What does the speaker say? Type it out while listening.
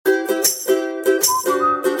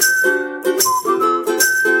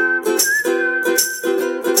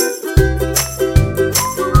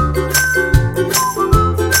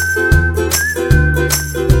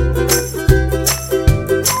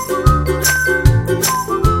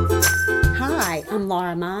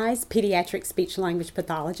Laura Mize, Pediatric Speech Language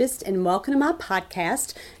Pathologist, and welcome to my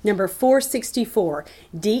podcast, number 464,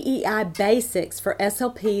 DEI Basics for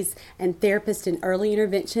SLPs and Therapists in Early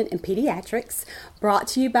Intervention in Pediatrics, brought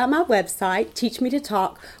to you by my website, Teach Me to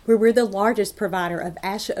Talk, where we're the largest provider of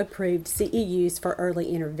ASHA-approved CEUs for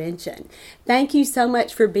early intervention. Thank you so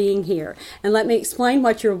much for being here, and let me explain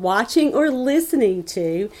what you're watching or listening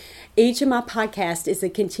to. Each of my podcasts is a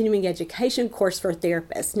continuing education course for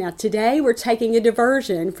therapists. Now, today we're taking a diversion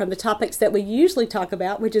from the topics that we usually talk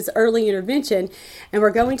about, which is early intervention, and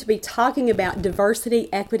we're going to be talking about diversity,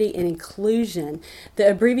 equity, and inclusion. The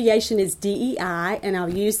abbreviation is DEI, and I'll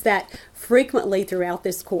use that frequently throughout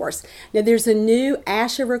this course. Now, there's a new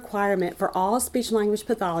ASHA requirement for all speech-language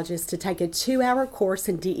pathologists to take a 2-hour course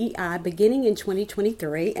in DEI beginning in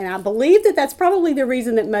 2023, and I believe that that's probably the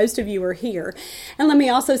reason that most of you are here. And let me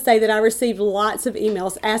also say that I received lots of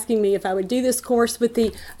emails asking me if I would do this course with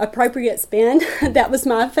the appropriate spin. That was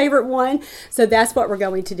my favorite one, so that's what we're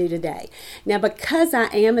going to do today. Now, because I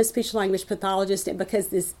am a speech-language pathologist and because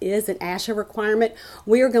this is an ASHA requirement,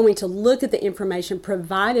 we are going to look at the information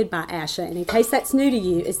provided by ASHA. And in case that's new to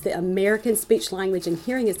you, it's the American Speech Language and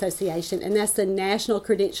Hearing Association, and that's the national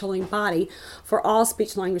credentialing body for all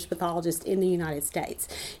speech-language pathologists in the United States.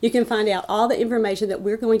 You can find out all the information that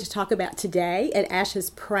we're going to talk about today at ASHA's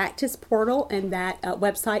practice portal, and that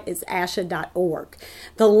website is asha.org.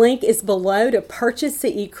 The link is below to purchase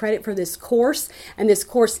CE credit for this course, and this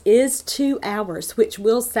course is 2 hours, which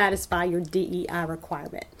will satisfy your DEI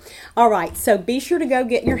requirement. All right, so be sure to go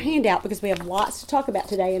get your handout because we have lots to talk about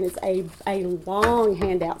today, and it's a long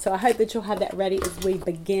handout, so I hope that you'll have that ready as we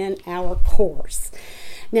begin our course.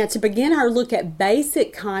 Now, to begin our look at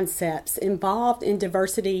basic concepts involved in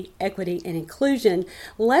diversity, equity, and inclusion,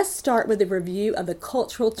 let's start with a review of the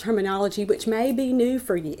cultural terminology, which may be new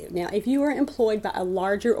for you. Now, if you are employed by a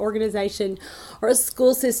larger organization or a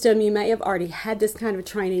school system, you may have already had this kind of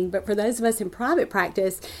training, but for those of us in private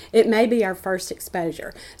practice, it may be our first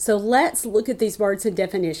exposure. So let's look at these words and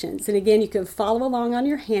definitions. And again, you can follow along on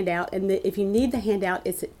your handout, and if you need the handout,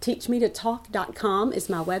 it's at teachmetotalk.com is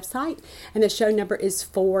my website, and the show number is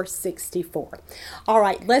 464. All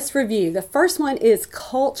right, let's review. The first one is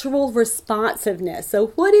cultural responsiveness. So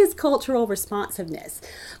what is cultural responsiveness?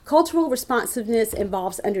 Cultural responsiveness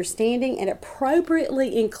involves understanding and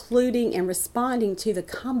appropriately including and responding to the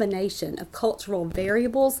combination of cultural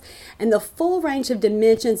variables and the full range of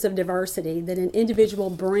dimensions of diversity that an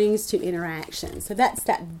individual brings to interaction. So that's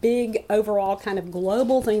that big overall kind of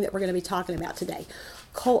global thing that we're going to be talking about today.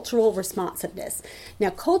 Cultural responsiveness. Now,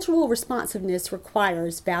 cultural responsiveness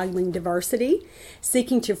requires valuing diversity,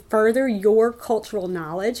 seeking to further your cultural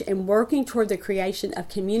knowledge, and working toward the creation of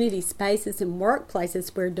community spaces and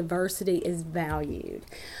workplaces where diversity is valued.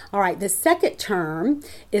 All right, the second term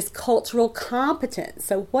is cultural competence.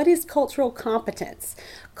 So what is cultural competence?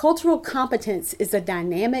 Cultural competence is a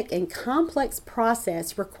dynamic and complex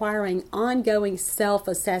process requiring ongoing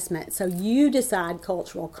self-assessment. So you decide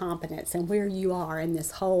cultural competence and where you are in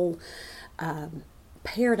this whole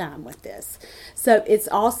paradigm with this. So it's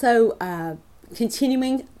also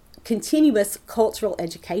continuous cultural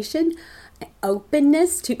education,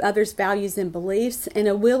 openness to others' values and beliefs, and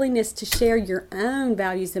a willingness to share your own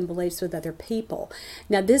values and beliefs with other people.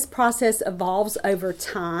 Now, this process evolves over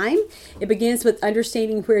time. It begins with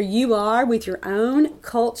understanding where you are with your own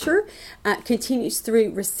culture, continues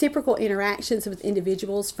through reciprocal interactions with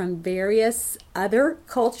individuals from various other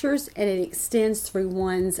cultures, and it extends through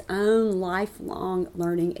one's own lifelong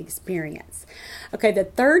learning experience. Okay, the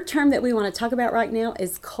third term that we want to talk about right now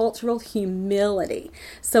is cultural humility.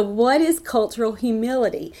 So what is cultural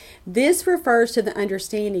humility? This refers to the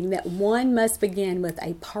understanding that one must begin with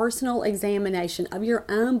a personal examination of your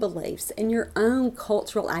own beliefs and your own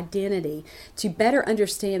cultural identity to better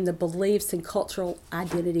understand the beliefs and cultural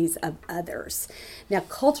identities of others. Now,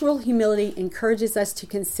 cultural humility encourages us to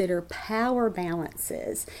consider power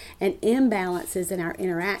balances and imbalances in our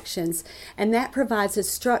interactions, and that provides a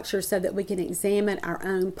structure so that we can examine our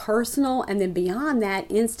own personal and then beyond that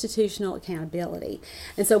institutional accountability.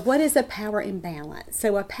 And so what is a power imbalance?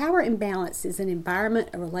 So a power imbalance is an environment,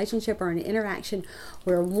 a relationship, or an interaction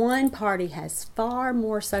where one party has far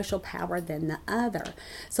more social power than the other.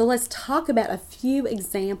 So let's talk about a few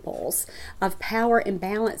examples of power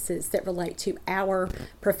imbalances that relate to our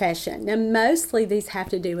profession. Now, mostly these have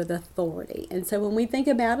to do with authority. And so when we think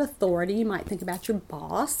about authority, you might think about your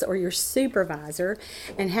boss or your supervisor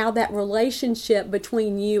and how that relationship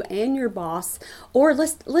between you and your boss, or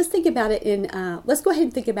let's think about it in let's go ahead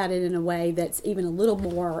and think about it in a way that's even a little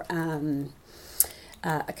more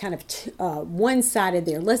a kind of one-sided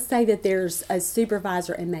there. Let's say that there's a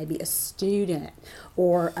supervisor and maybe a student,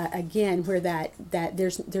 or again where that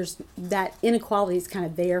there's that inequality is kind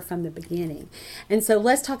of there from the beginning. And so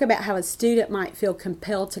let's talk about how a student might feel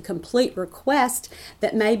compelled to complete requests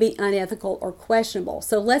that may be unethical or questionable.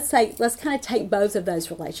 So let's kind of take both of those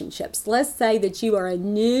relationships. Let's say that you are a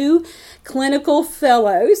new clinical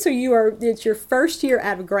fellow, so it's your first year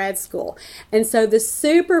out of grad school, and so the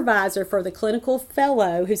supervisor for the clinical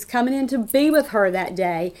fellow who's coming in to be with her that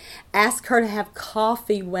day asks her to have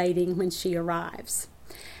coffee waiting when she arrives.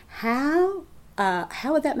 How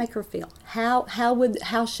would that make her feel?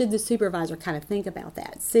 How should the supervisor kind of think about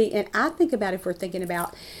that? See, and I think about if we're thinking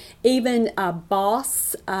about even a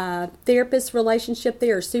boss therapist relationship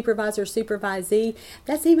there, or supervisor supervisee,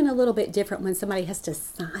 that's even a little bit different when somebody has to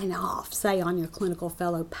sign off, say, on your clinical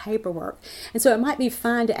fellow paperwork. And so it might be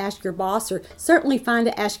fine to ask your boss, or certainly fine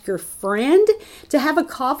to ask your friend to have a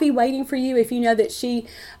coffee waiting for you if you know that she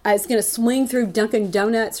is going to swing through Dunkin'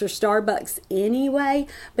 Donuts or Starbucks anyway,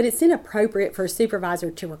 but it's inappropriate for a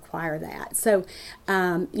supervisor to require that. So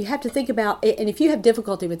you have to think about it, and if you have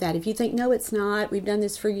difficulty with that, if you think, no, it's not, we've done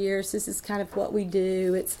this for years, this is kind of what we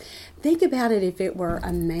do, think about it if it were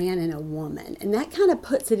a man and a woman, and that kind of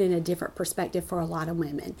puts it in a different perspective for a lot of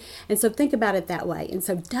women. And so think about it that way. And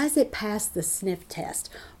so does it pass the sniff test?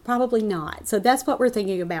 Probably not. So that's what we're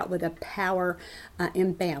thinking about with a power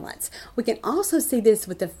imbalance. We can also see this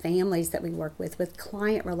with the families that we work with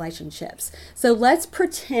client relationships. So let's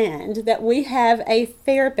pretend that we have a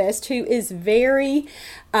therapist who is very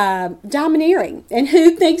domineering and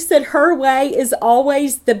who thinks that her way is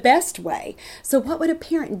always the best way. So what would a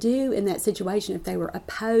parent do in that situation if they were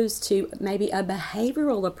opposed to maybe a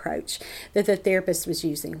behavioral approach that the therapist was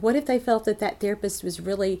using? What if they felt that therapist was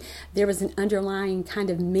really, there was an underlying kind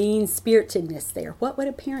of mean-spiritedness there? What would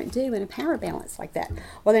a parent do in a power balance like that?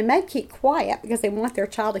 Well, they may keep quiet because they want their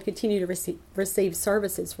child to continue to receive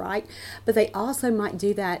services, right? But they also might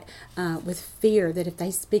do that with fear that if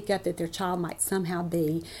they speak up, that their child might somehow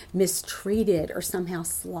be mistreated or somehow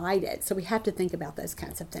slighted. So we have to think about those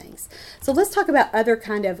kinds of things. So let's talk about other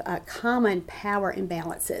kind of common power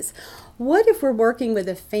imbalances. What if we're working with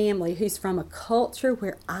a family who's from a culture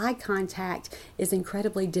where eye contact is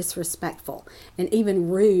incredibly disrespectful and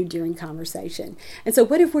even rude during conversation? And so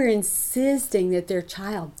what if we're insisting that their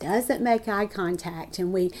child doesn't make eye contact,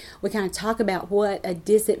 and we kind of talk about what a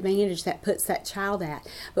disadvantage that puts that child at,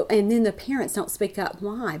 and then the parents don't speak up?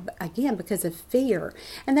 Why? Again, because of fear.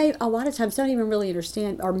 And they a lot of times don't even really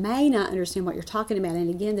understand, or may not understand, what you're talking about,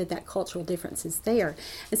 and again that cultural difference is there.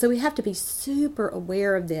 And so we have to be super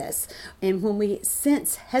aware of this. And when we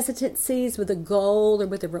sense hesitancies with a goal or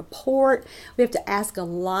with a report, we have to ask a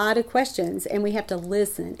lot of questions, and we have to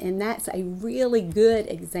listen. And that's a really good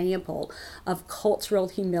example of cultural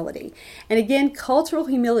humility. And again, cultural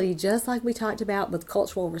humility, just like we talked about with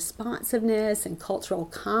cultural responsiveness and cultural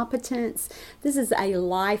competence, this is a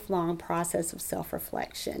lifelong process of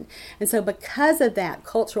self-reflection. And so because of that,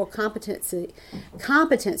 cultural competence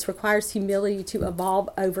requires humility to evolve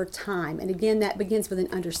over time. And again, that begins with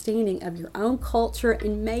an understanding of your own culture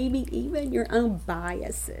and maybe even your own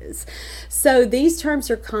biases. So these terms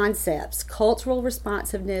are concepts. Cultural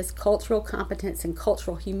responsiveness, cultural competence, and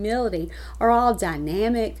cultural humility are all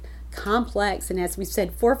dynamic, complex, and as we've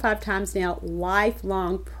said 4 or 5 times now,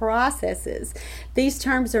 lifelong processes. These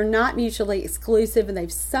terms are not mutually exclusive, and they've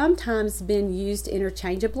sometimes been used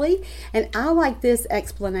interchangeably. And I like this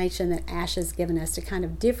explanation that Asha's given us to kind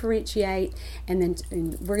of differentiate, and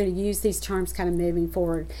we're going to use these terms kind of moving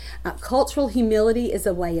forward. Cultural humility is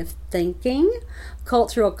a way of thinking.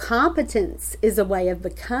 Cultural competence is a way of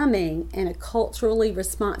becoming, and a culturally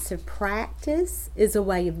responsive practice is a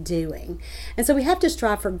way of doing. And so we have to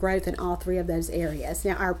strive for growth in all 3 of those areas.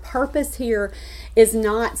 Now, our purpose here is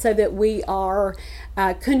not so that we are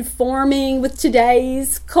conforming with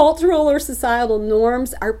today's cultural or societal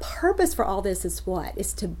norms. Our purpose for all this is what?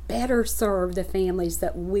 Is to better serve the families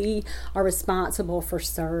that we are responsible for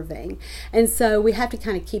serving. And so we have to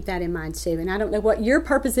kind of keep that in mind too. And I don't know what your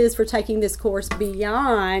purpose is for taking this course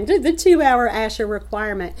beyond the 2-hour ASHA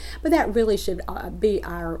requirement, but that really should be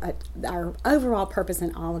our overall purpose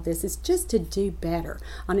in all of this, is just to do better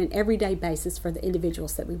on an an everyday basis for the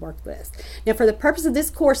individuals that we work with. Now, for the purpose of this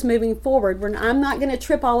course moving forward, I'm not going to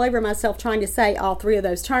trip all over myself trying to say all three of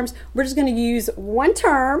those terms. We're just going to use one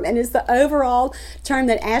term, and it's the overall term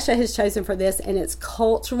that Asha has chosen for this, and it's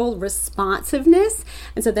cultural responsiveness.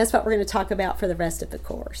 And so that's what we're going to talk about for the rest of the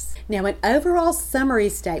course. Now, an overall summary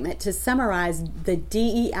statement to summarize the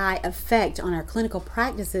DEI effect on our clinical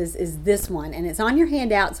practices is this one, and it's on your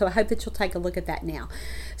handout, so I hope that you'll take a look at that now.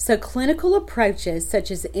 So clinical approaches such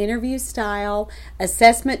as interview style,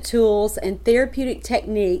 assessment tools, and therapeutic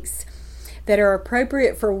techniques that are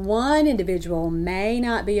appropriate for one individual may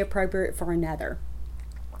not be appropriate for another.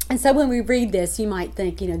 And so when we read this, you might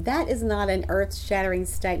think, that is not an earth-shattering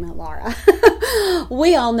statement, Laura.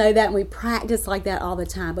 We all know that, and we practice like that all the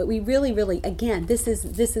time. But we really, again, this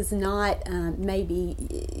is not maybe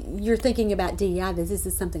you're thinking about DEI, this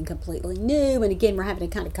is something completely new. And again, we're having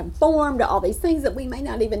to kind of conform to all these things that we may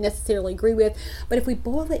not even necessarily agree with. But if we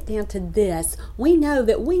boil it down to this, we know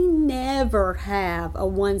that we never have a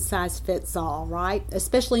one-size-fits-all, right?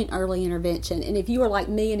 Especially in early intervention. And if you are like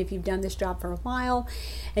me, and if you've done this job for a while,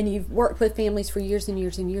 and you've worked with families for years and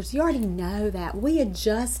years and years, you already know that. We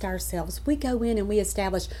adjust ourselves. We go in and we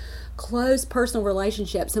establish close personal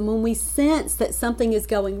relationships. And when we sense that something is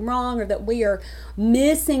going wrong or that we are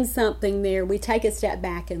missing something there, we take a step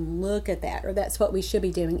back and look at that, or that's what we should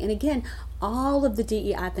be doing. And again, all of the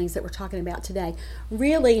DEI things that we're talking about today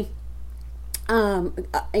really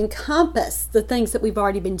encompass the things that we've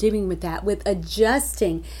already been doing with that, with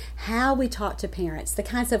adjusting how we talk to parents, the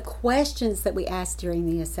kinds of questions that we ask during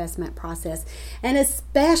the assessment process, and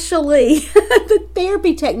especially the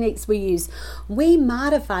therapy techniques we use. We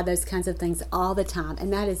modify those kinds of things all the time,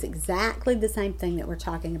 and that is exactly the same thing that we're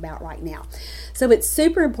talking about right now. So it's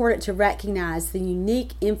super important to recognize the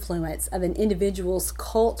unique influence of an individual's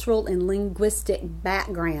cultural and linguistic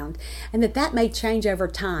background, and that may change over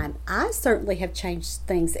time. I certainly have changed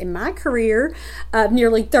things in my career of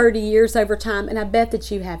nearly 30 years over time, and I bet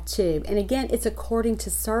that you have too. And again, it's according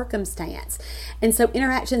to circumstance. And so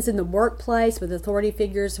interactions in the workplace with authority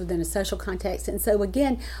figures within a social context. And so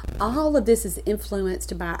again, all of this is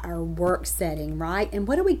influenced by our work setting, right? And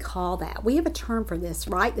what do we call that? We have a term for this,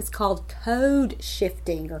 right? It's called code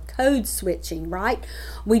shifting or code switching, right?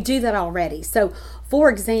 We do that already. So for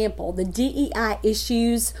example, the DEI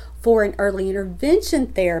issues for an early intervention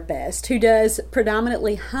therapist who does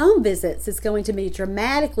predominantly home visits is going to be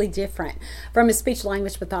dramatically different from a speech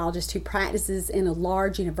language pathologist who practices in a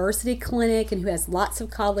large university clinic and who has lots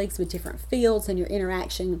of colleagues with different fields, and you're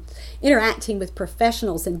interacting with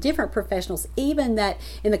professionals and different professionals, even that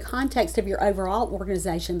in the context of your overall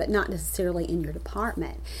organization, but not necessarily in your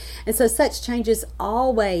department. And so such changes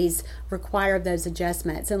always require those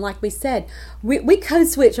adjustments. And like we said, we code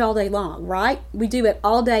switch all day long, right? We do it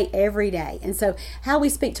all day, every day. And so how we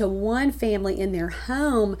speak to one family in their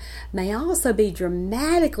home may also be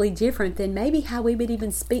dramatically different than maybe how we would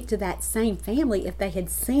even speak to that same family if they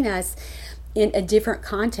had seen us in a different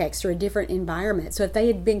context or a different environment. So if they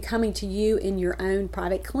had been coming to you in your own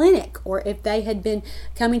private clinic, or if they had been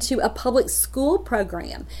coming to a public school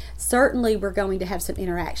program, certainly we're going to have some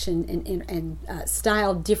interaction and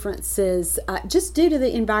style differences just due to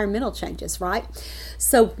the environmental changes, right?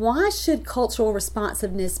 So why should cultural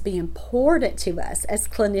responsiveness be important to us as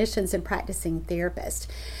clinicians and practicing therapists?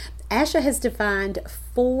 Asha has defined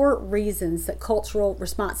 4 reasons that cultural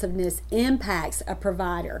responsiveness impacts a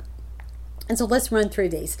provider. And so let's run through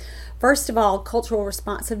these. First of all, cultural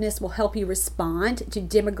responsiveness will help you respond to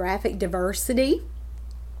demographic diversity.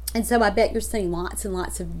 And so I bet you're seeing lots and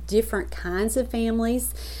lots of different kinds of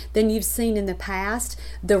families than you've seen in the past.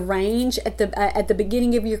 The range at the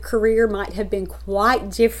beginning of your career might have been quite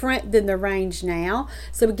different than the range now.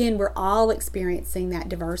 So again, we're all experiencing that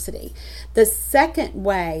diversity. The second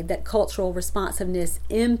way that cultural responsiveness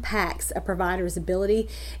impacts a provider's ability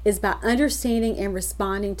is by understanding and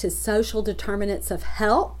responding to social determinants of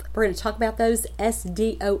health. We're going to talk about those,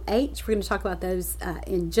 SDOH. We're going to talk about those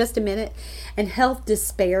in just a minute. And health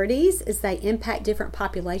disparities as they impact different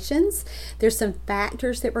populations. There's some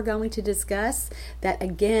factors that we're going to discuss that,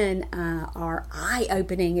 again, are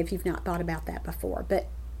eye-opening if you've not thought about that before. But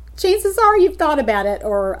chances are you've thought about it,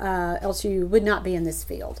 or else you would not be in this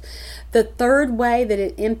field. The third way that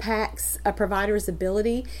it impacts a provider's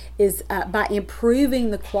ability is by improving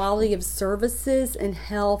the quality of services and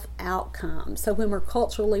health outcomes. So when we're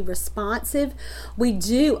culturally responsive, we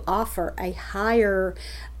do offer a higher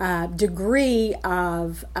degree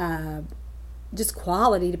of just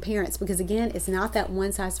quality to parents, because again, it's not that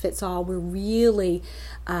one size fits all. We're really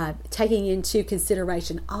taking into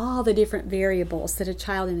consideration all the different variables that a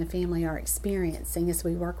child and a family are experiencing as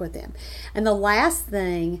we work with them. And the last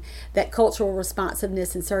thing that cultural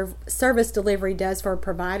responsiveness and service delivery does for a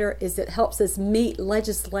provider is it helps us meet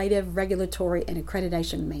legislative, regulatory, and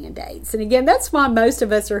accreditation mandates. And again, that's why most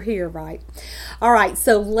of us are here, right? All right,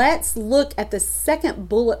 so let's look at the second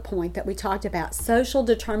bullet point that we talked about, social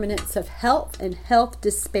determinants of health and health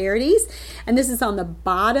disparities. And this is on the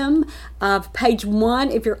bottom of page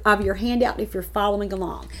 1 of your handout if you're following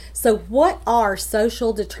along. So what are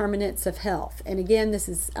social determinants of health? And again, this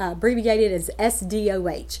is abbreviated as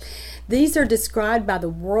SDOH. These are described by the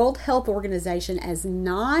World Health Organization as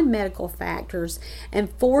non-medical factors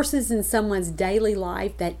and forces in someone's daily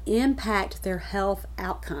life that impact their health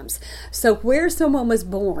outcomes. So where someone was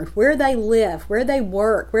born, where they live, where they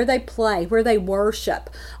work, where they play, where they worship,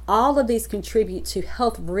 all of these contribute to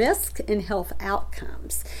health risk and health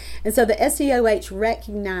outcomes. And so the SDOH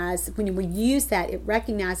when we use that, it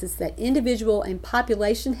recognizes that individual and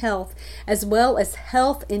population health, as well as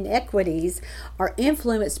health inequities, are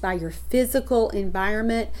influenced by your physical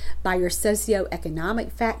environment, by your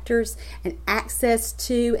socioeconomic factors, and access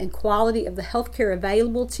to and quality of the health care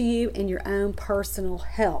available to you and your own personal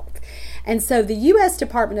health. And so the U.S.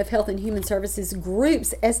 Department of Health and Human Services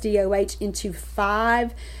groups SDOH into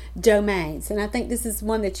 5 domains. And I think this is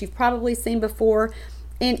one that you've probably seen before.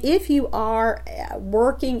 And if you are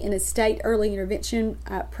working in a state early intervention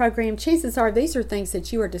program, chances are these are things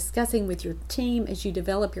that you are discussing with your team as you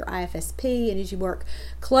develop your IFSP and as you work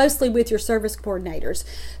closely with your service coordinators.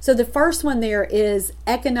 So the first one there is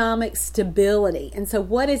economic stability. And so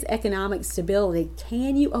what is economic stability?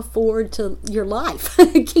 Can you afford your life?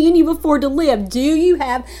 Can you afford to live? Do you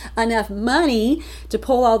have enough money to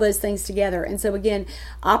pull all those things together? And so again,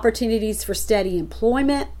 opportunities for steady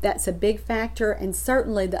employment, that's a big factor, and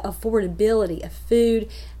certainly the affordability of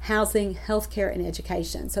food, housing, healthcare, and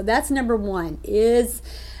education. So that's number one, is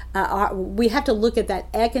we have to look at that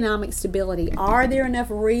economic stability. Are there enough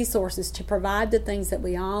resources to provide the things that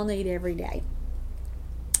we all need every day?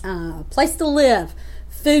 Place to live,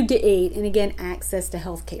 food to eat, and again, access to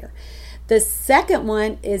healthcare. The second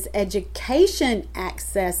one is education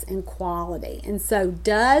access and quality. And so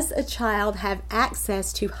does a child have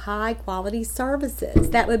access to high quality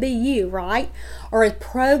services? That would be you, right? Or a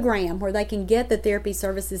program where they can get the therapy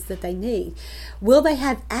services that they need. Will they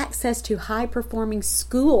have access to high performing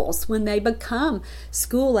schools when they become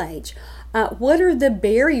school age? What are the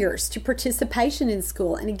barriers to participation in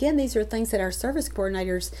school? And again, these are things that our service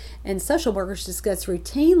coordinators and social workers discuss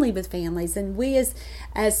routinely with families. And we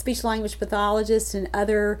as speech language pathologists and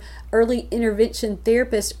other early intervention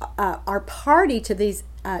therapists are party to these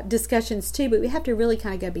discussions too, but we have to really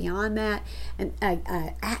kind of go beyond that and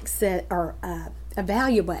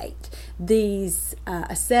evaluate these,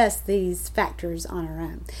 assess these factors on our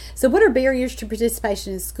own. So what are barriers to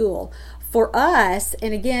participation in school? For us,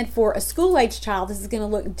 and again, for a school-age child, this is going to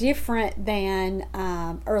look different than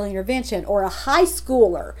early intervention or a high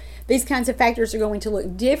schooler. These kinds of factors are going to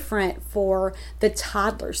look different for the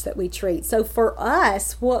toddlers that we treat. So for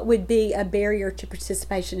us, what would be a barrier to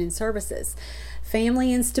participation in services?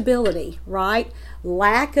 Family instability, right?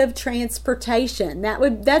 Lack of transportation.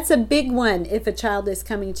 That's a big one if a child is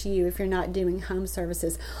coming to you if you're not doing home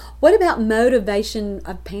services. What about motivation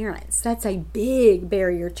of parents? That's a big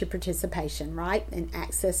barrier to participation, right? And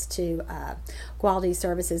access to quality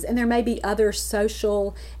services. And there may be other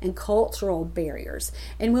social and cultural barriers.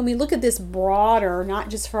 And when we look at this broader, not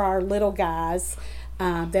just for our little guys,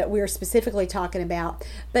 that we're specifically talking about,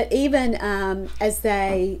 but even as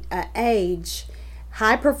they age,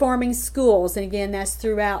 high-performing schools, and again, that's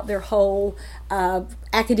throughout their whole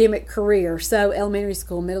academic career, so elementary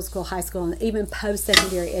school, middle school, high school, and even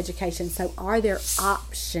post-secondary education. So are there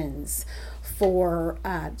options for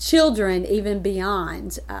children even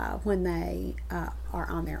beyond when they are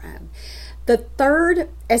on their own? The third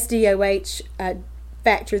SDOH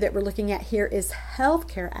factor that we're looking at here is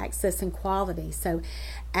healthcare access and quality. So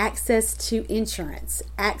access to insurance,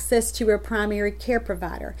 access to a primary care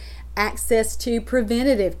provider, access to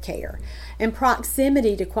preventative care, and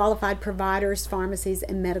proximity to qualified providers, pharmacies,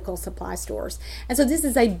 and medical supply stores. And so this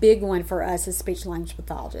is a big one for us as speech language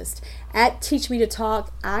pathologists. At Teach Me to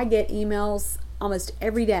Talk, I get emails almost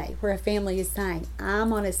every day where a family is saying,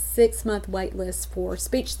 I'm on a 6-month wait list for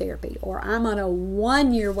speech therapy, or I'm on a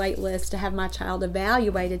 1-year wait list to have my child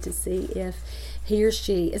evaluated to see if he or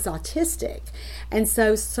she is autistic. And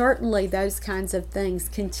so certainly those kinds of things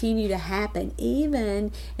continue to happen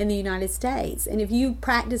even in the United States. And if you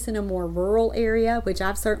practice in a more rural area, which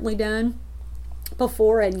I've certainly done,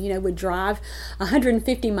 before, and would drive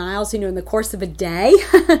 150 miles in the course of a day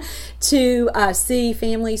to see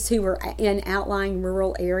families who were in outlying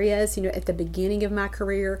rural areas at the beginning of my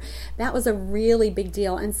career. That was a really big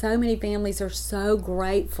deal, and so many families are so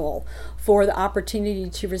grateful for the opportunity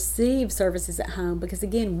to receive services at home, because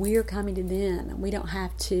again, we're coming to them and they don't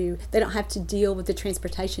have to deal with the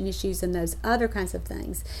transportation issues and those other kinds of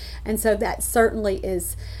things. And so that certainly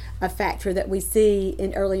is a factor that we see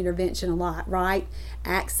in early intervention a lot, right?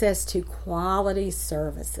 Access to quality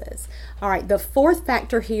services. All right, the fourth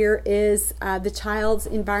factor here is the child's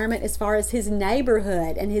environment as far as his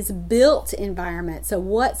neighborhood and his built environment. So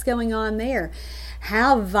what's going on there?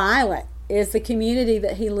 How violent is the community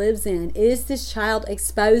that he lives in? Is this child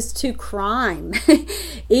exposed to crime,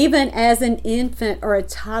 even as an infant or a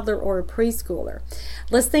toddler or a preschooler?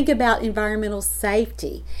 Let's think about environmental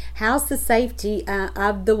safety. How's the safety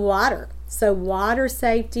of the water? So water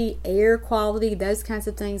safety, air quality, those kinds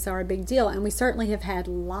of things are a big deal. And we certainly have had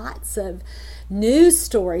lots of news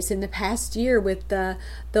stories in the past year with the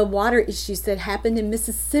water issues that happened in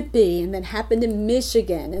Mississippi and that happened in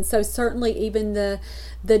Michigan. And so certainly even the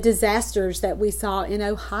disasters that we saw in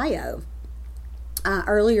Ohio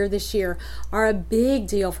earlier this year are a big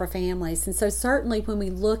deal for families. And so certainly when we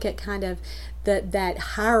look at kind of that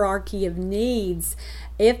hierarchy of needs,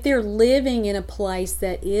 if they're living in a place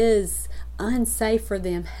that is unsafe for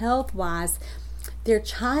them health-wise, their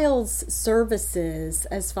child's services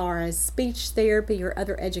as far as speech therapy or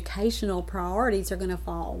other educational priorities are going to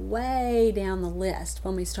fall way down the list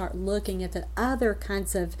when we start looking at the other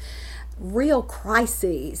kinds of real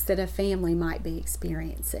crises that a family might be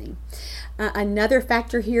experiencing. Another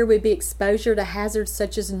factor here would be exposure to hazards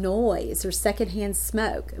such as noise or secondhand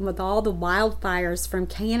smoke. And with all the wildfires from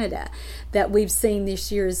Canada that we've seen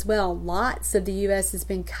this year as well, lots of the U.S. has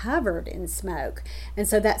been covered in smoke. And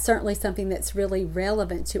so that's certainly something that's really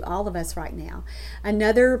relevant to all of us right now.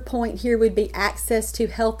 Another point here would be access to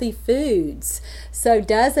healthy foods. So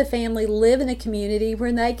does a family live in a community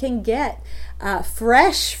where they can get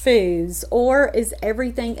fresh foods, or is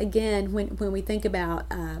everything, again, when we think about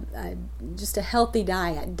just a healthy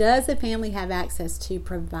diet, does the family have access to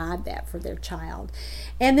provide that for their child?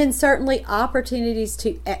 And then certainly opportunities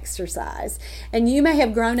to exercise. And you may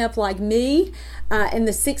have grown up like me in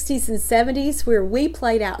the 60s and 70s where we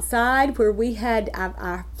played outside, where we had,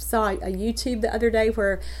 I saw a YouTube the other day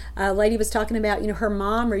where a lady was talking about, her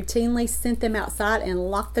mom routinely sent them outside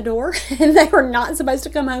and locked the door and they were not supposed to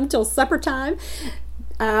come home till supper time.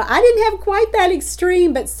 I didn't have quite that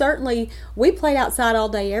extreme, but certainly we played outside all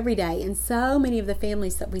day, every day. And so many of the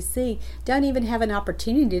families that we see don't even have an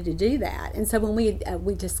opportunity to do that. And so when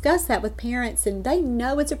we discuss that with parents, and they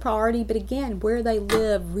know it's a priority, but again, where they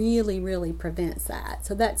live really, really prevents that.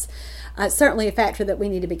 So that's certainly a factor that we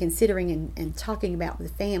need to be considering and talking about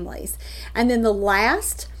with families. And then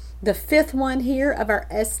the fifth one here of our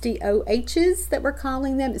SDOHs that we're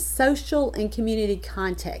calling them is social and community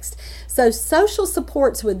context. So social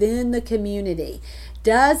supports within the community.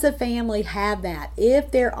 Does a family have that?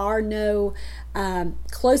 If there are no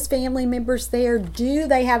close family members there, do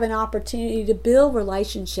they have an opportunity to build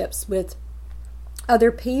relationships with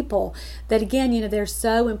other people that, again, they're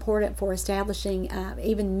so important for establishing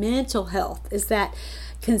even mental health? Is that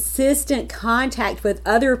consistent contact with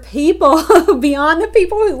other people beyond the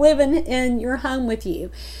people who live in your home with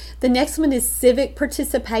you? The next one is civic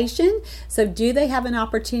participation. So do they have an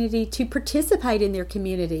opportunity to participate in their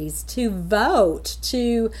communities, to vote,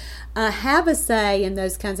 to have a say in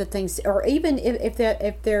those kinds of things? Or even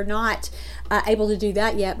if they're not able to do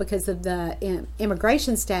that yet because of the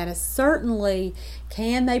immigration status, certainly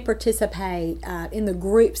can they participate in the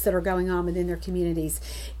groups that are going on within their communities?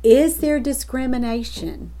 Is there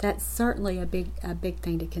discrimination? That's certainly a big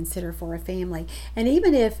thing to consider for a family. And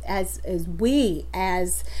even if as we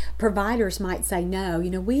as providers might say no,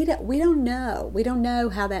 we don't know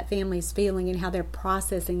how that family is feeling and how they're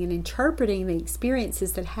processing and interpreting the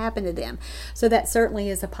experiences that happen to them. So that certainly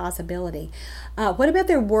is a possibility. What about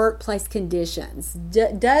their workplace conditions?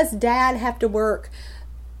 Does dad have to work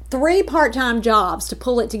 3 part-time jobs to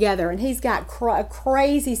pull it together, and he's got a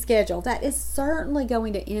crazy schedule? That is certainly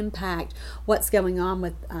going to impact what's going on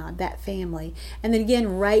with that family. And then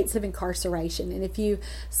again, rates of incarceration. And if you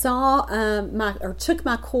saw took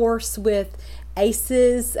my course with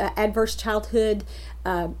ACEs, Adverse Childhood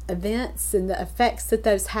events, and the effects that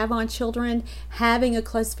those have on children, having a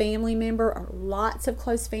close family member or lots of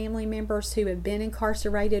close family members who have been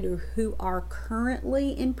incarcerated or who are currently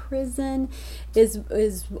in prison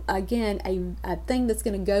is again a thing that's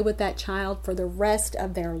going to go with that child for the rest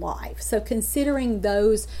of their life. So considering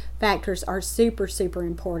those factors are super, super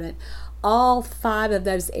important. all 5 of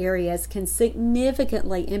those areas can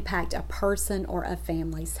significantly impact a person or a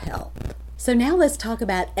family's health. So now let's talk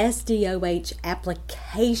about SDOH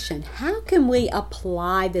application. How can we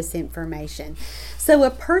apply this information? So a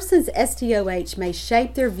person's SDOH may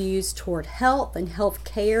shape their views toward health and health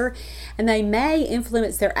care, and they may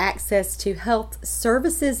influence their access to health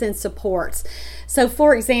services and supports. So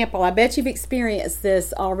for example, I bet you've experienced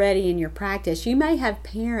this already in your practice. You may have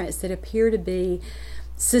parents that appear to be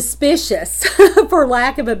suspicious, for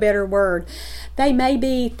lack of a better word. They may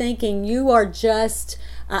be thinking you are just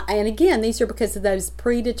and again, these are because of those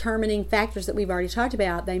predetermining factors that we've already talked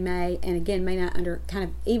about. They may not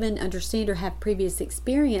even understand or have previous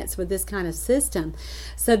experience with this kind of system.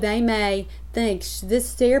 So they may think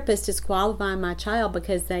this therapist is qualifying my child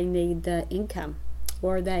because they need the income,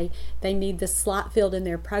 or they need the slot filled in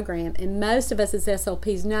their program. And most of us as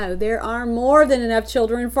SLPs know there are more than enough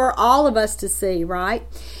children for all of us to see, right?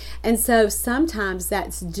 And so sometimes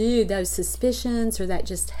those suspicions or that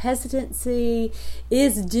just hesitancy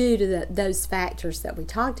is due to those factors that we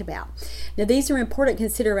talked about. Now, these are important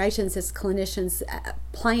considerations as clinicians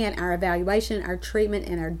plan our evaluation, our treatment,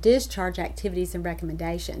 and our discharge activities and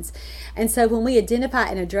recommendations. And so when we identify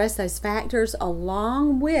and address those factors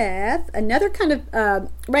along with another kind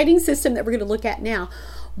of rating system that we're going to look at now,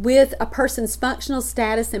 with a person's functional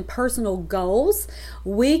status and personal goals,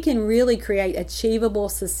 we can really create achievable,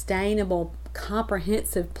 sustainable,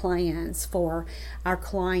 comprehensive plans for our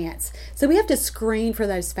clients. So we have to screen for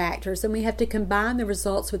those factors, and we have to combine the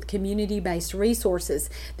results with community-based resources.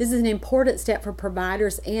 This is an important step for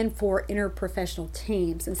providers and for interprofessional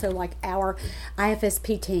teams. And so like our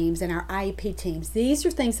IFSP teams and our IEP teams, these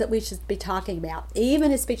are things that we should be talking about, even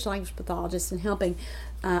as speech language pathologists, and helping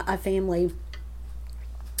a family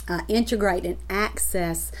integrate and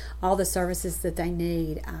access all the services that they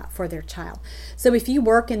need for their child. So if you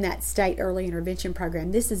work in that state early intervention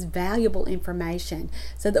program, this is valuable information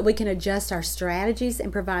so that we can adjust our strategies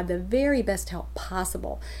and provide the very best help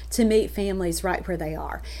possible to meet families right where they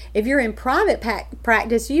are. If you're in private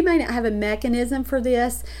practice, you may not have a mechanism for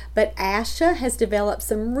this, but ASHA has developed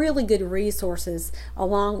some really good resources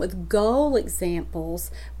along with goal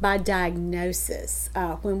examples by diagnosis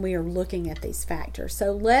when we are looking at these factors.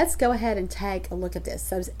 So let's go ahead and take a look at this.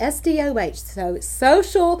 So SDOH, so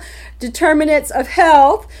social determinants of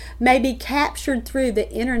health, may be captured through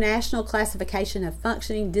the International Classification of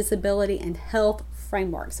Functioning, Disability, and Health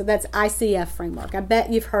Framework. So that's ICF framework. I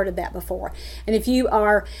bet you've heard of that before. And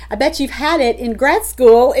I bet you've had it in grad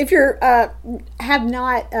school if you're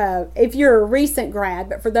if you're a recent grad.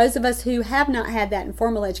 But for those of us who have not had that in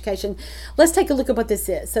formal education, let's take a look at what this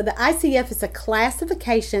is. So the ICF is a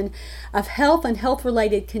classification of health and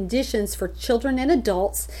health-related conditions for children and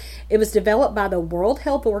adults. It was developed by the World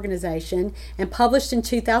Health Organization and published in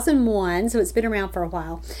 2001, so it's been around for a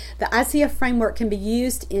while. The ICF framework can be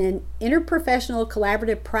used in interprofessional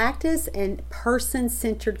collaborative practice and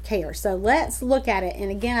person-centered care. So let's look at it.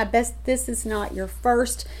 And again, I bet this is not your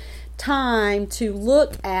first time to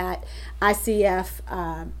look at ICF,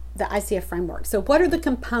 the ICF framework. So what are the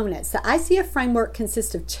components? The ICF framework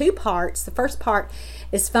consists of 2 parts. The first part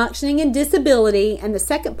is functioning and disability, and the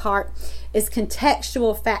second part is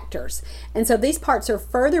contextual factors. And so these parts are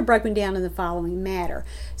further broken down in the following manner.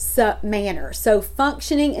 So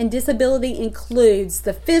functioning and disability includes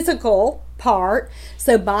the physical part,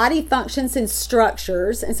 so body functions and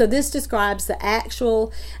structures, and so this describes the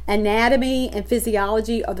actual anatomy and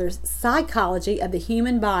physiology or the psychology of the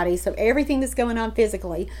human body, so everything that's going on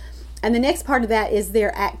physically. And the next part of that is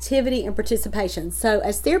their activity and participation. So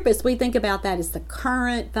as therapists, we think about that as the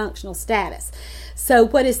current functional status. So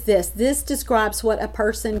what is this? This describes what a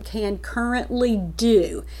person can currently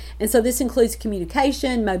do. And so this includes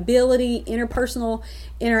communication, mobility, interpersonal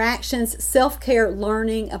interactions, self-care,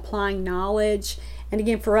 learning, applying knowledge. And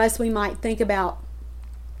again, for us, we might think about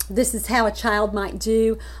this is how a child might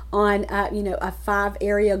do on, a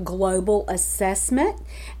 5-area global assessment.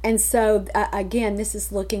 And so, again, this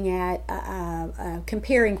is looking at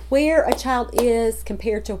comparing where a child is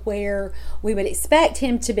compared to where we would expect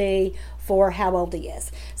him to be for how old he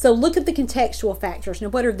is. So look at the contextual factors. Now,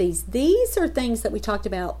 what are these? These are things that we talked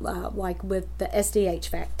about, like with the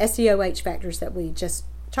SDOH factors that we just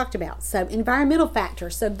talked about. So environmental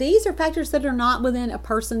factors. So these are factors that are not within a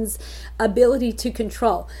person's ability to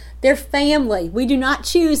control. Their family. We do not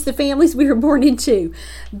choose the families we were born into.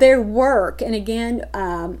 Their work. And again,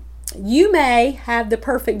 You may have the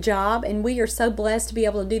perfect job, and we are so blessed to be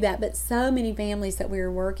able to do that, but so many families that we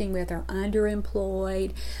are working with are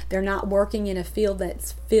underemployed. They're not working in a field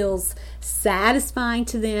that feels satisfying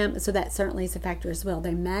to them, so that certainly is a factor as well.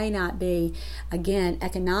 They may not be, again,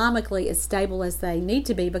 economically as stable as they need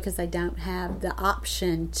to be because they don't have the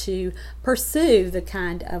option to pursue the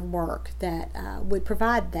kind of work that would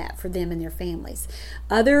provide that for them and their families.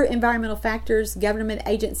 Other environmental factors, government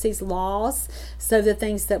agencies, laws, so the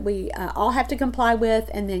things that we all have to comply with,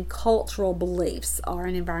 and then cultural beliefs are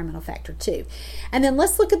an environmental factor too. And then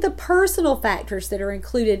let's look at the personal factors that are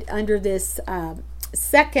included under this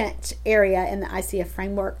second area in the ICF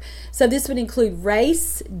framework. So this would include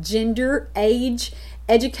race, gender, age,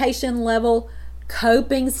 education level,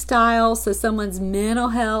 coping style, so someone's mental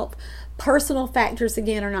health. Personal factors,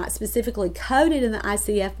 again, are not specifically coded in the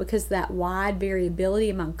ICF because of that wide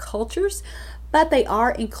variability among cultures, but they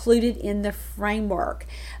are included in the framework.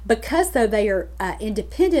 Because, though, they are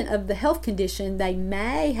independent of the health condition, they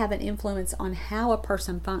may have an influence on how a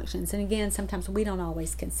person functions. And again, sometimes we don't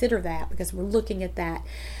always consider that because we're looking at that,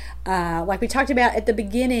 like we talked about at the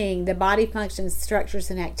beginning, the body functions, structures,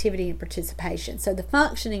 and activity and participation. So the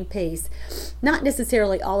functioning piece, not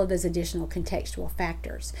necessarily all of those additional contextual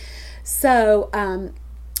factors. So,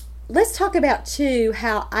 let's talk about, too,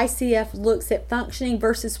 how ICF looks at functioning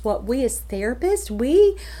versus what we as therapists,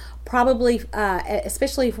 we probably,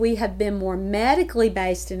 especially if we have been more medically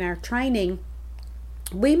based in our training,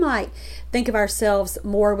 we might think of ourselves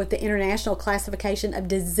more with the international classification of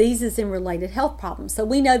diseases and related health problems. So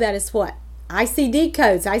we know that as what? ICD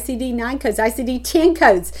codes, ICD-9 codes, ICD-10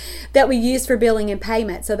 codes that we use for billing and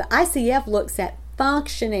payment. So the ICF looks at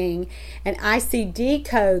functioning, and ICD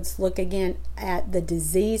codes look again at the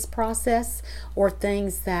disease process or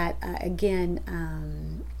things that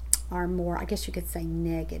are more, I guess you could say,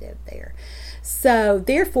 negative there. So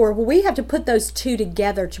therefore, we have to put those two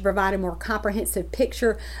together to provide a more comprehensive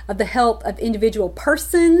picture of the health of individual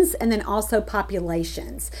persons and then also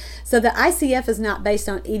populations. So the ICF is not based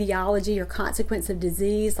on etiology or consequence of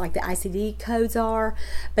disease like the ICD codes are,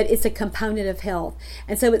 but it's a component of health.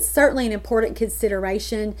 And so it's certainly an important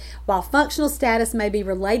consideration. While functional status may be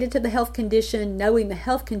related to the health condition, knowing the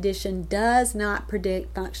health condition does not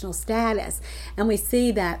predict functional status. And we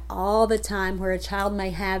see that all the time where a child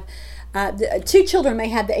may have two children may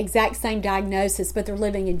have the exact same diagnosis, but they're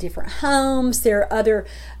living in different homes. There are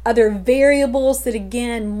other variables that,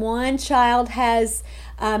 again, one child has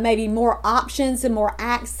maybe more options and more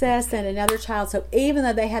access than another child. So even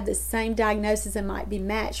though they have the same diagnosis and might be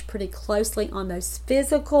matched pretty closely on those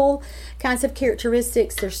physical kinds of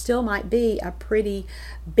characteristics, there still might be a pretty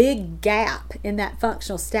big gap in that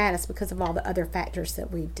functional status because of all the other factors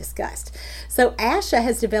that we've discussed. So ASHA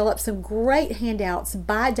has developed some great handouts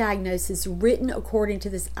by diagnosis written according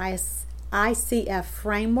to this ICF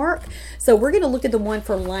framework. So we're going to look at the one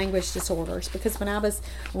for language disorders because when I was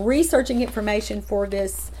researching information for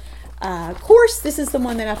this course, this is the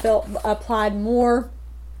one that I felt applied more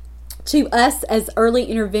to us as early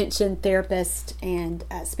intervention therapists and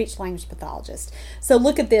speech language pathologists. So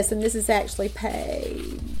look at this, and this is actually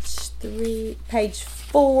page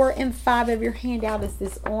 4 and 5 of your handout is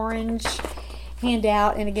this orange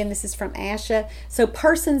handout, and again, this is from ASHA. So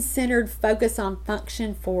person-centered focus on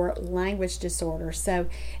function for language disorder. So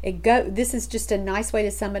this is just a nice way to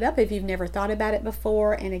sum it up if you've never thought about it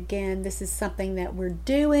before. And again, this is something that we're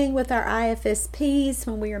doing with our IFSPs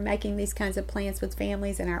when we are making these kinds of plans with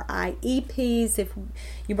families, and our IEPs if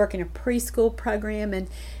you work in a preschool program and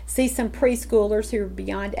see some preschoolers who are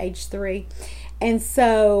beyond age 3. And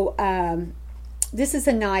so this is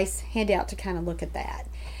a nice handout to kind of look at that.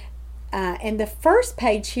 And the first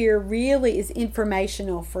page here really is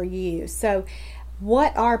informational for you. So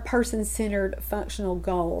what are person-centered functional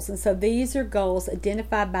goals? And so these are goals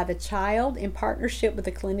identified by the child in partnership with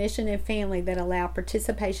the clinician and family that allow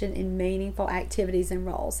participation in meaningful activities and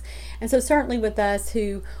roles. And so certainly with us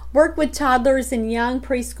who work with toddlers and young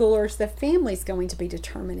preschoolers, the family is going to be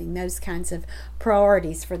determining those kinds of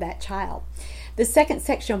priorities for that child. The second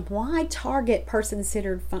section, why target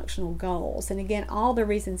person-centered functional goals? And again, all the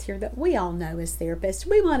reasons here that we all know as therapists.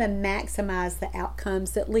 We want to maximize the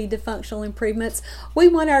outcomes that lead to functional improvements. We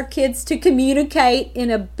want our kids to communicate in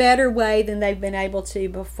a better way than they've been able to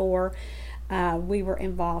before. we were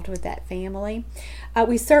involved with that family.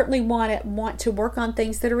 We certainly want to work on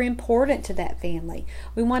things that are important to that family.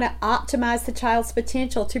 We want to optimize the child's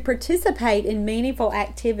potential to participate in meaningful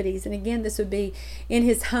activities. And again, this would be in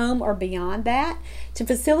his home or beyond that, to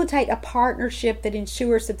facilitate a partnership that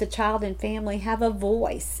ensures that the child and family have a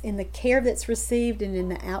voice in the care that's received and in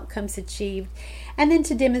the outcomes achieved. And then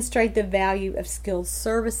to demonstrate the value of skilled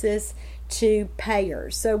services to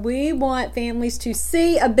payers. So we want families to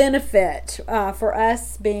see a benefit for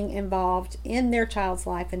us being involved in their child's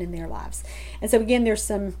life and in their lives. And so again, there's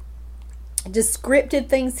some descriptive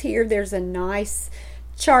things here. There's a nice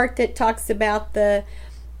chart that talks about the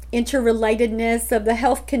interrelatedness of the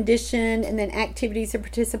health condition, and then activities and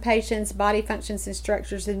participations, body functions and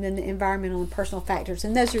structures, and then the environmental and personal factors.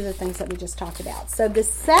 And those are the things that we just talked about. So the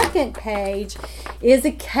second page is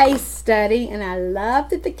a case study, and I love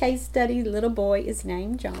that the case study little boy is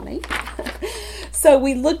named Johnny. So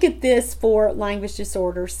we look at this for language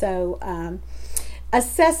disorder. So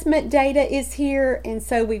assessment data is here, and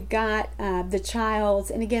so we've got the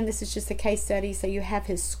child's, and again, this is just a case study, so you have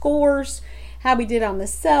his scores, how we did on the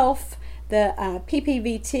self, the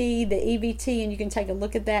PPVT, the EVT, and you can take a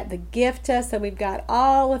look at that, the gift test. So we've got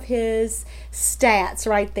all of his stats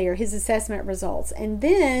right there, his assessment results. And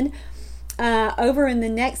then over in the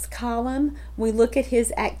next column, we look at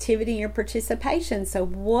his activity or participation. So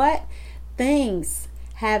what things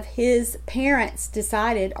have his parents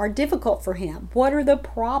decided are difficult for him? What are the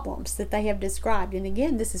problems that they have described? And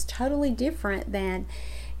again, this is totally different than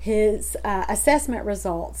his assessment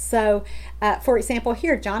results. So, for example,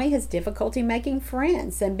 here, Johnny has difficulty making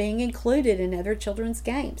friends and being included in other children's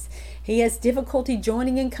games. He has difficulty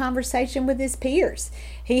joining in conversation with his peers.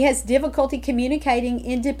 He has difficulty communicating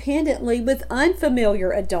independently with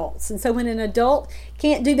unfamiliar adults. And so when an adult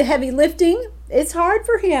can't do the heavy lifting, it's hard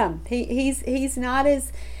for him. He's not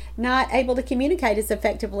able to communicate as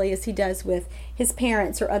effectively as he does with his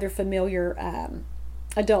parents or other familiar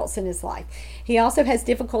adults in his life. He also has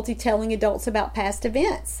difficulty telling adults about past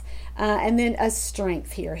events. And then a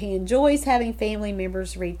strength here. He enjoys having family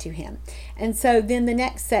members read to him. And so then the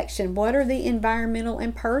next section, what are the environmental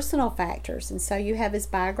and personal factors? And so you have his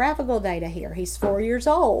biographical data here. He's 4 years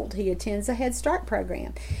old. He attends a Head Start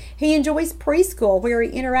program. He enjoys preschool, where he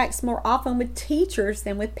interacts more often with teachers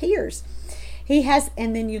than with peers. He has,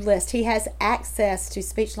 and then you list, he has access to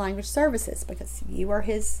speech language services because you are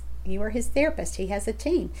his therapist. He has a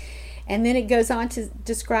team. And then it goes on to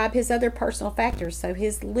describe his other personal factors. So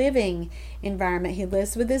his living environment, he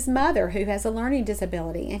lives with his mother who has a learning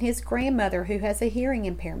disability and his grandmother who has a hearing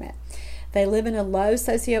impairment. They live in a low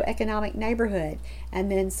socioeconomic neighborhood.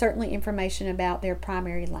 And then certainly information about their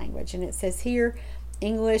primary language. And it says here,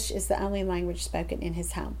 English is the only language spoken in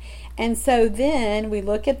his home. And so then we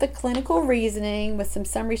look at the clinical reasoning with some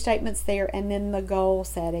summary statements there, and then the goal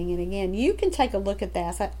setting. And again, you can take a look at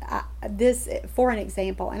this for an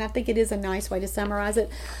example, and I think it is a nice way to summarize it.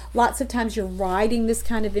 Lots of times you're writing this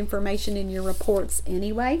kind of information in your reports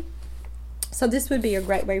anyway. So this would be a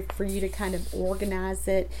great way for you to kind of organize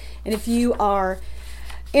it. And if you are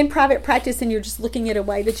in private practice and you're just looking at a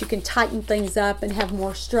way that you can tighten things up and have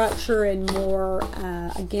more structure and more,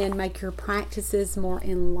 again, make your practices more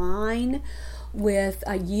in line with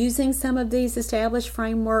using some of these established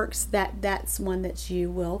frameworks, that's one that you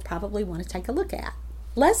will probably want to take a look at.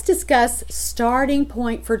 Let's discuss starting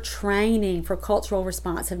point for training for cultural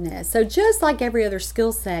responsiveness. So just like every other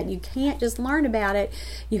skill set, you can't just learn about it.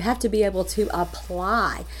 You have to be able to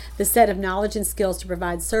apply the set of knowledge and skills to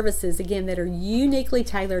provide services, again, that are uniquely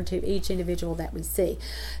tailored to each individual that we see.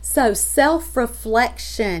 So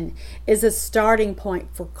self-reflection is a starting point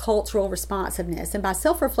for cultural responsiveness. And by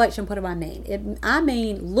self-reflection, what do I mean? I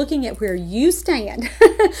mean looking at where you stand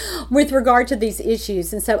with regard to these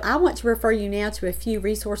issues. And so I want to refer you now to a few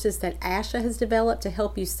resources that ASHA has developed to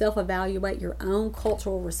help you self-evaluate your own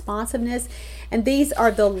cultural responsiveness. And these are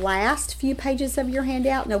the last few pages of your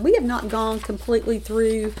handout. Now, we have not gone completely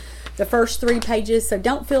through the first 3 pages, so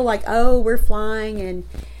don't feel like, oh, we're flying. And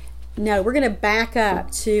no, we're going to back up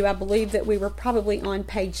to, I believe that we were probably on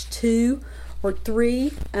page 2 or 3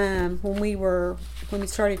 when we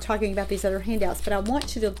started talking about these other handouts. But I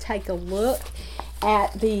want you to take a look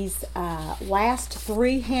at these last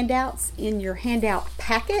 3 handouts in your handout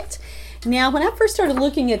packet. Now, when I first started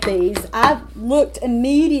looking at these, I looked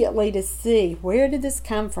immediately to see where did this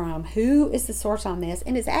come from? Who is the source on this?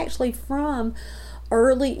 And it's actually from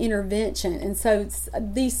early intervention. And so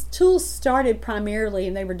these tools started primarily,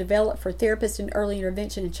 and they were developed for therapists in early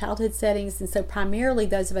intervention in childhood settings. And so primarily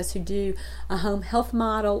those of us who do a home health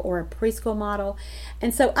model or a preschool model.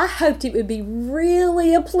 And so I hoped it would be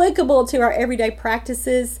really applicable to our everyday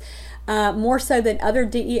practices. more so than other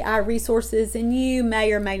DEI resources, and you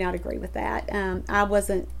may or may not agree with that. I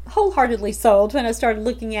wasn't wholeheartedly sold when I started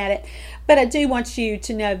looking at it, but I do want you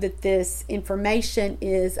to know that this information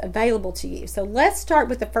is available to you. So let's start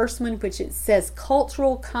with the first one, which it says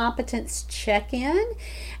Cultural Competence Check-In,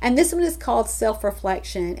 and this one is called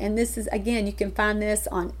Self-Reflection, and this is, again, you can find this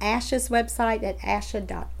on ASHA's website at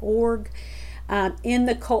asha.org. In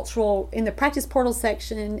the practice portal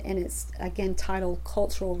section, and it's again titled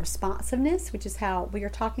Cultural Responsiveness, which is how we are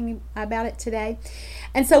talking about it today.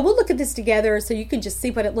 And so we'll look at this together so you can just see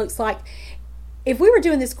what it looks like. If we were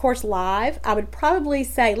doing this course live, I would probably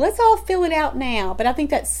say, let's all fill it out now. But I think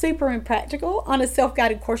that's super impractical on a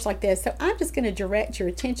self-guided course like this. So I'm just going to direct your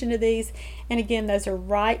attention to these. And again, those are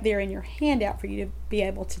right there in your handout for you to be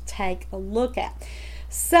able to take a look at.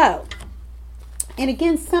 So, and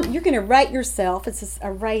again, you're going to rate yourself. It's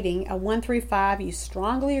a rating, a 1 through 5, you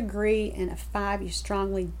strongly agree, and a 5, you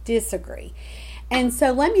strongly disagree. And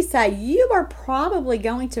so let me say, you are probably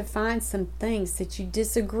going to find some things that you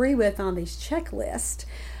disagree with on these checklists,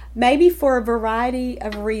 maybe for a variety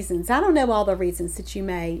of reasons. I don't know all the reasons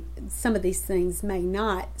that some of these things may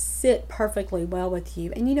not sit perfectly well with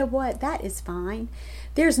you. And you know what? That is fine.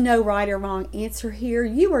 There's no right or wrong answer here.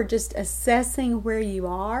 You are just assessing where you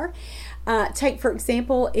are. Take, for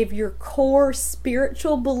example, if your core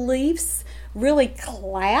spiritual beliefs really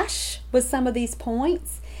clash with some of these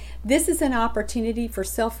points, this is an opportunity for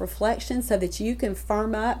self-reflection so that you can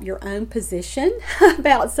firm up your own position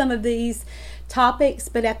about some of these topics.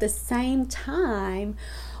 But at the same time,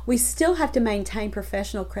 we still have to maintain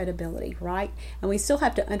professional credibility, right? And we still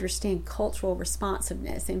have to understand cultural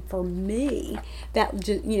responsiveness. And for me, that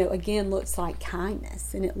just, again, looks like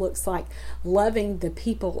kindness, and it looks like loving the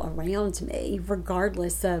people around me,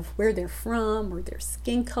 regardless of where they're from, or their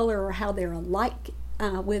skin color, or how they're alike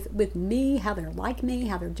with me, how they're like me,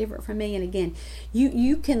 how they're different from me. And again,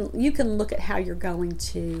 you can look at how you're going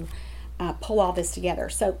to pull all this together.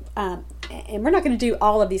 So, and we're not going to do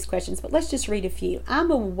all of these questions, but let's just read a few. I'm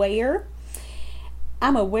aware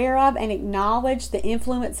of and acknowledge the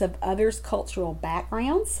influence of others' cultural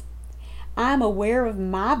backgrounds. I'm aware of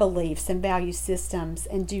my beliefs and value systems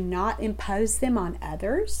and do not impose them on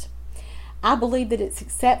others. I believe that it's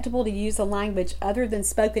acceptable to use a language other than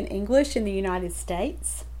spoken English in the United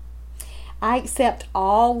States. I accept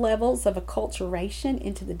all levels of acculturation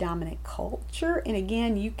into the dominant culture. And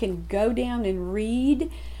again, you can go down and read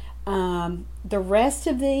the rest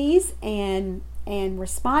of these and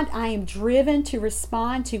respond. I am driven to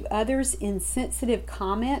respond to others' insensitive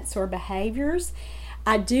comments or behaviors.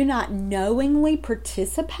 I do not knowingly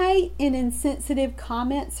participate in insensitive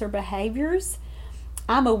comments or behaviors.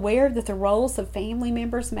 I'm aware that the roles of family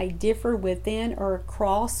members may differ within or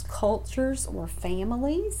across cultures or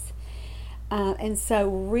families. And so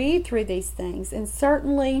read through these things. And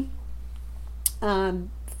certainly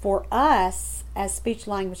for us as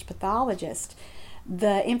speech-language pathologists,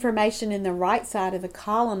 the information in the right side of the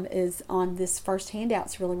column is on this first handout.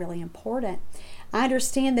 It's really, really important. I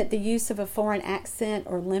understand that the use of a foreign accent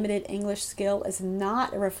or limited English skill is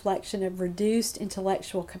not a reflection of reduced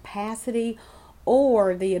intellectual capacity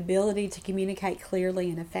or the ability to communicate clearly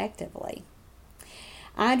and effectively.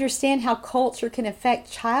 I understand how culture can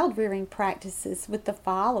affect child-rearing practices with the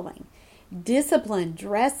following: discipline,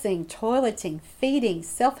 dressing, toileting, feeding,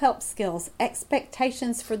 self-help skills,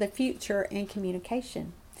 expectations for the future, and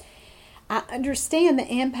communication. I understand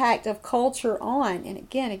the impact of culture on, and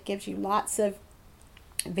again, it gives you lots of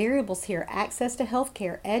variables here: access to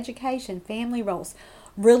healthcare, education, family roles,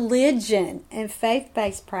 religion and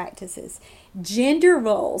faith-based practices, gender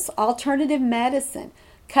roles, alternative medicine,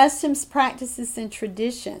 customs, practices, and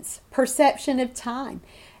traditions, perception of time,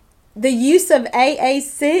 the use of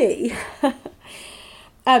AAC,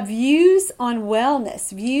 views on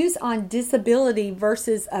wellness, views on disability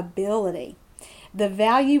versus ability, the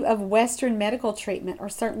value of Western medical treatment, or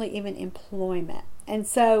certainly even employment. And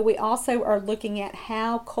so we also are looking at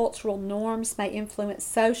how cultural norms may influence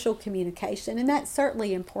social communication, and that's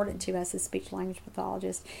certainly important to us as speech-language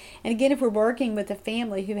pathologists. And again, if we're working with a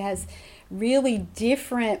family who has really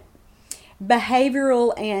different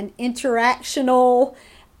behavioral and interactional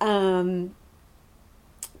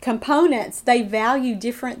components, they value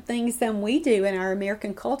different things than we do in our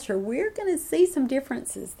American culture, we're going to see some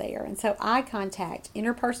differences there. And so eye contact,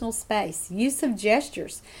 interpersonal space, use of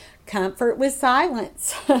gestures, comfort with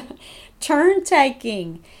silence, turn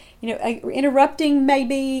taking, interrupting may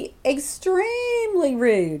be extremely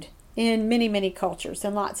rude in many, many cultures.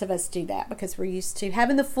 And lots of us do that because we're used to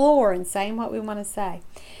having the floor and saying what we want to say.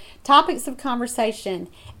 Topics of conversation,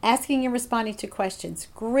 asking and responding to questions,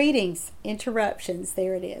 greetings, interruptions,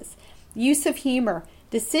 there it is. Use of humor,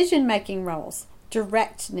 decision-making roles,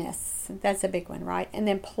 directness, that's a big one, right? And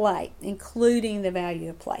then play, including the value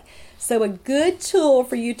of play. So a good tool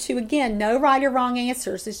for you to, again, no right or wrong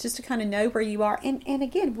answers. It's just to kind of know where you are and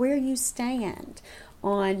again, where you stand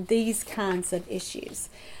on these kinds of issues.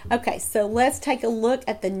 Okay, so let's take a look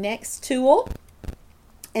at the next tool.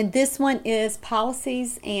 And this one is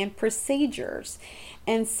policies and procedures.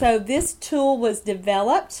 And so this tool was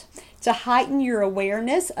developed to heighten your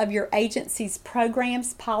awareness of your agency's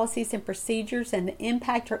programs, policies, and procedures and the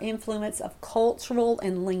impact or influence of cultural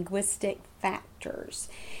and linguistic factors.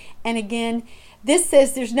 And again, this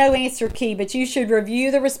says there's no answer key, but you should review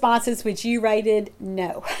the responses which you rated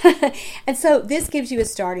no. And so this gives you a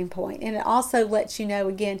starting point, and it also lets you know,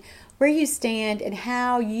 again, where you stand and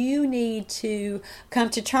how you need to come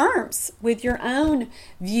to terms with your own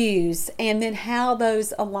views, and then how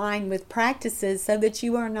those align with practices so that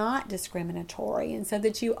you are not discriminatory and so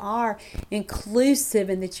that you are inclusive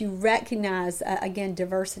and that you recognize, again,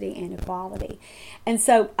 diversity and equality. And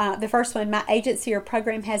so the first one, my agency or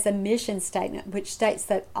program has a mission statement which states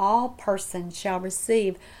that all persons shall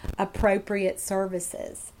receive appropriate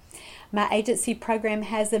services. My agency program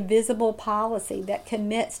has a visible policy that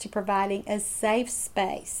commits to providing a safe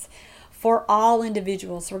space for all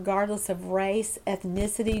individuals, regardless of race,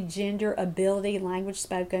 ethnicity, gender, ability, language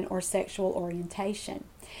spoken, or sexual orientation.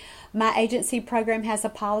 My agency program has a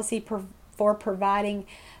policy for providing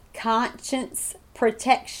conscience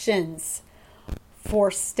protections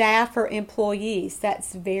for staff or employees.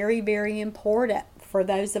 That's very, very important for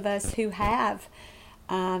those of us who have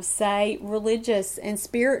say religious and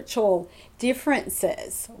spiritual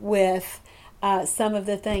differences with some of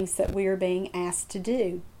the things that we are being asked to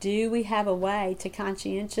do. Do we have a way to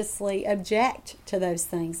conscientiously object to those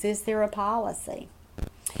things? Is there a policy?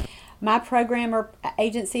 My program or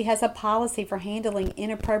agency has a policy for handling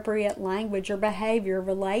inappropriate language or behavior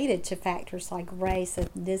related to factors like race,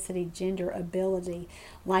 ethnicity, gender, ability,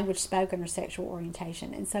 language spoken, or sexual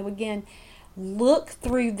orientation. And so again, look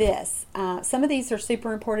through this. Some of these are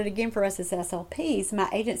super important again for us as SLPs. My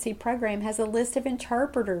agency program has a list of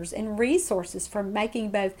interpreters and resources for making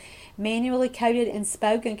both manually coded and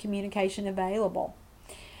spoken communication available.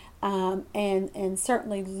 And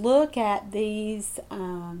certainly look at these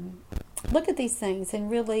things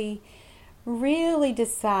and really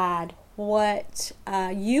decide what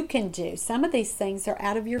you can do. Some of these things are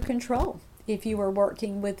out of your control if you are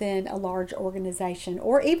working within a large organization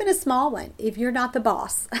or even a small one. If you're not the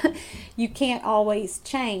boss, you can't always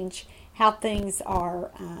change how things are,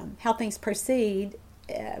 how things proceed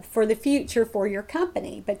for the future for your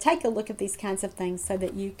company. But take a look at these kinds of things so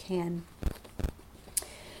that you can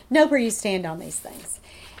know where you stand on these things.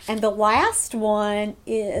 And the last one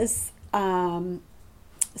is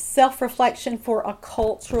self-reflection for a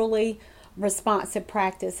culturally responsive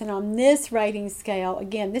practice. And on this rating scale,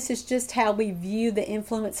 again, this is just how we view the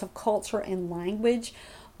influence of culture and language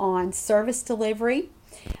on service delivery.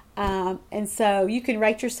 And so you can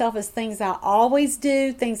rate yourself as things I always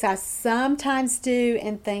do, things I sometimes do,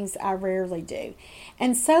 and things I rarely do.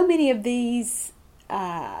 And so many of these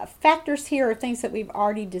factors here are things that we've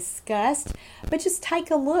already discussed, but just take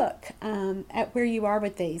a look at where you are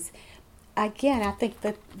with these. Again, I think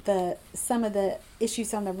that some of the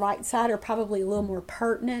issues on the right side are probably a little more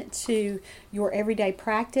pertinent to your everyday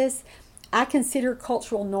practice. I consider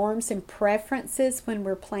cultural norms and preferences when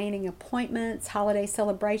we're planning appointments, holiday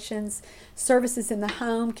celebrations, services in the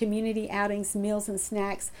home, community outings, meals and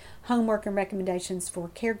snacks, homework, and recommendations for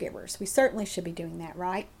caregivers. We certainly should be doing that,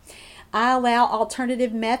 right? I allow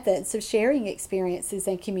alternative methods of sharing experiences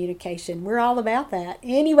and communication. We're all about that.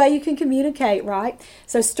 Any way you can communicate, right?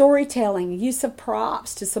 So storytelling, use of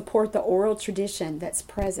props to support the oral tradition that's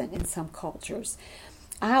present in some cultures.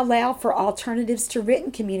 I allow for alternatives to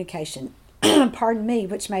written communication, pardon me,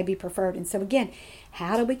 which may be preferred. And so again,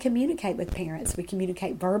 how do we communicate with parents? We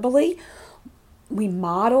communicate verbally. We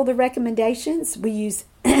model the recommendations. We use,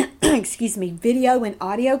 video and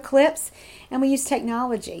audio clips, and we use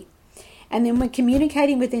technology. And then when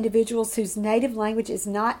communicating with individuals whose native language is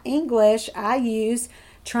not English, I use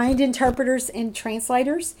trained interpreters and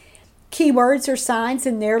translators, keywords or signs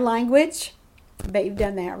in their language. I bet you've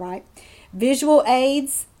done that, right? Visual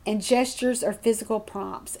aids and gestures or physical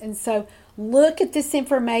prompts. And so look at this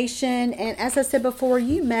information. And as I said before,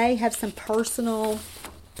 you may have some personal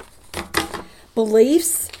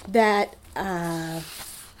beliefs that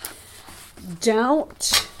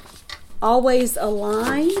don't always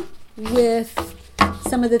align with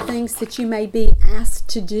some of the things that you may be asked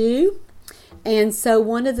to do. And so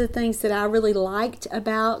one of the things that I really liked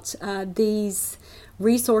about these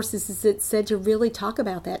resources is it said to really talk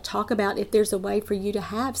about that. Talk about if there's a way for you to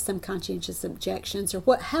have some conscientious objections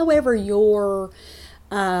or however your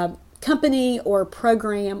company or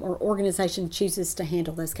program or organization chooses to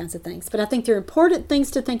handle those kinds of things. But I think they're important things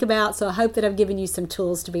to think about, so I hope that I've given you some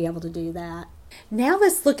tools to be able to do that. Now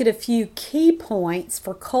let's look at a few key points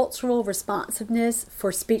for cultural responsiveness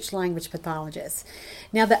for speech-language pathologists.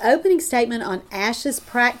 Now the opening statement on ASHA's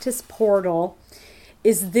practice portal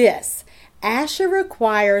is this: ASHA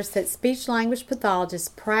requires that speech-language pathologists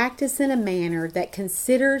practice in a manner that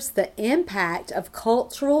considers the impact of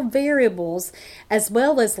cultural variables as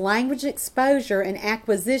well as language exposure and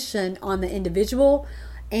acquisition on the individual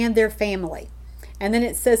and their family. And then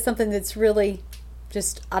it says something that's really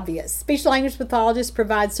just obvious. Speech-language pathologists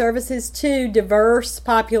provide services to diverse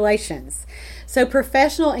populations. So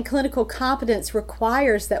professional and clinical competence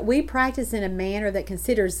requires that we practice in a manner that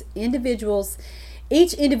considers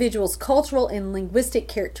each individual's cultural and linguistic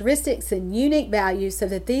characteristics and unique values so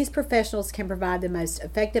that these professionals can provide the most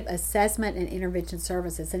effective assessment and intervention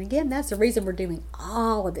services. And again, that's the reason we're doing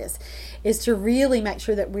all of this, is to really make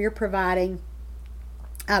sure that we're providing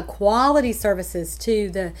quality services to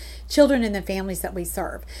the children and the families that we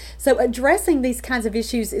serve. So addressing these kinds of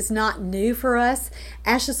issues is not new for us.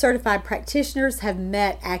 ASHA certified practitioners have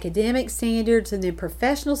met academic standards and then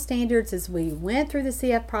professional standards as we went through the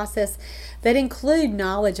CF process that include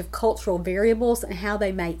knowledge of cultural variables and how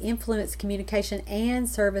they may influence communication and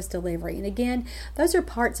service delivery. And again, those are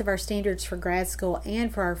parts of our standards for grad school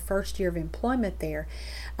and for our first year of employment there.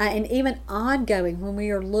 And even ongoing when we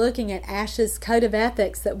are looking at ASHA's Code of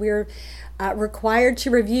Ethics that we're required to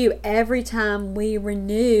review every time we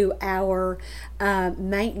renew our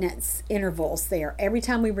maintenance intervals there. Every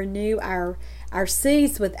time we renew our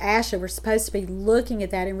C's with ASHA, we're supposed to be looking at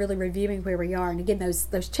that and really reviewing where we are. And again, those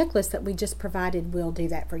checklists that we just provided will do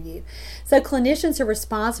that for you. So clinicians are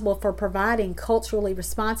responsible for providing culturally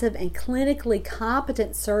responsive and clinically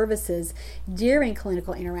competent services during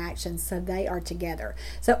clinical interactions, so they are together.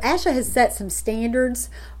 So ASHA has set some standards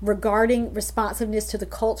regarding responsiveness to the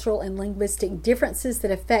cultural and linguistic differences that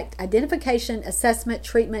affect identification, assessment,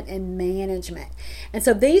 treatment, and management. And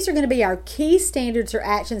so these are going to be our key standards or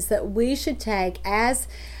actions that we should take as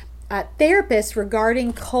therapists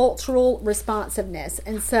regarding cultural responsiveness.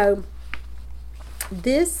 And so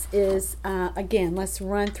this is, again, let's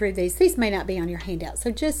run through these. These may not be on your handout,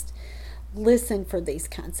 so just listen for these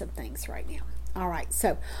kinds of things right now. All right,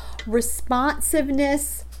 so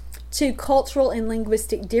responsiveness to cultural and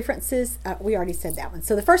linguistic differences. We already said that one.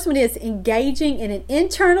 So the first one is engaging in an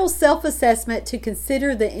internal self-assessment to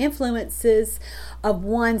consider the influences of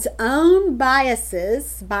one's own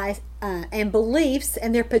biases and beliefs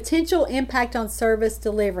and their potential impact on service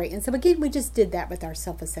delivery. And so again, we just did that with our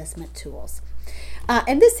self-assessment tools.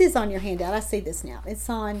 And this is on your handout. I see this now. It's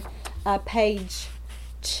on page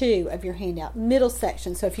 2 of your handout, middle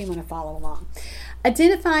section, so if you want to follow along.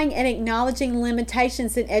 Identifying and acknowledging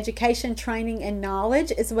limitations in education, training, and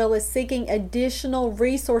knowledge, as well as seeking additional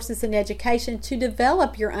resources in education to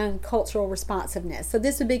develop your own cultural responsiveness. So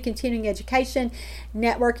this would be continuing education,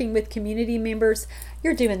 networking with community members.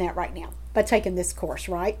 You're doing that right now by taking this course,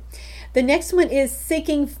 right? The next one is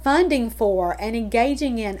seeking funding for and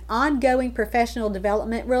engaging in ongoing professional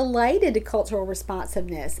development related to cultural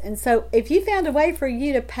responsiveness. And so if you found a way for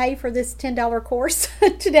you to pay for this $10 course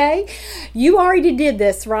today, you already did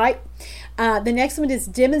this, right? The next one is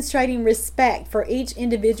demonstrating respect for each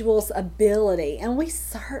individual's ability. And we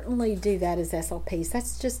certainly do that as SLPs.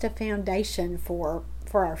 That's just a foundation for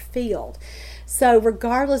our field. So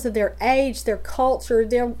regardless of their age, their culture,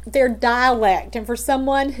 their dialect, and for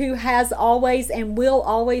someone who has always and will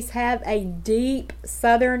always have a deep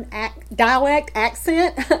Southern dialect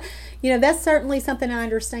accent, that's certainly something I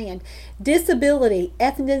understand. Disability,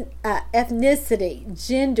 ethnicity,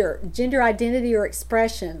 gender identity or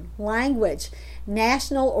expression, language,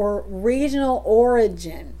 national or regional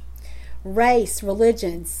origin, race,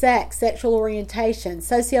 religion, sex, sexual orientation,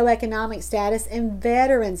 socioeconomic status, and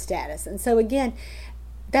veteran status. And so again,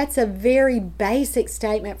 that's a very basic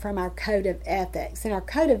statement from our Code of Ethics. And our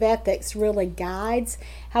Code of Ethics really guides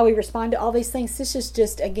how we respond to all these things. This is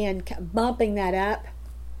just, again, bumping that up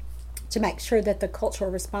to make sure that the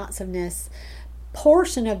cultural responsiveness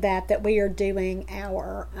portion of that we are doing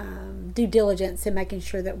our due diligence and making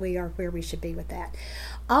sure that we are where we should be with that.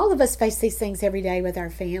 All of us face these things every day with our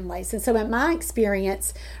families. And so in my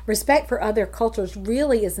experience, respect for other cultures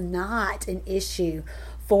really is not an issue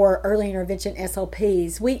for early intervention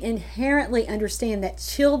SLPs, we inherently understand that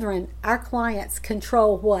children, our clients,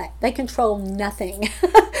 control what? They control nothing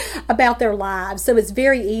about their lives. So it's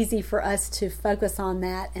very easy for us to focus on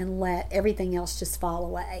that and let everything else just fall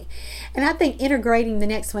away. And I think integrating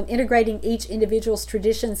each individual's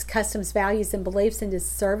traditions, customs, values, and beliefs into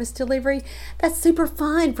service delivery, that's super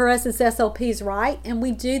fun for us as SLPs, right? And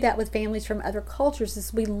we do that with families from other cultures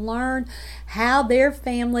as we learn how their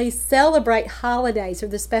families celebrate holidays or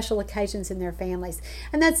the special occasions in their families.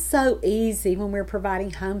 And that's so easy when we're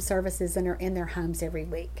providing home services and are in their homes every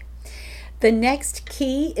week. The next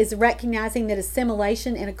key is recognizing that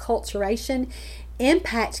assimilation and acculturation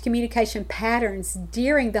impact communication patterns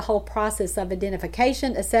during the whole process of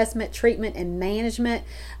identification, assessment, treatment, and management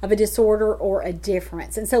of a disorder or a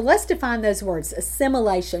difference. And so let's define those words.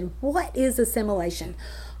 Assimilation. What is assimilation?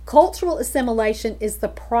 Cultural assimilation is the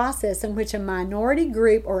process in which a minority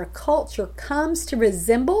group or a culture comes to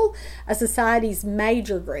resemble a society's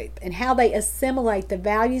major group and how they assimilate the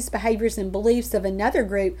values, behaviors, and beliefs of another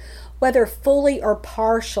group, whether fully or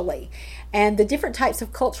partially. And the different types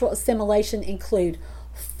of cultural assimilation include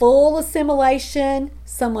full assimilation.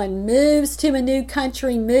 Someone moves to a new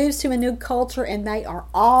country, moves to a new culture, and they are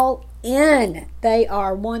all in. They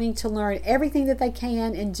are wanting to learn everything that they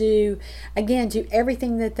can and do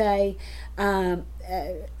everything that they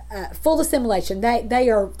full assimilation. They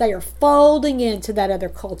are folding into that other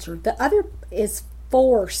culture. The other is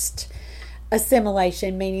forced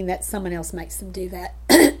assimilation, meaning that someone else makes them do that,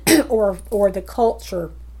 or the culture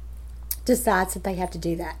decides that they have to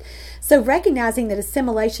do that. So recognizing that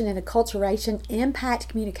assimilation and acculturation impact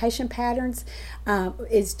communication patterns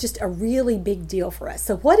is just a really big deal for us.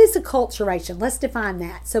 So what is acculturation? Let's define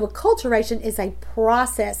that. So acculturation is a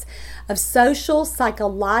process of social,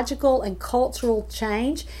 psychological, and cultural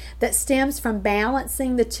change that stems from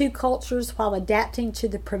balancing the two cultures while adapting to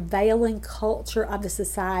the prevailing culture of the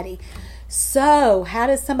society. So how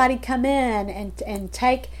does somebody come in and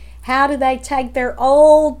how do they take their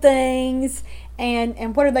old things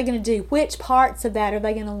and what are they going to do? Which parts of that are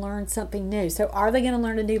they going to learn something new? So are they going to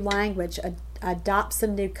learn a new language, adopt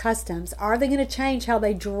some new customs? Are they going to change how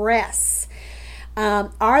they dress?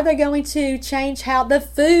 Are they going to change how the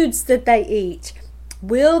foods that they eat?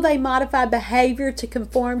 Will they modify behavior to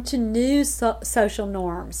conform to new social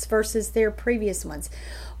norms versus their previous ones?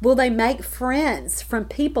 Will they make friends from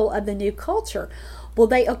people of the new culture? Will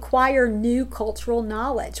they acquire new cultural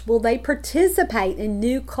knowledge? Will they participate in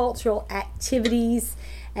new cultural activities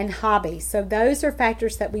and hobbies? So those are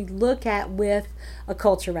factors that we look at with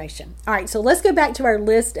acculturation. All right, so let's go back to our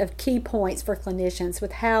list of key points for clinicians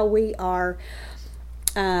with how we are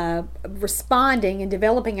responding and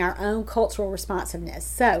developing our own cultural responsiveness.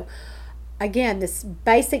 So again, this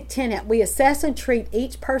basic tenet, we assess and treat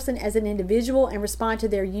each person as an individual and respond to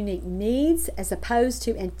their unique needs as opposed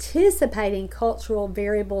to anticipating cultural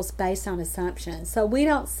variables based on assumptions. So we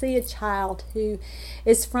don't see a child who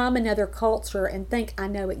is from another culture and think, I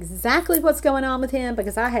know exactly what's going on with him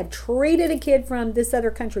because I have treated a kid from this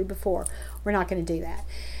other country before. We're not going to do that.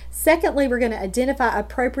 Secondly, we're going to identify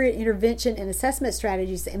appropriate intervention and assessment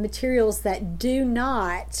strategies and materials that do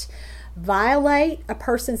not violate a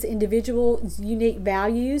person's individual unique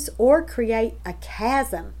values or create a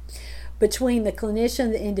chasm between the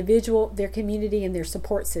clinician, the individual, their community, and their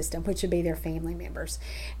support system, which would be their family members.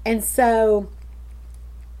 And so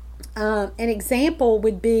an example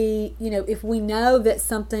would be, if we know that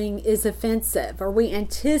something is offensive or we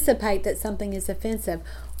anticipate that something is offensive,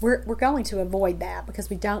 we're going to avoid that because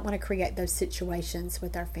we don't want to create those situations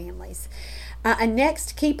with our families. A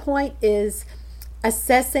next key point is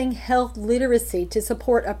assessing health literacy to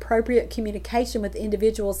support appropriate communication with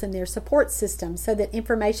individuals and their support system so that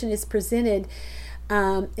information is presented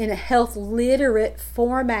in a health literate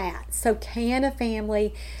format. So can a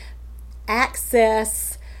family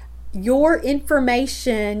access your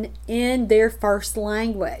information in their first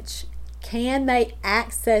language? Can they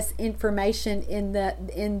access information in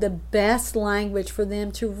the best language for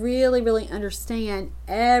them to really, really understand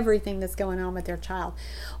everything that's going on with their child?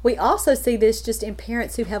 We also see this just in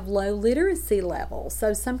parents who have low literacy levels.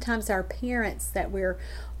 So sometimes our parents that we're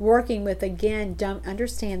working with, again, don't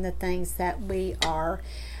understand the things that we are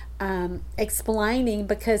explaining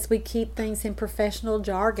because we keep things in professional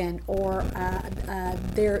jargon or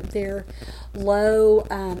their low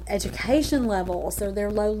education levels or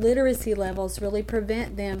their low literacy levels really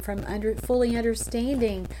prevent them from fully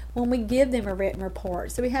understanding when we give them a written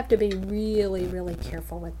report. So we have to be really, really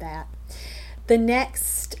careful with that. The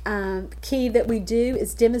next key that we do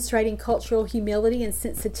is demonstrating cultural humility and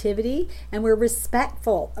sensitivity, and we're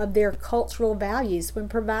respectful of their cultural values when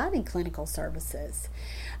providing clinical services.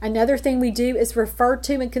 Another thing we do is refer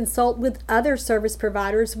to and consult with other service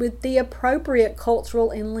providers with the appropriate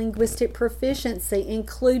cultural and linguistic proficiency,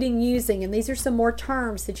 including using, and these are some more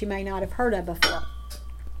terms that you may not have heard of before.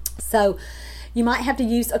 So you might have to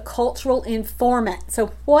use a cultural informant.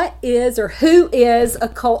 So what is or who is a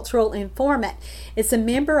cultural informant? It's a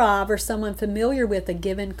member of or someone familiar with a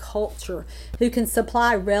given culture who can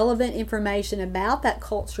supply relevant information about that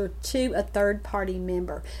culture to a third-party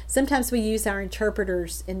member. Sometimes we use our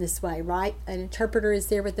interpreters in this way, right? An interpreter is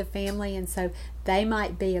there with the family, and so they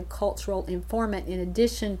might be a cultural informant in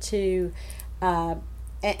addition to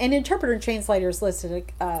an interpreter and translator is listed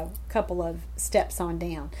a couple of steps on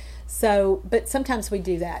down. So, but sometimes we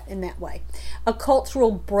do that in that way. A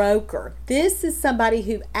cultural broker. This is somebody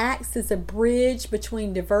who acts as a bridge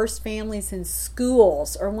between diverse families and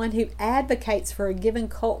schools, or one who advocates for a given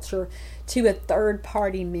culture to a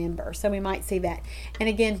third-party member. So we might see that. And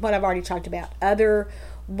again, what I've already talked about, other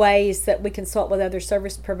ways that we consult with other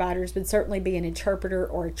service providers would certainly be an interpreter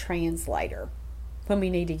or a translator when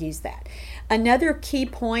we need to use that. Another key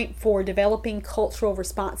point for developing cultural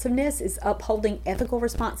responsiveness is upholding ethical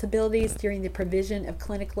responsibilities during the provision of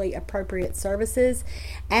clinically appropriate services.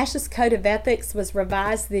 ASHA's Code of Ethics was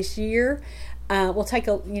revised this year. We'll take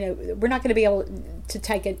we're not going to be able to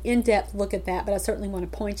take an in-depth look at that, but I certainly want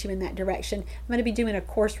to point you in that direction. I'm going to be doing a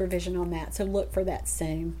course revision on that, so look for that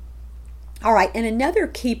soon. All right, and another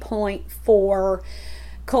key point for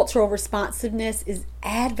cultural responsiveness is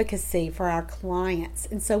advocacy for our clients.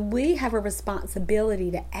 And so we have a responsibility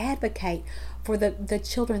to advocate for the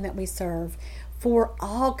children that we serve, for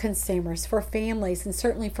all consumers, for families, and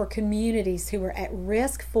certainly for communities who are at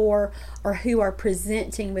risk for or who are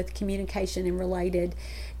presenting with communication and related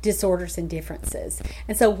disorders and differences.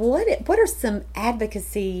 And so what are some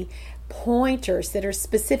advocacy pointers that are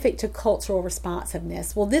specific to cultural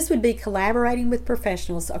responsiveness? Well, this would be collaborating with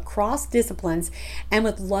professionals across disciplines and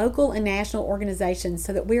with local and national organizations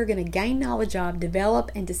so that we are going to gain knowledge of,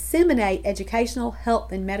 develop, and disseminate educational,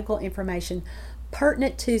 health, and medical information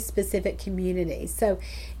pertinent to specific communities. So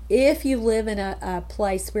if you live in a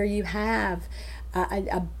place where you have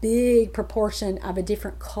a big proportion of a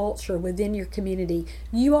different culture within your community,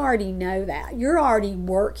 you already know that. You're already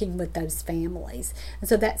working with those families. And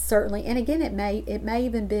so that's certainly, and again, it may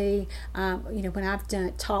even be, when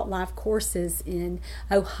I've taught live courses in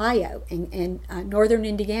Ohio and northern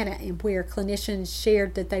Indiana, and where clinicians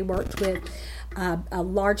shared that they worked with a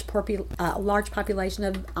large population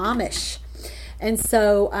of Amish. And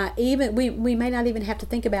so even we may not even have to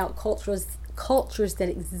think about cultures that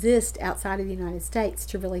exist outside of the United States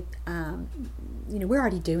to really, we're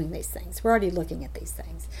already doing these things. We're already looking at these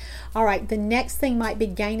things. All right, the next thing might be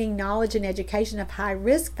gaining knowledge and education of high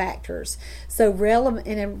risk factors. So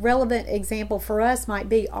a relevant example for us might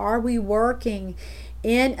be, are we working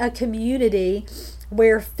in a community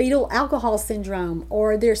where fetal alcohol syndrome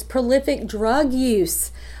or there's prolific drug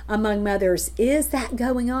use among mothers? Is that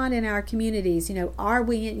going on in our communities? Are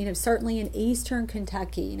we certainly in eastern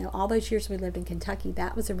Kentucky, all those years we lived in Kentucky,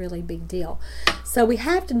 that was a really big deal. So we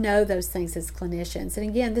have to know those things as clinicians. And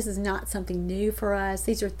again, this is not something new for us.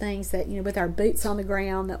 These are things that, with our boots on the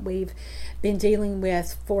ground, that we've been dealing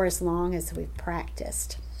with for as long as we've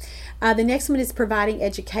practiced. The next one is providing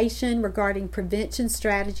education regarding prevention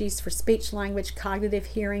strategies for speech, language, cognitive,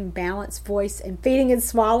 hearing, balance, voice, and feeding and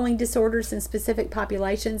swallowing disorders in specific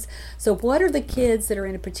populations. So what are the kids that are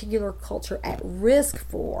in a particular culture at risk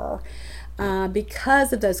for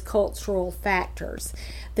because of those cultural factors?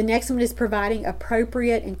 The next one is providing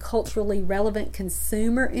appropriate and culturally relevant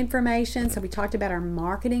consumer information. So we talked about our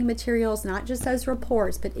marketing materials, not just those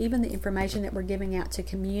reports, but even the information that we're giving out to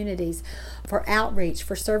communities for outreach,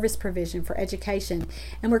 for service provision, for education.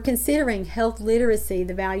 And we're considering health literacy,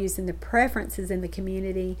 the values and the preferences in the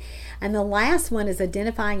community. And the last one is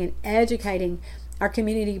identifying and educating our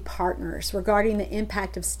community partners regarding the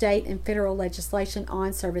impact of state and federal legislation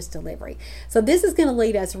on service delivery. So this is going to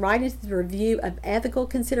lead us right into the review of ethical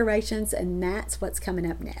considerations, and that's what's coming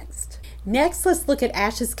up next. Next, let's look at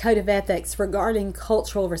ASHA's Code of Ethics regarding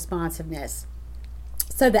cultural responsiveness.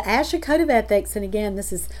 So the ASHA Code of Ethics, and again,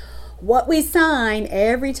 this is what we sign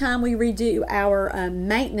every time we redo our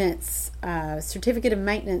maintenance certificate of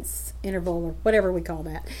maintenance interval, or whatever we call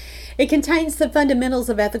that. It contains the fundamentals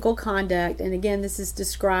of ethical conduct, and again, this is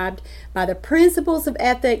described by the principles of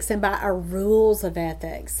ethics and by our rules of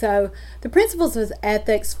ethics. So the principles of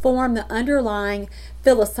ethics form the underlying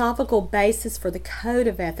philosophical basis for the code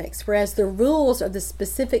of ethics, whereas the rules are the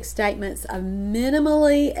specific statements of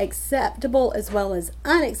minimally acceptable as well as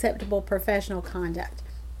unacceptable professional conduct.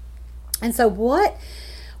 And so what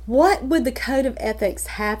would the code of ethics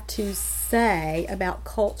have to say about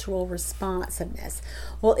cultural responsiveness?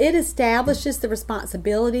 Well, it establishes the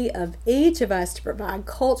responsibility of each of us to provide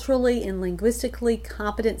culturally and linguistically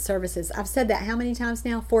competent services. I've said that how many times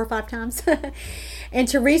now? 4 or 5 times. And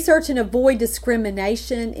to research and avoid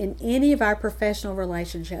discrimination in any of our professional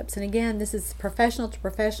relationships. And again, this is professional to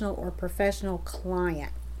professional or professional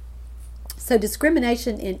client. So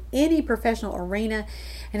discrimination in any professional arena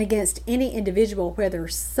and against any individual, whether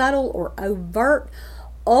subtle or overt,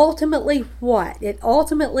 ultimately what? It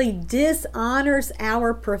ultimately dishonors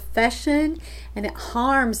our profession and it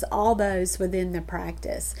harms all those within the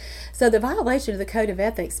practice. So the violation of the code of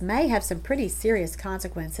ethics may have some pretty serious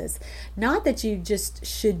consequences. Not that you just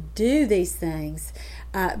should do these things,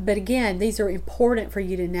 but again, these are important for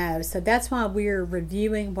you to know. So that's why we're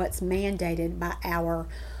reviewing what's mandated by our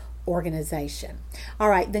organization. All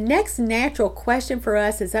right, the next natural question for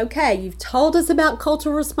us is, okay, you've told us about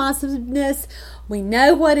cultural responsiveness. We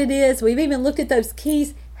know what it is. We've even looked at those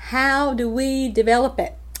keys. How do we develop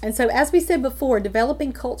it? And so, as we said before,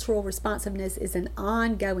 developing cultural responsiveness is an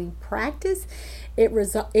ongoing practice.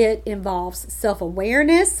 It involves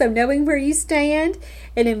self-awareness, so knowing where you stand.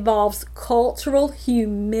 It involves cultural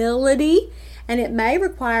humility. And it may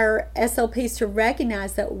require SLPs to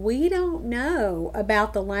recognize that we don't know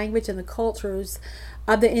about the language and the cultures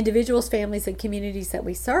of the individuals, families, and communities that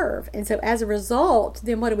we serve. And so as a result,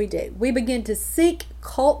 then what do? We begin to seek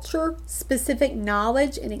culture-specific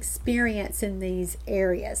knowledge and experience in these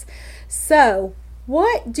areas. So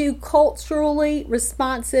what do culturally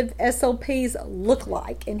responsive SLPs look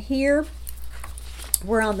like? And here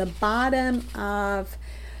we're on the bottom of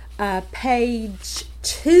page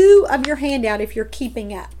 2 of your handout if you're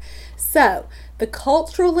keeping up. So the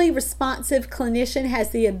culturally responsive clinician has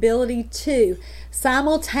the ability to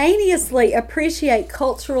simultaneously appreciate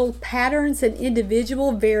cultural patterns and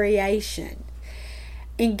individual variation,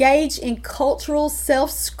 engage in cultural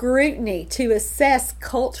self-scrutiny to assess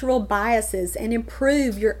cultural biases and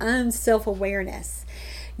improve your own self-awareness.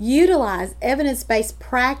 Utilize evidence-based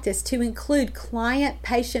practice to include client,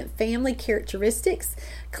 patient, family characteristics,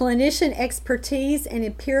 clinician expertise, and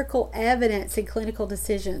empirical evidence in clinical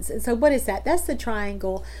decisions. And so what is that? That's the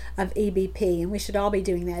triangle of EBP, and we should all be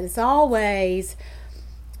doing that. It's always,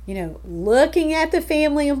 looking at the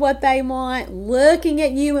family and what they want, looking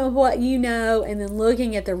at you and what you know, and then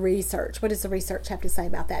looking at the research. What does the research have to say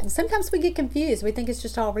about that? And sometimes we get confused. We think it's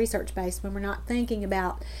just all research-based when we're not thinking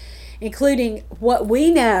about including what we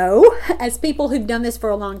know as people who've done this for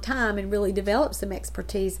a long time and really developed some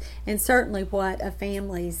expertise, and certainly what a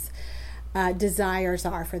family's desires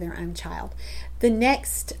are for their own child. The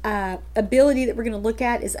next ability that we're going to look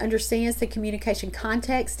at is understands the communication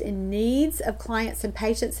context and needs of clients and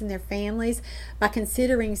patients and their families by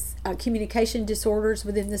considering communication disorders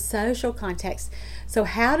within the social context. So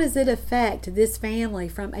how does it affect this family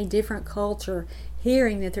from a different culture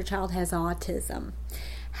hearing that their child has autism?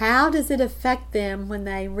 How does it affect them when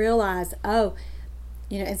they realize,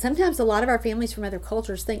 and sometimes a lot of our families from other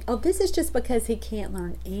cultures think, this is just because he can't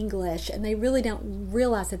learn English, and they really don't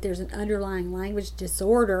realize that there's an underlying language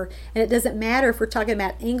disorder, and it doesn't matter if we're talking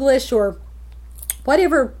about English or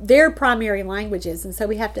whatever their primary language is, and so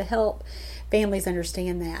we have to help families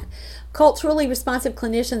understand that. Culturally responsive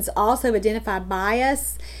clinicians also identify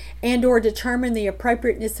bias and or determine the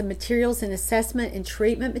appropriateness of materials and assessment and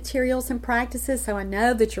treatment materials and practices. So I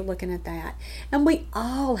know that you're looking at that. And we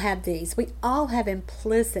all have these. We all have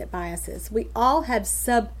implicit biases. We all have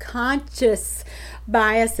subconscious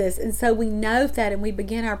biases. And so we know that, and we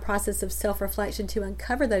begin our process of self-reflection to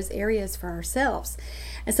uncover those areas for ourselves.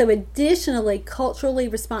 And so additionally, culturally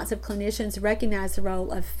responsive clinicians recognize the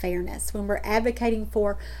role of fairness when we're advocating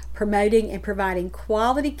for promoting and providing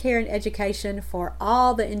quality care and education for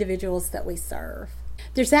all the individuals that we serve.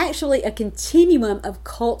 There's actually a continuum of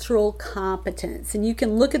cultural competence, and you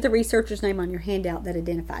can look at the researcher's name on your handout that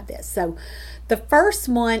identified this. So the first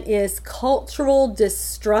one is cultural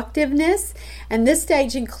destructiveness, and this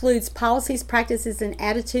stage includes policies, practices, and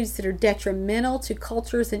attitudes that are detrimental to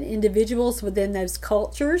cultures and individuals within those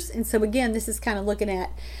cultures. And so again, this is kind of looking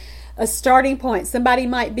at a starting point. Somebody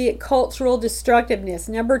might be at cultural destructiveness.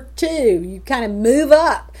 Number 2, you kind of move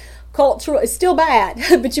up. Cultural is still bad,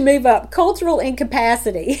 but you move up. Cultural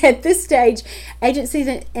incapacity. At this stage, agencies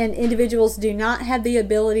and individuals do not have the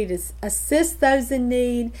ability to assist those in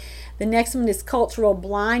need. The next one is cultural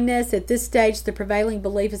blindness. At this stage, the prevailing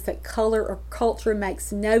belief is that color or culture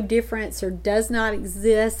makes no difference or does not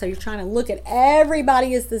exist. So you're trying to look at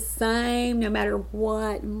everybody as the same, no matter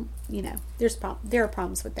what. There are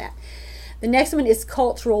problems with that. The next one is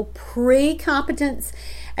cultural pre-competence.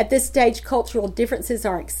 At this stage, cultural differences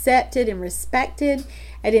are accepted and respected,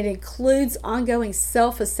 and it includes ongoing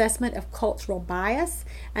self-assessment of cultural bias.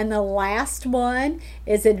 And the last one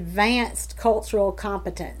is advanced cultural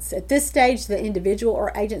competence. At this stage, the individual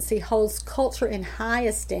or agency holds culture in high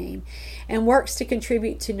esteem and works to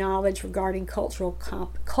contribute to knowledge regarding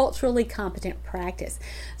culturally competent practice.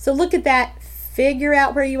 So look at that, figure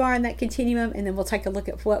out where you are in that continuum, and then we'll take a look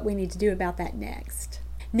at what we need to do about that next.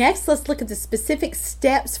 Next, let's look at the specific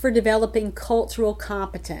steps for developing cultural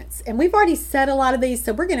competence. And we've already said a lot of these,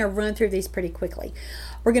 so we're going to run through these pretty quickly.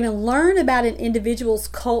 We're going to learn about an individual's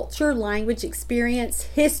culture, language, experience,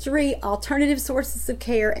 history, alternative sources of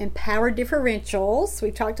care, and power differentials.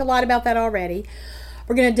 We've talked a lot about that already.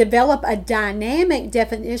 We're going to develop a dynamic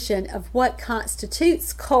definition of what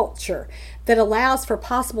constitutes culture that allows for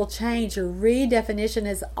possible change or redefinition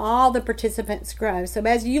as all the participants grow. So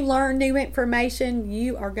as you learn new information,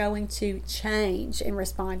 you are going to change and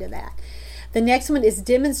respond to that. The next one is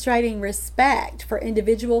demonstrating respect for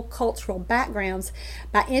individual cultural backgrounds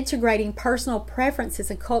by integrating personal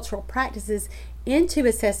preferences and cultural practices into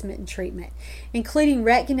assessment and treatment, including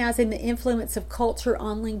recognizing the influence of culture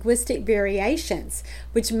on linguistic variations,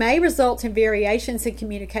 which may result in variations in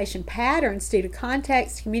communication patterns due to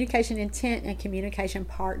context, communication intent, and communication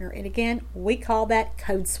partner. And again, we call that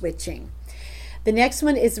code switching. The next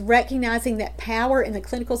one is recognizing that power in the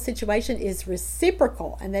clinical situation is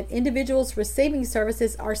reciprocal and that individuals receiving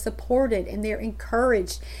services are supported and they're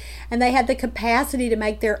encouraged and they have the capacity to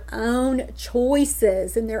make their own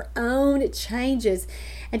choices and their own changes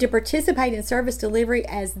and to participate in service delivery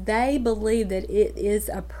as they believe that it is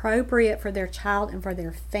appropriate for their child and for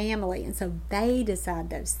their family. And so they decide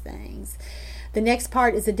those things. The next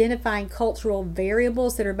part is identifying cultural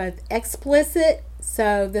variables that are both explicit,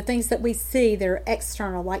 so the things that we see that are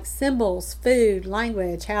external, like symbols, food,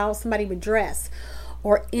 language, how somebody would dress,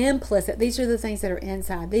 or implicit. These are the things that are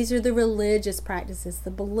inside. These are the religious practices, the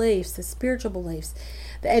beliefs, the spiritual beliefs,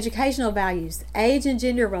 the educational values, age and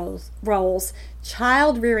gender roles,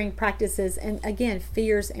 child rearing practices, and again,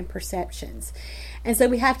 fears and perceptions. And so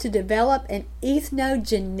we have to develop an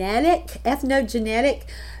ethnogenetic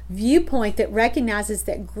viewpoint that recognizes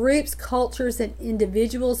that groups, cultures, and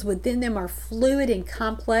individuals within them are fluid and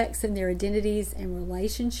complex in their identities and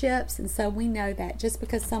relationships. And so we know that just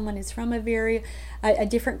because someone is from a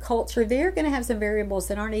different culture, they're going to have some variables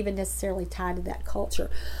that aren't even necessarily tied to that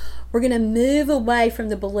culture. We're going to move away from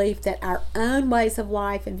the belief that our own ways of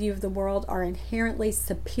life and view of the world are inherently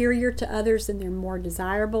superior to others and they're more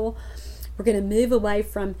desirable. We're going to move away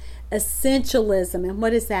from essentialism. And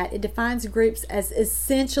what is that? It defines groups as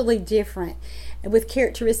essentially different and with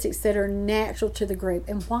characteristics that are natural to the group.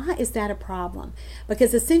 And why is that a problem?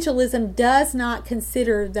 Because essentialism does not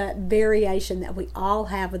consider that variation that we all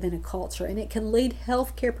have within a culture. And it can lead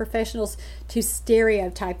healthcare professionals to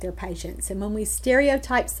stereotype their patients. And when we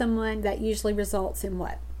stereotype someone, that usually results in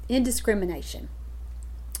what? In discrimination.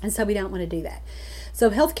 And so we don't want to do that. So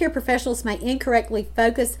healthcare professionals may incorrectly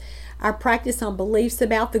focus our practice on beliefs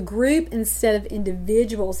about the group instead of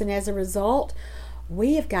individuals. And as a result,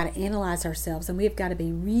 we have got to analyze ourselves and we have got to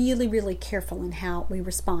be really, really careful in how we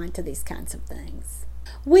respond to these kinds of things.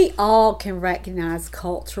 We all can recognize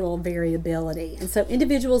cultural variability. And so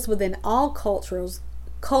individuals within all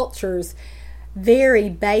cultures vary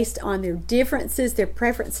based on their differences, their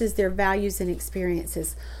preferences, their values, and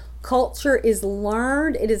experiences. Culture is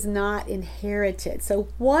learned, it is not inherited. So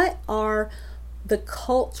what are the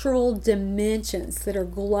cultural dimensions that are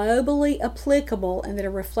globally applicable and that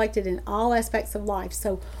are reflected in all aspects of life?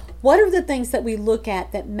 So what are the things that we look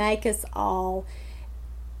at that make us all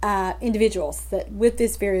individuals that with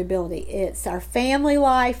this variability? It's our family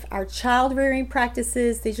life, our child rearing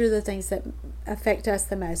practices. These are the things that affect us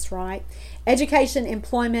the most, right? Education,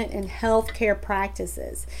 employment, and healthcare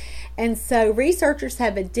practices. And so researchers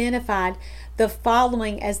have identified the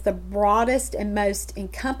following as the broadest and most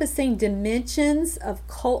encompassing dimensions of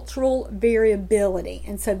cultural variability.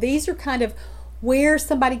 And so these are kind of where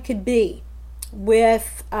somebody could be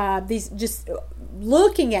with these, just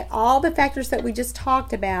looking at all the factors that we just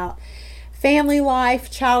talked about. family life,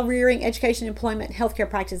 child rearing, education, employment, healthcare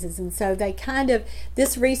practices. And so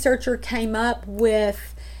this researcher came up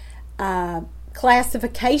with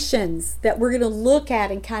classifications that we're going to look at,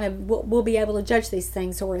 and we'll be able to judge these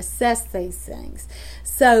things or assess these things.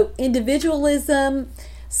 So individualism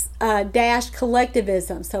dash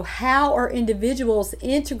collectivism. So how are individuals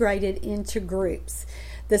integrated into groups?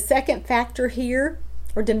 The second factor here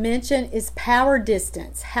or dimension is power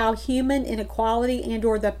distance, how human inequality and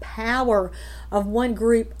or the power of one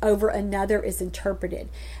group over another is interpreted.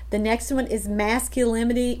 The next one is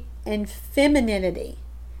masculinity and femininity.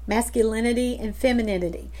 Masculinity and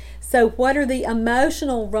femininity. So what are the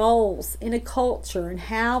emotional roles in a culture, and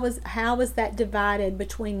how is that divided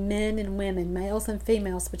between men and women, males and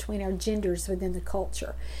females, between our genders within the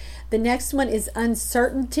culture? The next one is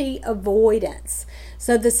uncertainty avoidance.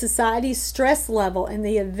 So the society's stress level in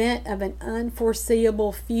the event of an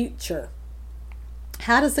unforeseeable future.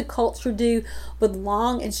 How does the culture do with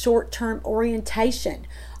long and short-term orientation?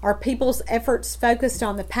 Are people's efforts focused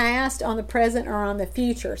on the past, on the present, or on the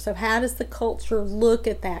future? So how does the culture look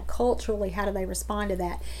at that? Culturally, how do they respond to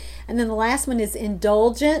that? And then the last one is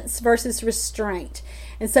indulgence versus restraint.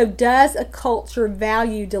 And so does a culture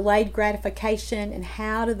value delayed gratification, and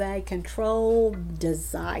how do they control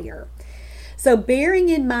desire? So bearing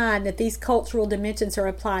in mind that these cultural dimensions are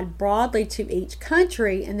applied broadly to each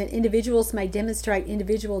country, and that individuals may demonstrate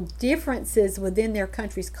individual differences within their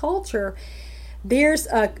country's culture, there's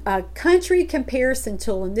a country comparison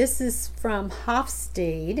tool, and this is from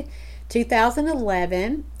Hofstede,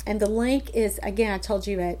 2011, and the link is, again, I told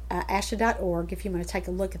you, at asha.org if you want to take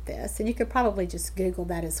a look at this, and you could probably just Google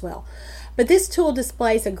that as well. But this tool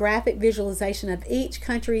displays a graphic visualization of each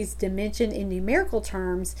country's dimension in numerical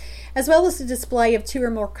terms, as well as a display of two or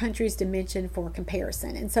more countries' dimension for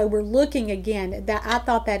comparison. And so we're looking again, I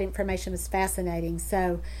thought that information was fascinating,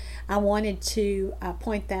 so I wanted to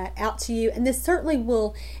point that out to you. And this certainly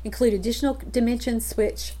will include additional dimensions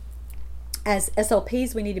which, as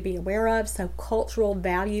SLPs, we need to be aware of. So cultural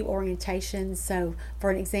value orientation. So for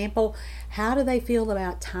an example, how do they feel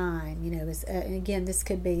about time? And again, this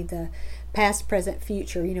could be the past, present,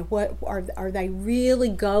 future. What are they really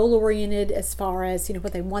goal oriented as far as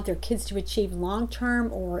what they want their kids to achieve long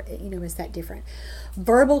term, or is that different?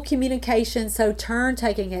 Verbal communication, so turn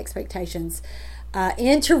taking expectations,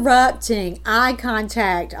 interrupting, eye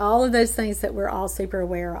contact, all of those things that we're all super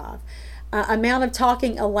aware of. Amount of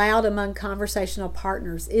talking allowed among conversational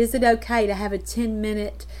partners. Is it okay to have a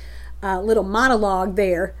 10-minute little monologue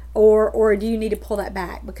there, or do you need to pull that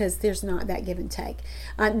back because there's not that give and take?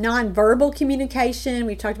 Nonverbal communication,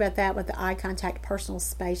 we talked about that with the eye contact, personal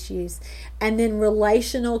space use. And then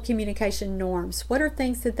relational communication norms. What are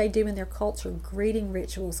things that they do in their culture? Greeting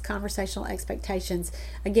rituals, conversational expectations.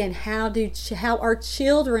 Again, how are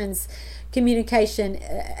children's communication,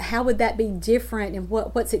 how would that be different, and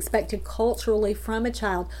what's expected culturally from a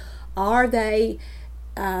child? Are they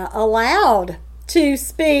allowed to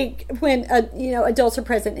speak when adults are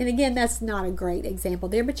present? And again, that's not a great example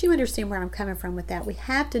there, but you understand where I'm coming from with that. We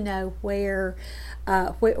have to know where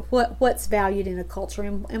what's valued in a culture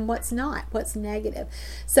and what's not, what's negative.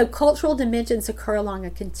 So cultural dimensions occur along a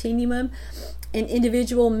continuum. An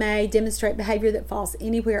individual may demonstrate behavior that falls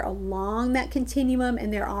anywhere along that continuum,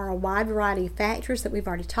 and there are a wide variety of factors that we've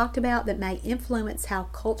already talked about that may influence how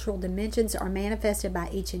cultural dimensions are manifested by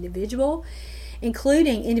each individual,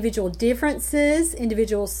 including individual differences,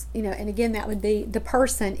 individuals, and again, that would be the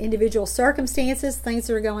person, individual circumstances, things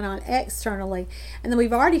that are going on externally. And then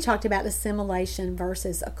we've already talked about the assimilation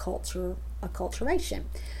versus acculturation.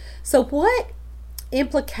 So what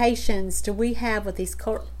implications do we have with these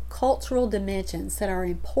cultural dimensions that are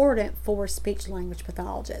important for speech language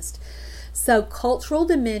pathologists? So cultural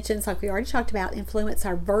dimensions, like we already talked about, influence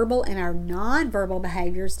our verbal and our nonverbal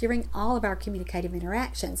behaviors during all of our communicative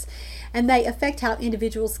interactions. And they affect how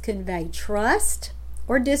individuals convey trust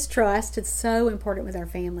or distrust. It's so important with our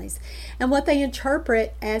families. And what they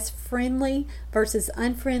interpret as friendly versus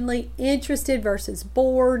unfriendly, interested versus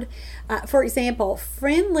bored. For example,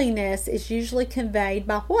 friendliness is usually conveyed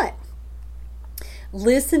by what?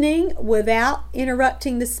 Listening without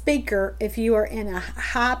interrupting the speaker if you are in a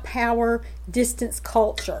high power distance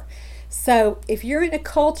culture. So if you're in a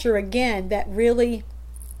culture, again, that really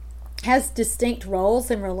has distinct roles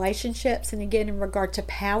and relationships, and again in regard to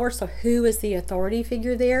power, so who is the authority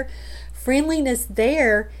figure there? Friendliness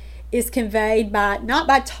there is conveyed by not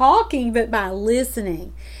by talking but by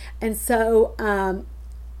listening. And so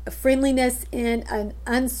friendliness in an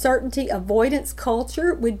uncertainty avoidance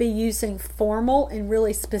culture would be using formal and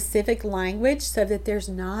really specific language so that there's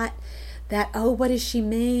not that, oh, what does she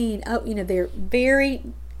mean? Oh, they're very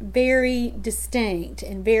very distinct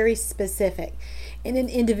and very specific. In an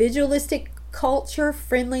individualistic culture,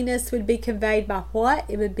 friendliness would be conveyed by what?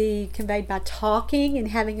 It would be conveyed by talking and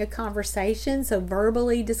having a conversation, so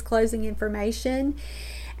verbally disclosing information.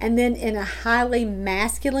 And then in a highly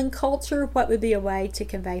masculine culture, what would be a way to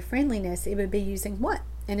convey friendliness? It would be using what?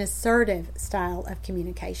 An assertive style of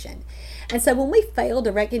communication. And so when we fail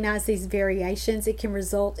to recognize these variations, it can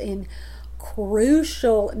result in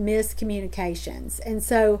crucial miscommunications. And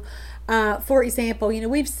so, for example,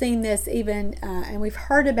 we've seen this even, and we've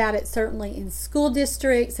heard about it certainly in school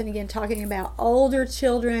districts, and again, talking about older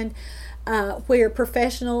children, where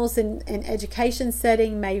professionals in education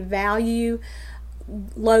setting may value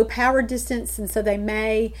low power distance, and so they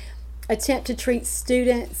may attempt to treat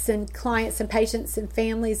students and clients and patients and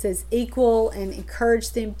families as equal and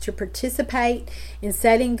encourage them to participate in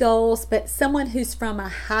setting goals. But someone who's from a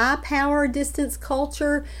high power distance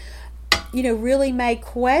culture, really may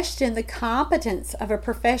question the competence of a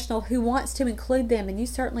professional who wants to include them. And you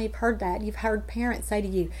certainly have heard that. You've heard parents say to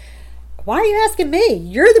you, "Why are you asking me?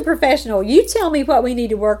 You're the professional. You tell me what we need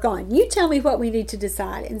to work on. You tell me what we need to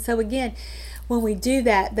decide." And so again, when we do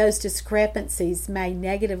that, those discrepancies may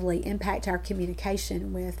negatively impact our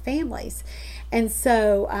communication with families. And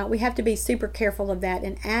so we have to be super careful of that.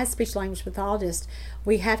 And as speech language pathologists,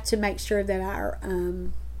 we have to make sure that our,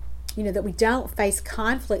 that we don't face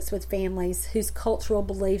conflicts with families whose cultural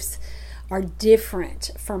beliefs are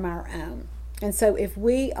different from our own. And so if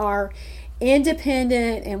we are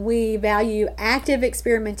independent and we value active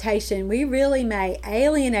experimentation, we really may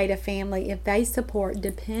alienate a family if they support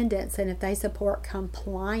dependence and if they support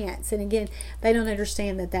compliance. And again, they don't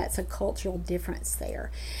understand that that's a cultural difference there.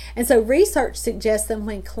 And so research suggests that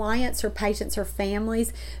when clients or patients or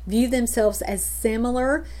families view themselves as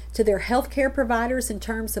similar to their healthcare providers in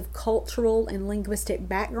terms of cultural and linguistic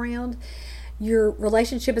background, your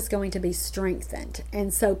relationship is going to be strengthened.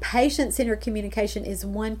 And so patient-centered communication is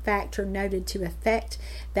one factor noted to affect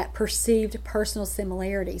that perceived personal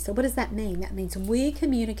similarity. So what does that mean? That means we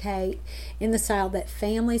communicate in the style that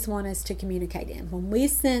families want us to communicate in. When we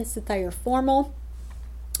sense that they are formal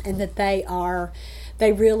and that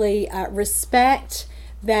they really respect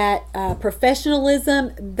that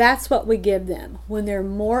professionalism, that's what we give them. When they're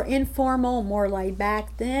more informal, more laid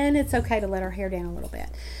back, then it's okay to let our hair down a little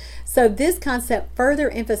bit. So this concept further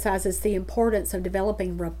emphasizes the importance of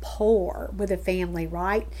developing rapport with a family,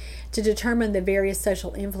 right? To determine the various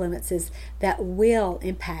social influences that will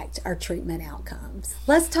impact our treatment outcomes.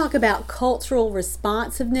 Let's talk about cultural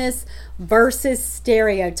responsiveness versus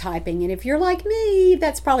stereotyping. And if you're like me,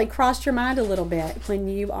 that's probably crossed your mind a little bit when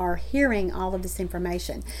you are hearing all of this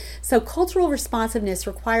information. So cultural responsiveness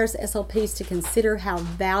requires SLPs to consider how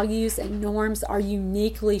values and norms are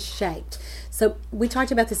uniquely shaped. So we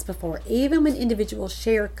talked about this before. Even when individuals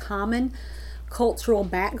share common cultural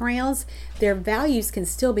backgrounds, their values can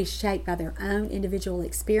still be shaped by their own individual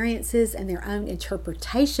experiences and their own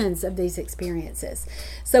interpretations of these experiences.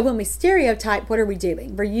 So when we stereotype, what are we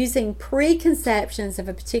doing? We're using preconceptions of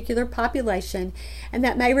a particular population, and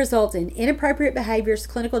that may result in inappropriate behaviors,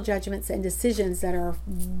 clinical judgments, and decisions that are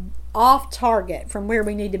off target from where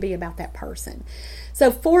we need to be about that person.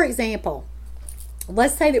 So for example,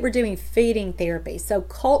 let's say that we're doing feeding therapy. So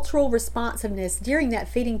cultural responsiveness during that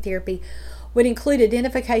feeding therapy would include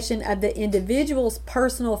identification of the individual's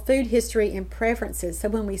personal food history and preferences. So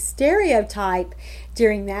when we stereotype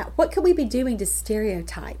during that, what could we be doing to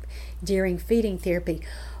stereotype during feeding therapy?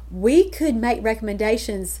 We could make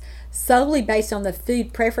recommendations solely based on the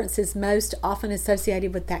food preferences most often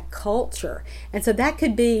associated with that culture. And so that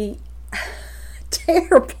could be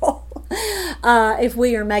terrible if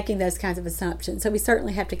we are making those kinds of assumptions. So we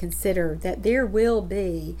certainly have to consider that there will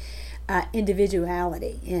be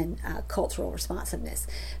individuality in cultural responsiveness.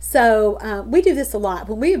 So we do this a lot.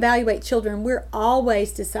 When we evaluate children, we're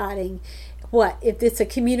always deciding if it's a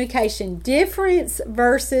communication difference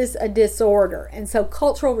versus a disorder. And so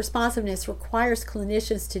cultural responsiveness requires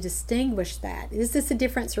clinicians to distinguish that. Is this a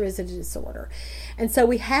difference or is it a disorder? And so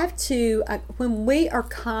we have to, when we are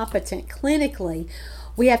competent clinically,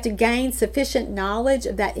 we have to gain sufficient knowledge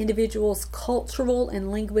of that individual's cultural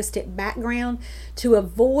and linguistic background to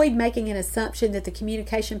avoid making an assumption that the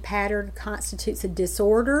communication pattern constitutes a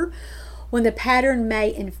disorder when the pattern may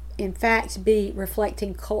in fact be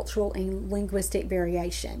reflecting cultural and linguistic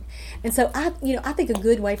variation. And so I think a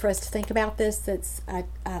good way for us to think about this, that's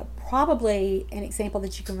probably an example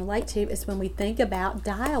that you can relate to, is when we think about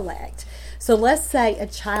dialect. So let's say a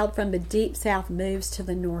child from the Deep South moves to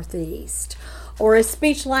the Northeast, or a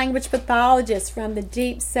speech language pathologist from the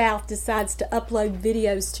Deep South decides to upload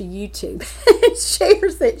videos to YouTube and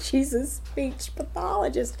shares that she's a speech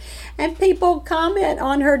pathologist, and people comment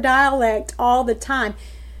on her dialect all the time.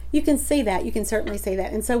 You can see that. You can certainly see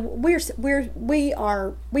that. And so we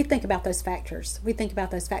think about those factors. We think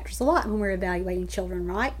about those factors a lot when we're evaluating children,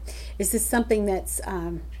 right? Is this something that's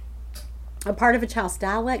a part of a child's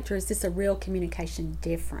dialect, or is this a real communication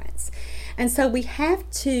difference? And so we have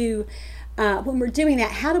to, when we're doing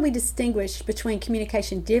that, how do we distinguish between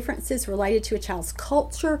communication differences related to a child's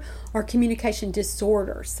culture or communication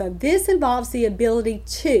disorders? So this involves the ability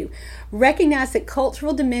to recognize that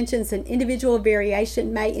cultural dimensions and individual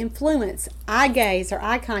variation may influence eye gaze or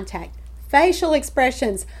eye contact, facial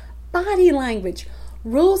expressions, body language,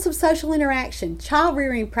 rules of social interaction, child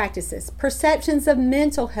rearing practices, perceptions of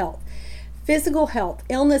mental health, physical health,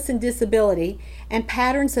 illness and disability, and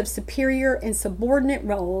patterns of superior and subordinate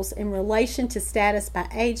roles in relation to status by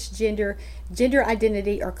age, gender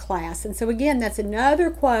identity, or class. And so again, that's another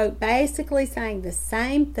quote basically saying the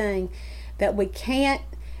same thing,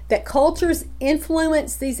 that cultures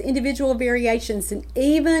influence these individual variations, and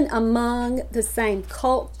even among the same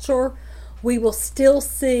culture, we will still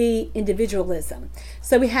see individualism.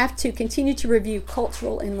 So we have to continue to review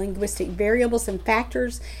cultural and linguistic variables and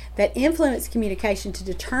factors that influence communication to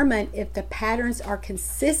determine if the patterns are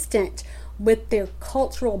consistent with their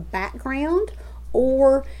cultural background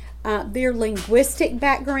or their linguistic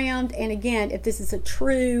background, and again, if this is a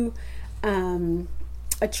true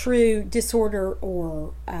disorder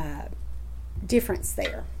or difference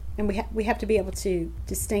there. And we have to be able to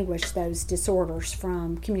distinguish those disorders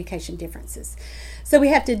from communication differences. So we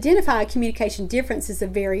have to identify a communication difference as a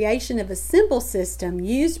variation of a symbol system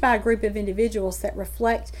used by a group of individuals that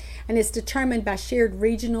reflect and is determined by shared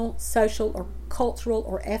regional, social, or cultural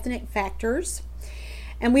or ethnic factors.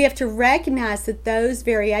 And we have to recognize that those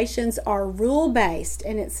variations are rule-based,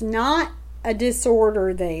 and it's not a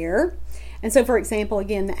disorder there. And so, for example,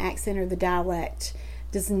 again, the accent or the dialect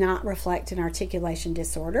does not reflect an articulation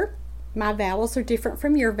disorder. My vowels are different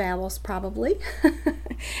from your vowels, probably.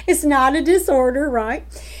 It's not a disorder, right?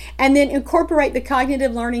 And then incorporate the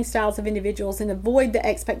cognitive learning styles of individuals and avoid the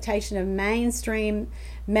expectation of mainstream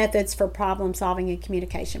methods for problem solving and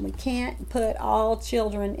communication. We can't put all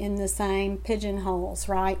children in the same pigeonholes,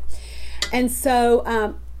 right? And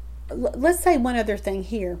so let's say one other thing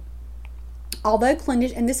here. Although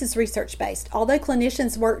clinicians, and this is research-based, although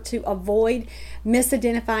clinicians work to avoid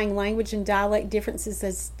misidentifying language and dialect differences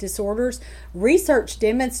as disorders, research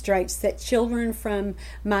demonstrates that children from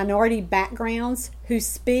minority backgrounds who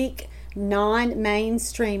speak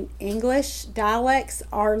non-mainstream English dialects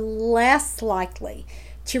are less likely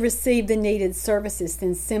to receive the needed services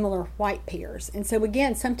than similar white peers. And so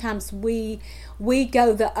again, sometimes we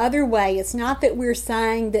go the other way. It's not that we're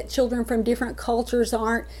saying that children from different cultures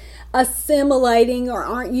aren't assimilating or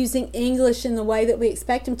aren't using English in the way that we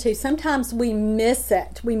expect them to. Sometimes we miss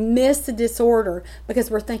it. We miss the disorder because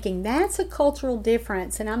we're thinking that's a cultural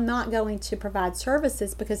difference and I'm not going to provide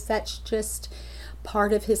services because that's just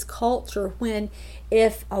part of his culture, when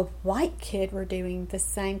if a white kid were doing the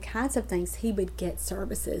same kinds of things, he would get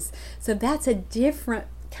services. So that's a different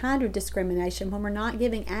kind of discrimination when we're not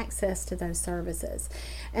giving access to those services.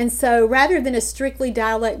 And so rather than a strictly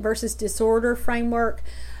dialect versus disorder framework,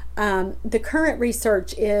 the current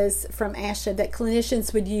research is from ASHA that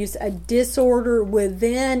clinicians would use a disorder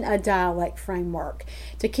within a dialect framework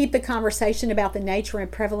to keep the conversation about the nature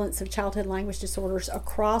and prevalence of childhood language disorders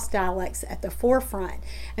across dialects at the forefront.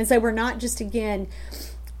 And so we're not just, again,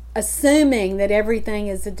 assuming that everything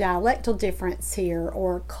is a dialectal difference here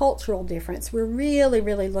or a cultural difference. We're really,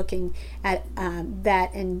 really looking at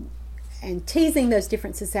that and teasing those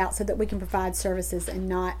differences out so that we can provide services and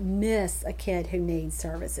not miss a kid who needs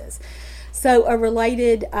services. So a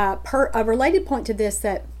related point to this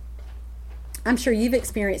that I'm sure you've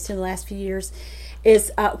experienced in the last few years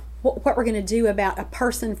is what we're going to do about a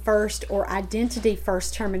person first or identity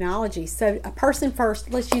first terminology. So a person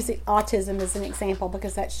first, let's use autism as an example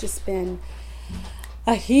because that's just been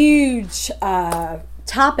a huge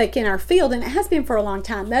topic in our field, and it has been for a long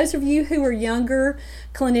time. Those of you who are younger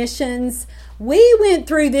clinicians, we went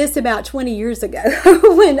through this about 20 years ago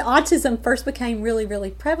when autism first became really,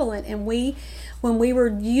 really prevalent, and we when we were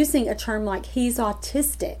using a term like he's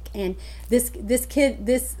autistic, and this kid,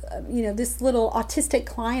 this little autistic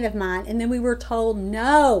client of mine, and then we were told,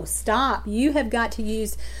 no, stop, you have got to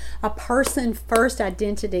use a person first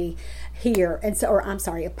identity here, and so, or I'm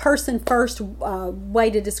sorry, a person first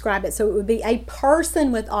way to describe it. So it would be a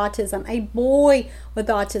person with autism, a boy with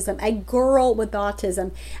autism, a girl with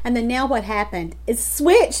autism. And then now what happened? It's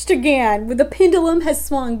switched again. The pendulum has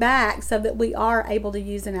swung back so that we are able to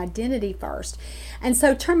use an identity first. And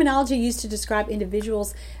so terminology used to describe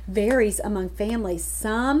individuals varies among families.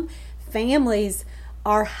 Some families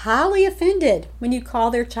are highly offended when you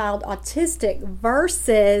call their child autistic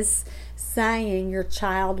versus saying your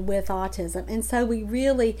child with autism. And so we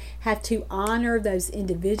really have to honor those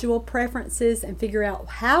individual preferences and figure out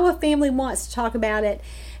how a family wants to talk about it.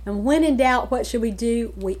 And when in doubt, what should we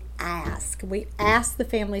do? We ask the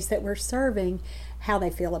families that we're serving how they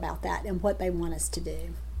feel about that and what they want us to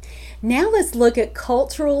do. Now let's look at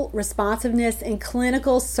cultural responsiveness and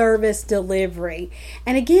clinical service delivery.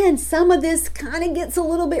 And again, some of this kind of gets a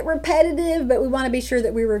little bit repetitive, but we want to be sure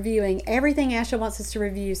that we're reviewing everything ASHA wants us to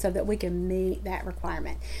review so that we can meet that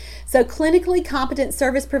requirement. So clinically competent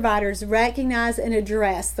service providers recognize and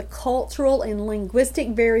address the cultural and linguistic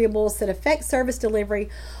variables that affect service delivery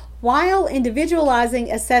while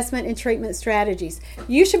individualizing assessment and treatment strategies.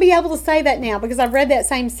 You should be able to say that now because I've read that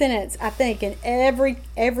same sentence, I think, in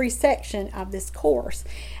every section of this course.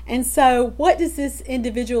 And so what does this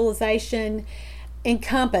individualization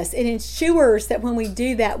encompass? It ensures that when we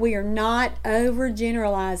do that, we are not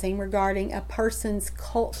overgeneralizing regarding a person's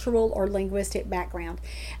cultural or linguistic background.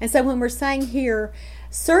 And so when we're saying here,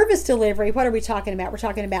 service delivery, what are we talking about? We're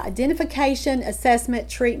talking about identification, assessment,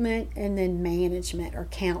 treatment, and then management or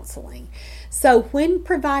counseling. So when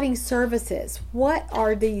providing services, what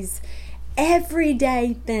are these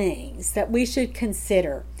everyday things that we should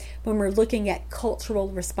consider when we're looking at cultural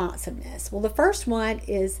responsiveness? Well, the first one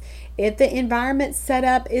is if the environment set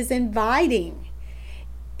up is inviting.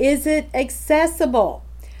 Is it accessible?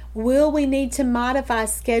 Will we need to modify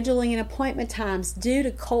scheduling and appointment times due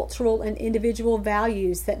to cultural and individual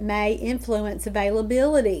values that may influence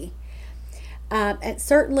availability? And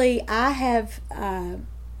certainly I have,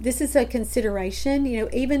 this is a consideration,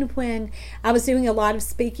 even when I was doing a lot of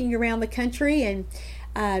speaking around the country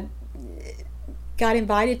and got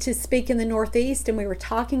invited to speak in the Northeast, and we were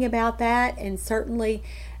talking about that, and certainly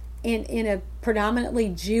in a predominantly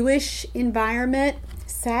Jewish environment,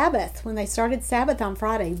 Sabbath, when they started Sabbath on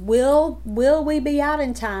Friday, will we be out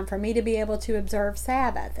in time for me to be able to observe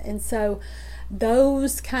Sabbath? And so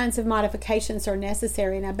those kinds of modifications are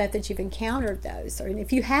necessary, and I bet that you've encountered those. And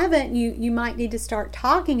if you haven't, you might need to start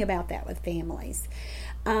talking about that with families.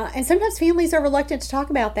 And sometimes families are reluctant to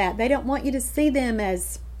talk about that. They don't want you to see them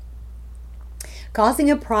as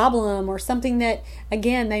causing a problem or something that,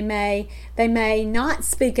 again, they may not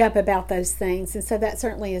speak up about those things. And so that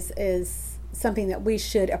certainly is something that we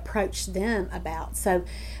should approach them about. So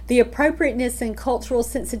the appropriateness and cultural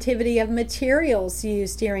sensitivity of materials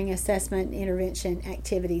used during assessment and intervention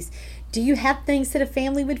activities. Do you have things that a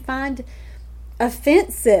family would find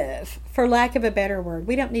offensive, for lack of a better word?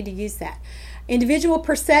 We don't need to use that. Individual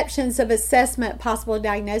perceptions of assessment, possible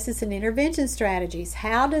diagnosis, and intervention strategies.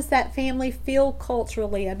 How does that family feel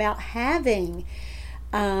culturally about having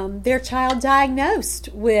their child diagnosed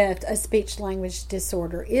with a speech language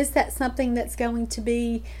disorder? Is that something that's going to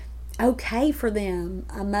be okay for them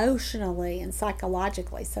emotionally and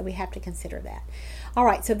psychologically? So we have to consider that. All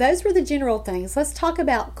right, so those were the general things. Let's talk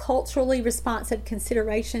about culturally responsive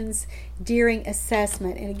considerations during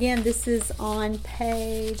assessment. And again, this is on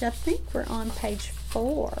page, I think we're on page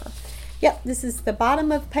 4. Yep, this is the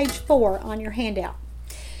bottom of page 4 on your handout.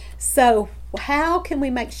 So how can we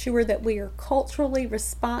make sure that we are culturally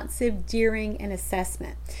responsive during an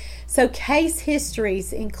assessment? So case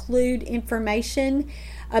histories include information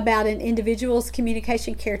about an individual's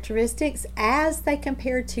communication characteristics as they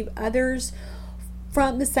compare to others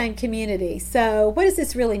from the same community. So what does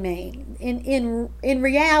this really mean? In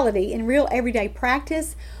reality, in real everyday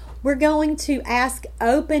practice, we're going to ask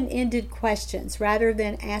open-ended questions rather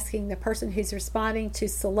than asking the person who's responding to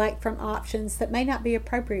select from options that may not be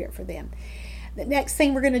appropriate for them. The next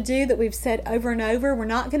thing we're going to do that we've said over and over, we're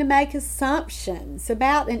not going to make assumptions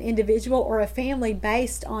about an individual or a family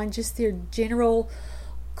based on just their general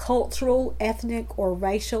cultural, ethnic, or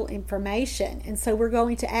racial information. And so we're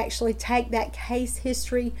going to actually take that case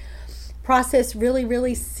history process really,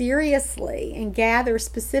 really seriously and gather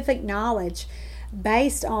specific knowledge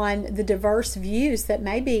based on the diverse views that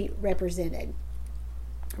may be represented.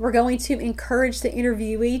 We're going to encourage the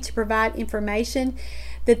interviewee to provide information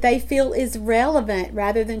that they feel is relevant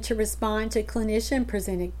rather than to respond to clinician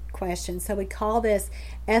presented questions. So we call this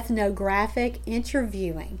ethnographic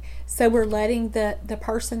interviewing. So we're letting the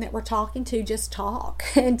person that we're talking to just talk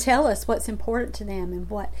and tell us what's important to them and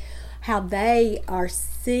how they are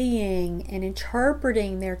seeing and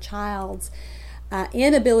interpreting their child's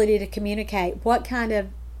inability to communicate. What kind of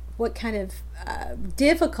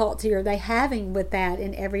difficulty are they having with that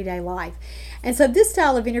in everyday life? And so this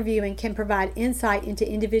style of interviewing can provide insight into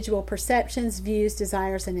individual perceptions, views,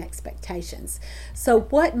 desires, and expectations. So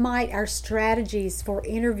what might our strategies for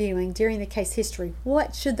interviewing during the case history,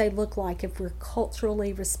 what should they look like if we're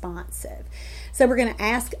culturally responsive? So we're going to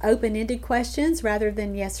ask open-ended questions rather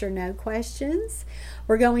than yes or no questions.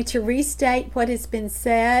 We're going to restate what has been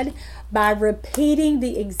said by repeating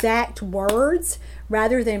the exact words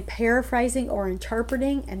rather than paraphrasing or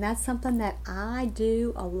interpreting, and that's something that I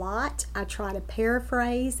do a lot. I try to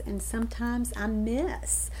paraphrase, and sometimes I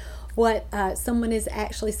miss what someone is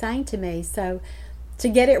actually saying to me. So to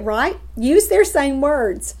get it right, use their same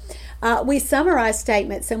words. We summarize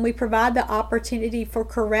statements, and we provide the opportunity for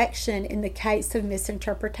correction in the case of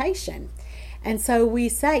misinterpretation. And so we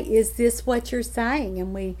say, is this what you're saying?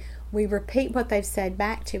 And we repeat what they've said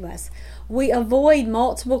back to us. We avoid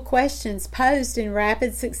multiple questions posed in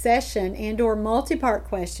rapid succession and or multi-part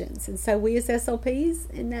questions. And so we as SLPs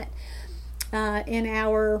in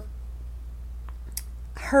our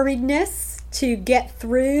hurriedness to get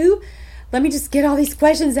through, let me just get all these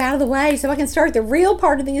questions out of the way so I can start the real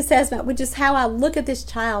part of the assessment, which is how I look at this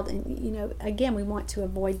child. And, again, we want to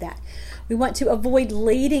avoid that. We want to avoid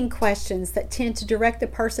leading questions that tend to direct the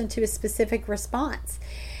person to a specific response.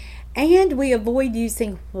 And we avoid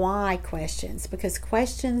using why questions, because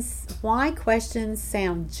why questions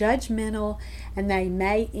sound judgmental and they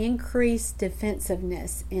may increase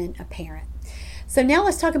defensiveness in a parent. So now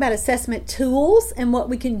let's talk about assessment tools and what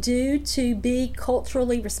we can do to be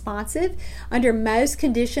culturally responsive. Under most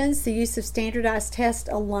conditions, the use of standardized tests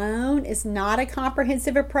alone is not a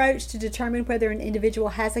comprehensive approach to determine whether an individual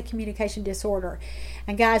has a communication disorder.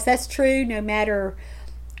 And guys, that's true no matter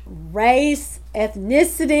race,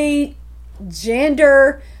 ethnicity,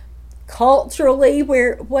 gender, culturally,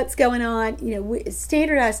 what's going on.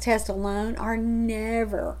 Standardized tests alone are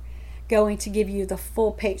never going to give you the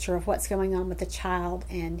full picture of what's going on with the child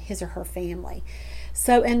and his or her family.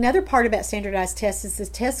 So another part about standardized tests is the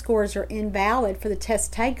test scores are invalid for the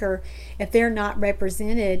test taker if they're not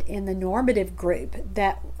represented in the normative group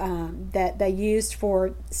that they used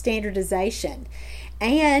for standardization.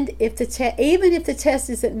 And even if the test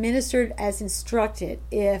is administered as instructed,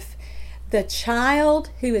 if the child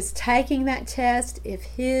who is taking that test, if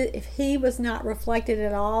he was not reflected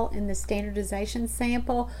at all in the standardization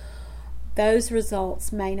sample, those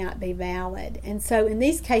results may not be valid. And so in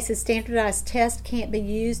these cases, standardized tests can't be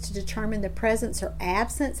used to determine the presence or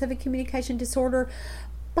absence of a communication disorder,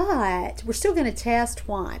 but we're still going to test.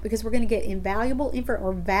 Why? Because we're going to get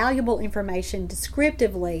valuable information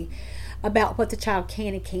descriptively about what the child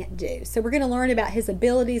can and can't do. So we're going to learn about his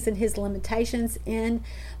abilities and his limitations in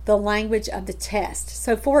the language of the test.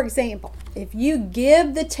 So for example, if you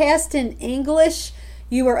give the test in English,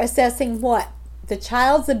 you are assessing what? The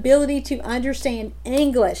child's ability to understand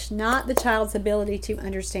English, not the child's ability to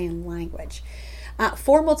understand language.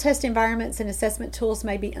 Formal test environments and assessment tools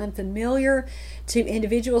may be unfamiliar to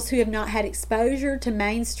individuals who have not had exposure to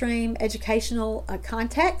mainstream educational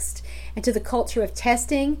context and to the culture of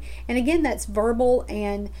testing. And again, that's verbal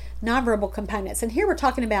and nonverbal components. And here we're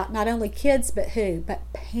talking about not only kids, but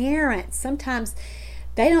parents. Sometimes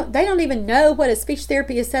they don't even know what a speech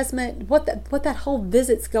therapy assessment, what that whole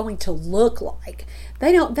visit's going to look like.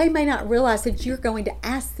 They may not realize that you're going to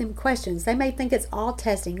ask them questions. They may think it's all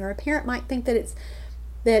testing, or a parent might think that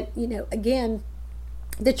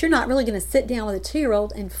that you're not really going to sit down with a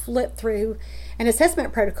 2-year-old and flip through an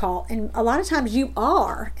assessment protocol. And a lot of times you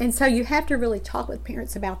are. And so you have to really talk with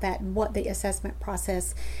parents about that and what the assessment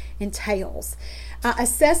process entails.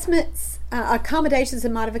 Assessments, accommodations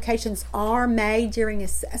and modifications are made during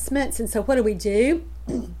assessments. And so what do we do?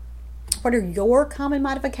 What are your common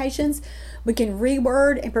modifications? We can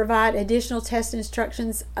reword and provide additional test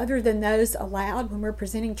instructions other than those allowed when we're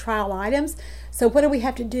presenting trial items. So what do we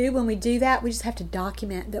have to do when we do that? We just have to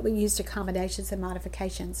document that we used accommodations and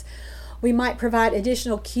modifications. We might provide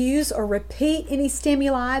additional cues or repeat any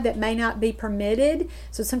stimuli that may not be permitted.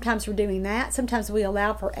 So sometimes we're doing that. Sometimes we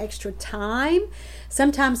allow for extra time.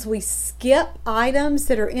 Sometimes we skip items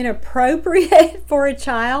that are inappropriate for a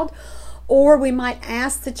child. Or we might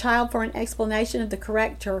ask the child for an explanation of the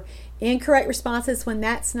correct or incorrect responses when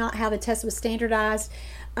that's not how the test was standardized.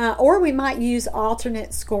 Or we might use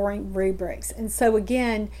alternate scoring rubrics. And so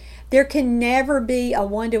again, there can never be a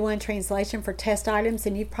one-to-one translation for test items,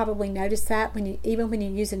 and you've probably noticed that even when you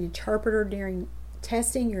use an interpreter during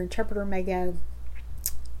testing, your interpreter may go,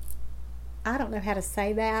 I don't know how to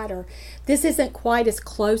say that, or this isn't quite as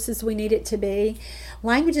close as we need it to be.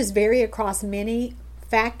 Languages vary across many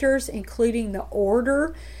factors, including the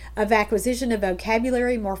order of acquisition of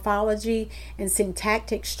vocabulary, morphology, and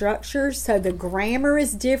syntactic structures. So the grammar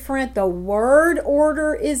is different, the word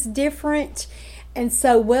order is different, and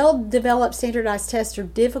so well-developed standardized tests are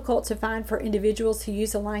difficult to find for individuals who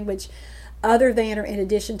use a language other than or in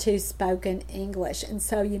addition to spoken English. And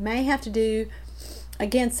so you may have to do,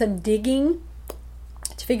 again, some digging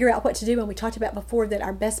to figure out what to do. And we talked about before that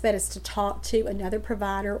our best bet is to talk to another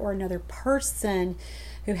provider or another person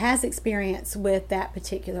who has experience with that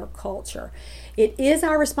particular culture. It is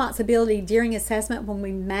our responsibility during assessment, when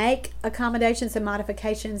we make accommodations and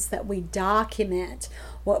modifications, that we document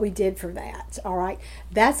what we did for that. All right,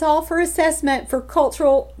 that's all for assessment for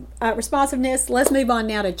cultural responsiveness. Let's move on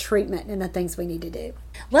now to treatment and the things we need to do.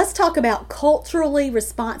 Let's talk about culturally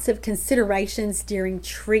responsive considerations during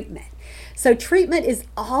treatment. So treatment is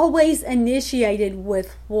always initiated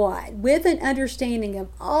with what? With an understanding of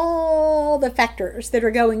all the factors that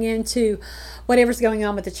are going into whatever's going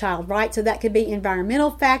on with the child, right? So that could be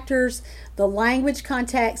environmental factors, the language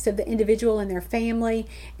context of the individual and their family,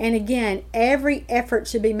 and again, every effort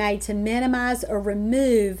should be made to minimize or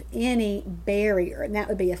remove any barrier. And that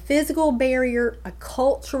would be a physical barrier, a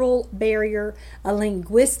cultural barrier, a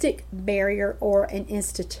linguistic barrier, or an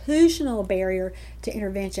institutional barrier to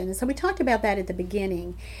intervention. And so we talked about that at the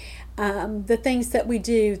beginning. The things that we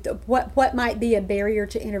do, what might be a barrier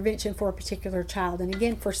to intervention for a particular child. And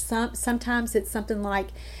again, for sometimes it's something like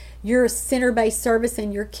you're a center-based service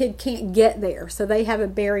and your kid can't get there, so they have a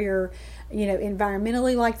barrier,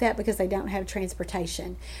 environmentally like that because they don't have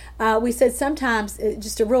transportation. We said sometimes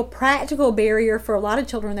just a real practical barrier for a lot of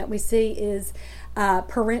children that we see is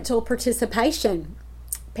parental participation.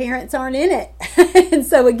 Parents aren't in it. And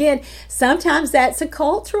so again, sometimes that's a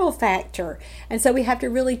cultural factor. And so we have to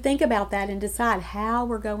really think about that and decide how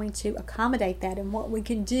we're going to accommodate that and what we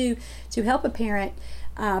can do to help a parent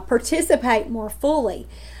participate more fully.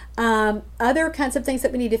 Other kinds of things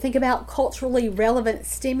that we need to think about: culturally relevant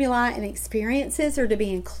stimuli and experiences are to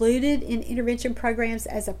be included in intervention programs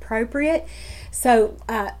as appropriate. So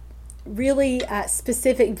really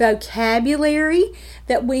specific vocabulary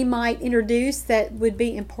that we might introduce that would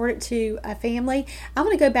be important to a family. I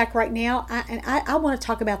want to go back right now, and I want to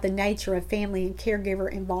talk about the nature of family and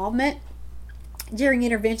caregiver involvement during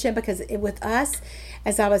intervention, because with us,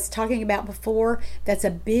 as I was talking about before, that's a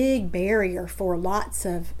big barrier for lots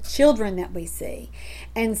of children that we see.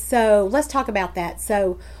 And so let's talk about that.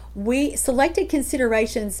 So selected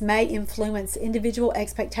considerations may influence individual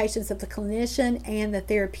expectations of the clinician and the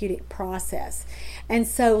therapeutic process. And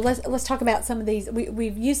so let's talk about some of these.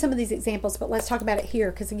 We've used some of these examples, but let's talk about it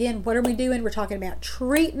here, because again, what are we doing? We're talking about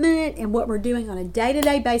treatment and what we're doing on a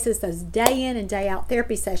day-to-day basis, those day in and day out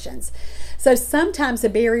therapy sessions. So sometimes a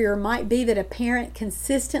barrier might be that a parent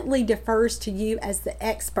consistently defers to you as the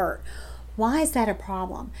expert. Why is that a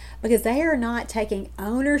problem? Because they are not taking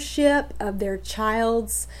ownership of their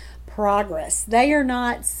child's progress. They are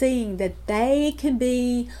not seeing that they can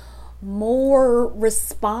be more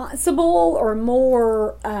responsible or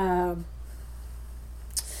more,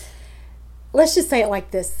 let's just say it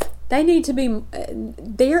like this. They need to be,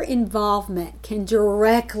 their involvement can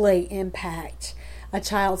directly impact a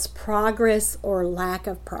child's progress or lack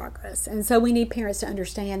of progress. And so we need parents to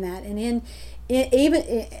understand that. And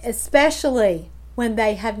especially when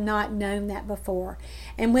they have not known that before,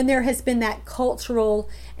 and when there has been that cultural,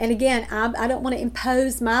 and again, I don't want to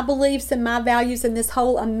impose my beliefs and my values in this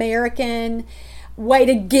whole American way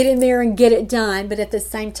to get in there and get it done, but at the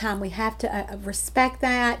same time we have to respect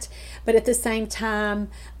that, but at the same time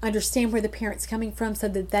understand where the parent's coming from so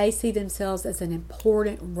that they see themselves as an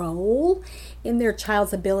important role in their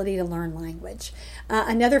child's ability to learn language.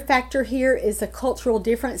 Another factor here is a cultural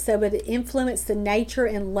difference, so it influences the nature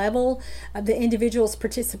and level of the individual's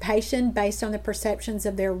participation based on the perceptions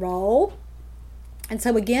of their role. And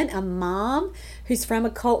so again, a mom who's from a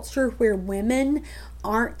culture where women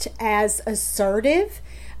aren't as assertive,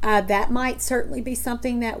 that might certainly be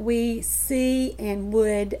something that we see and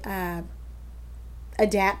would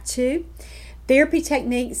adapt to. Therapy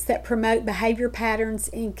techniques that promote behavior patterns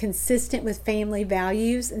inconsistent with family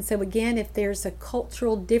values. And so again, if there's a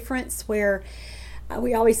cultural difference where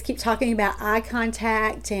we always keep talking about eye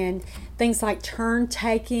contact and things like turn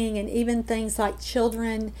taking, and even things like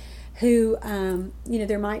children who,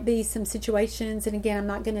 there might be some situations, and again, I'm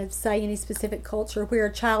not going to say any specific culture, where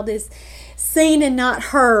a child is seen and not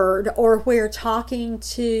heard, or where talking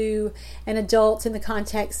to an adult in the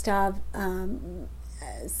context of,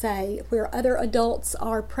 say, where other adults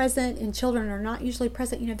are present and children are not usually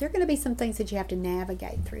present, there are going to be some things that you have to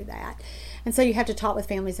navigate through that. And so you have to talk with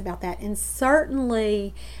families about that. And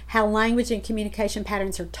certainly how language and communication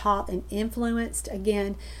patterns are taught and influenced,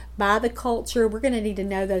 again, by the culture. We're going to need to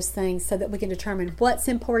know those things so that we can determine what's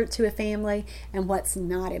important to a family and what's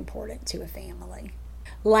not important to a family.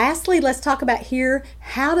 Lastly, let's talk about here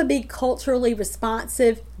how to be culturally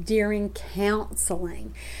responsive during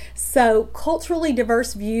counseling. So, culturally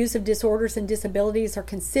diverse views of disorders and disabilities are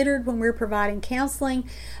considered when we're providing counseling,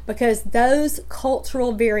 because those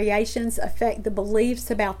cultural variations affect the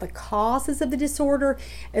beliefs about the causes of the disorder,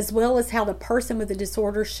 as well as how the person with the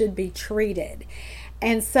disorder should be treated.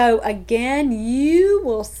 And so, again, you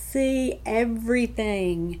will see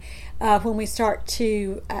everything when we start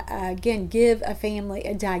to, again, give a family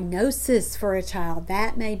a diagnosis for a child.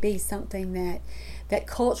 That may be something that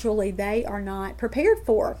culturally they are not prepared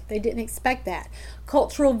for. They didn't expect that.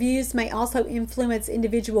 Cultural views may also influence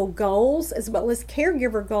individual goals as well as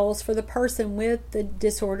caregiver goals for the person with the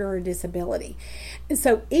disorder or disability. And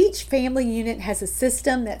so each family unit has a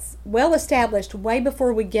system that's well established way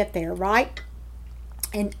before we get there, right?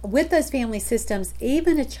 And with those family systems,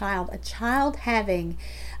 even a child having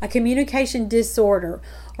a communication disorder,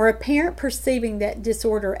 or a parent perceiving that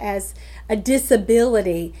disorder as a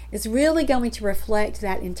disability, is really going to reflect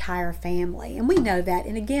that entire family. And we know that.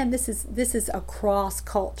 And again, this is across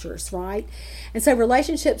cultures, right? And so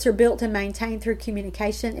relationships are built and maintained through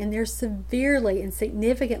communication, and they're severely and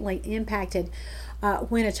significantly impacted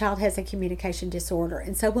when a child has a communication disorder.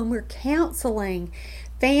 And so when we're counseling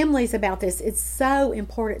families about this, it's so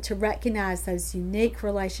important to recognize those unique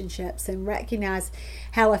relationships and recognize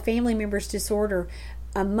how a family member's disorder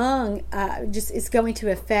is going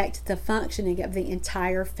to affect the functioning of the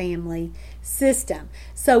entire family system.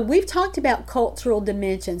 So we've talked about cultural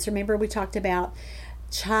dimensions. Remember, we talked about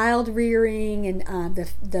child rearing and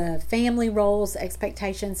the family roles,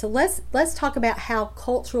 expectations. So let's talk about how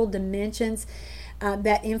cultural dimensions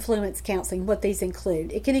that influence counseling, what these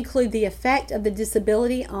include. It can include the effect of the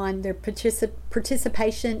disability on their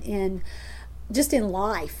participation in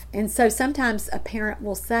life. And so sometimes a parent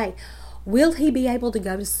will say, will he be able to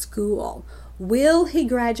go to school? Will he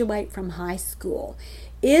graduate from high school?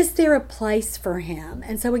 Is there a place for him?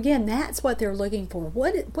 And so again, that's what they're looking for.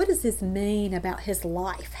 What does this mean about his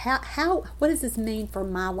life? What does this mean for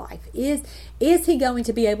my life? Is he going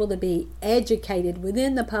to be able to be educated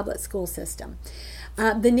within the public school system?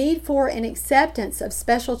 The need for an acceptance of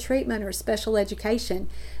special treatment or special education.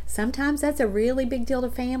 Sometimes that's a really big deal to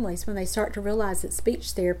families when they start to realize that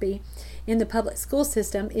speech therapy in the public school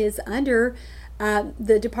system is under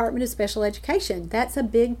the Department of Special Education. That's a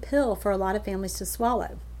big pill for a lot of families to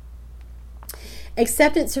swallow.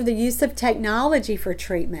 Acceptance of the use of technology for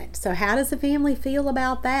treatment. So how does the family feel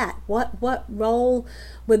about that? What role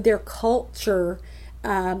would their culture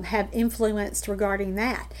have influenced regarding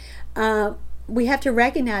that? We have to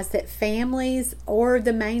recognize that families or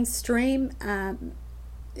the mainstream,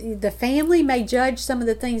 the family may judge some of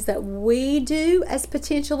the things that we do as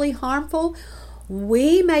potentially harmful.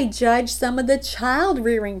 We may judge some of the child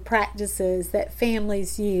rearing practices that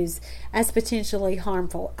families use as potentially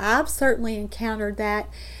harmful. I've certainly encountered that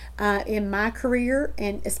in my career,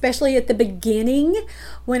 and especially at the beginning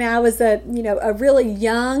when I was a really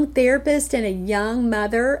young therapist and a young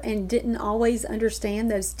mother, and didn't always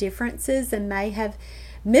understand those differences, and may have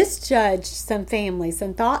misjudged some families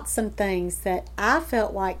and thought some things that I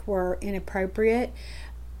felt like were inappropriate.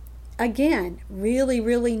 Again, really,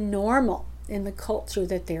 really normal in the culture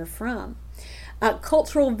that they're from.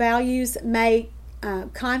 Cultural values may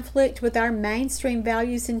conflict with our mainstream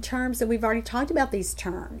values in terms that we've already talked about these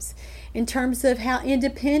terms, in terms of how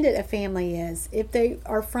independent a family is, if they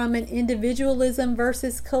are from an individualism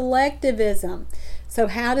versus collectivism. So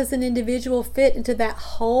how does an individual fit into that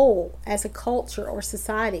whole as a culture or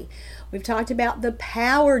society? We've talked about the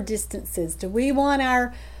power distances. Do we want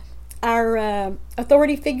our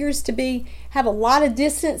authority figures to have a lot of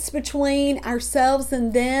distance between ourselves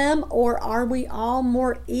and them, or are we all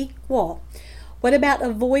more equal? What about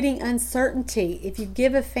avoiding uncertainty? If you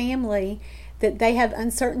give a family that they have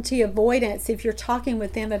uncertainty avoidance, if you're talking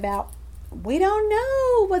with them about, we don't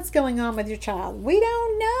know what's going on with your child, we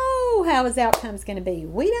don't know how his outcome's going to be,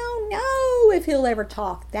 we don't know if he'll ever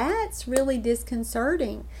talk, that's really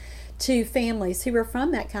disconcerting to families who are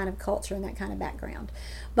from that kind of culture and that kind of background.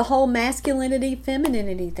 The whole masculinity,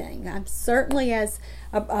 femininity thing. I'm certainly, as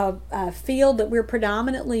a field that we're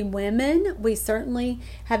predominantly women, we certainly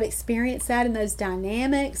have experienced that in those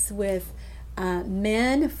dynamics with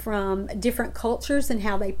men from different cultures and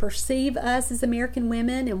how they perceive us as American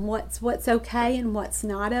women and what's okay and what's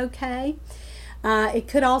not okay. It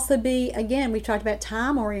could also be, again, we've talked about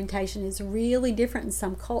time orientation is really different in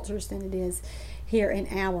some cultures than it is here in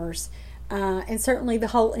ours. And certainly the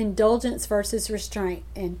whole indulgence versus restraint.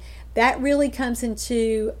 And that really comes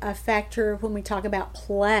into a factor when we talk about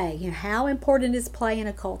play. How important is play in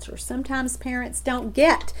a culture? Sometimes parents don't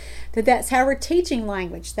get that that's how we're teaching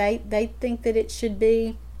language. They think that it should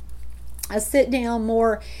be a sit-down,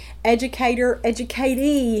 more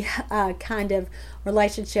educatee kind of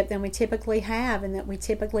relationship than we typically have and that we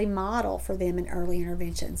typically model for them in early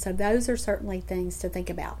intervention. So those are certainly things to think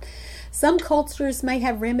about. Some cultures may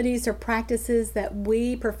have remedies or practices that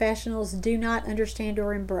we professionals do not understand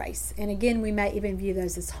or embrace. And again, we may even view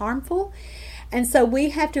those as harmful. And so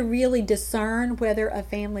we have to really discern whether a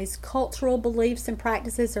family's cultural beliefs and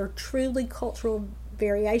practices are truly cultural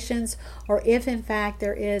variations or if in fact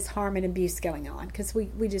there is harm and abuse going on, because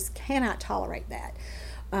we just cannot tolerate that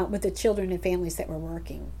with the children and families that we're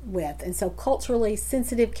working with. And so culturally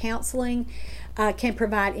sensitive counseling can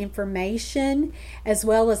provide information as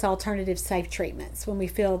well as alternative safe treatments when we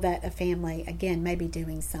feel that a family, again, may be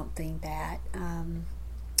doing something that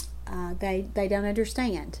they don't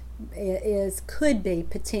understand could be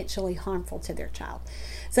potentially harmful to their child.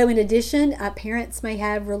 So in addition, parents may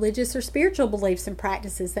have religious or spiritual beliefs and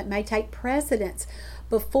practices that may take precedence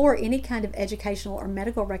before any kind of educational or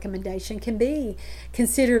medical recommendation can be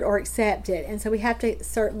considered or accepted. And so we have to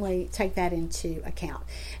certainly take that into account.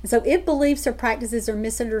 And so if beliefs or practices are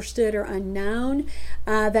misunderstood or unknown,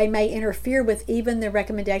 they may interfere with even the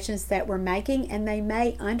recommendations that we're making, and they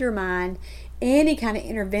may undermine any kind of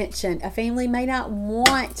intervention. A family may not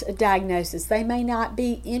want a diagnosis. They may not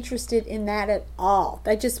be interested in that at all.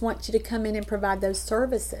 They just want you to come in and provide those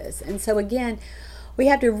services. And so again, we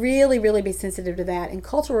have to really, really be sensitive to that. And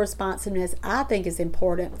cultural responsiveness, I think, is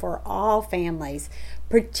important for all families,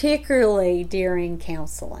 particularly during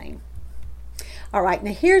counseling. All right,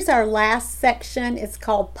 now here's our last section. It's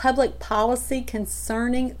called Public Policy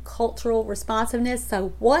Concerning Cultural Responsiveness.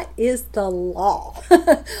 So what is the law?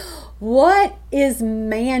 What is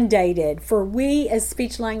mandated for we as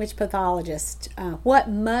speech-language pathologists? What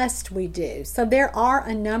must we do? So there are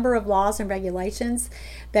a number of laws and regulations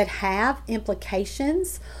that have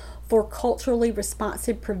implications for culturally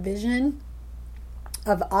responsive provision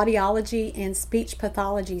of audiology and speech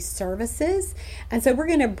pathology services. And so we're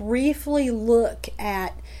going to briefly look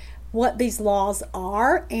at what these laws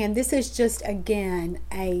are. And this is just, again,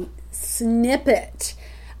 a snippet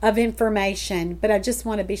of information, but I just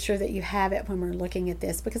want to be sure that you have it when we're looking at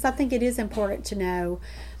this, because I think it is important to know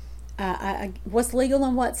what's legal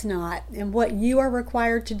and what's not, and what you are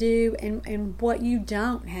required to do and what you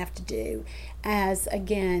don't have to do as,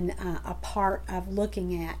 again, a part of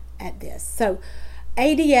looking at this. So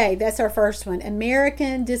ADA, that's our first one,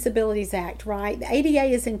 American Disabilities Act, right? The ADA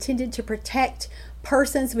is intended to protect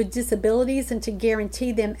persons with disabilities and to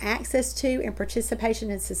guarantee them access to and participation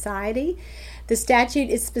in society. The statute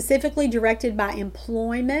is specifically directed by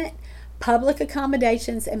employment, public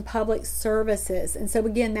accommodations, and public services. And so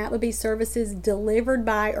again, that would be services delivered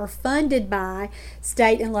by or funded by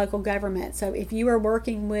state and local government. So if you are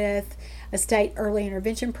working with a state early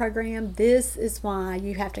intervention program, this is why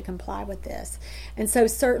you have to comply with this. And so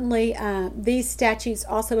certainly these statutes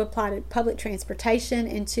also apply to public transportation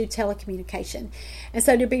and to telecommunication. And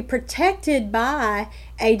so to be protected by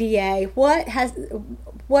ADA,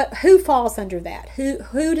 who falls under that?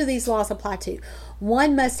 Who do these laws apply to?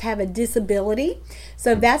 One must have a disability.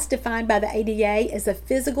 So that's defined by the ADA as a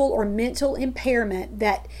physical or mental impairment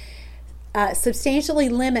that substantially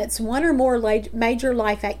limits one or more major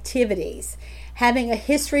life activities, having a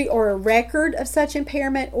history or a record of such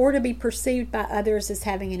impairment, or to be perceived by others as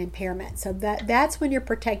having an impairment. So that's when you're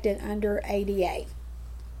protected under ADA.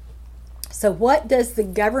 So what does the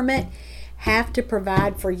government have to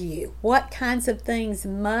provide for you? What kinds of things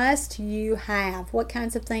must you have? What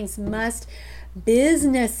kinds of things must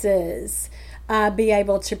businesses be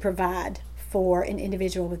able to provide for an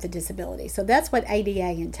individual with a disability? So that's what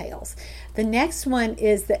ADA entails. The next one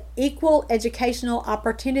is the Equal Educational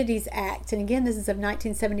Opportunities Act. And again, this is of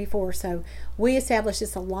 1974, so we established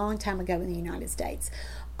this a long time ago in the United States.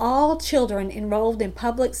 All children enrolled in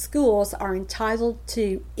public schools are entitled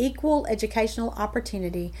to equal educational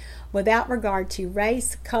opportunity without regard to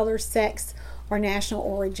race, color, sex, or national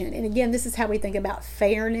origin. And again, this is how we think about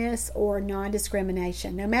fairness or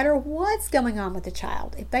non-discrimination. No matter what's going on with the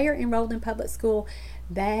child, if they are enrolled in public school,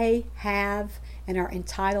 they have and are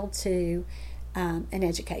entitled to an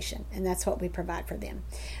education, and that's what we provide for them.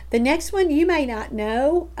 The next one you may not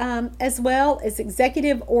know as well is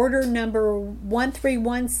Executive Order number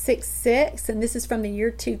 13166, and this is from the year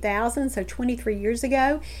 2000, so 23 years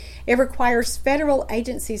ago. It requires federal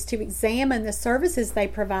agencies to examine the services they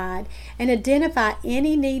provide and identify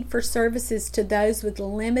any need for services to those with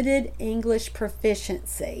limited English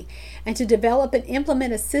proficiency, and to develop and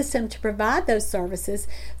implement a system to provide those services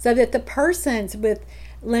so that the persons with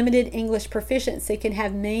limited English proficiency can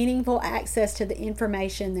have meaningful access to the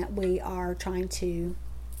information that we are trying to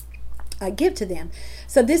give to them.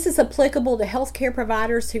 So this is applicable to healthcare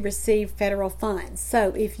providers who receive federal funds. So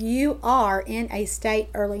if you are in a state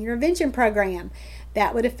early intervention program,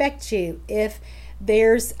 that would affect you. If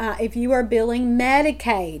you are billing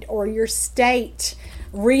Medicaid or your state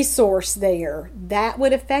resource there, that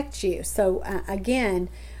would affect you. So again,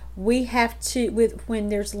 we have to, when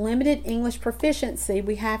there's limited English proficiency,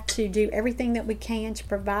 we have to do everything that we can to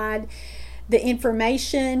provide the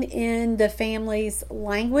information in the family's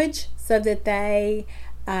language so that they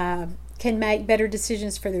can make better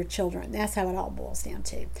decisions for their children. That's how it all boils down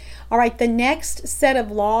to. All right, the next set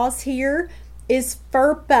of laws here is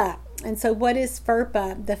FERPA. And so what is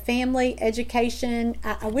FERPA? The Family Education,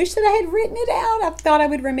 I wish that I had written it out. I thought I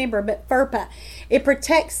would remember, but FERPA. It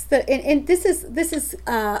protects and this is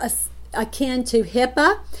akin to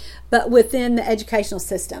HIPAA, but within the educational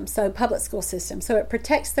system, so public school system. So it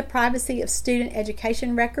protects the privacy of student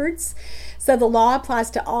education records. So the law applies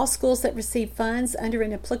to all schools that receive funds under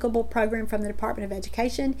an applicable program from the Department of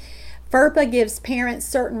Education. FERPA gives parents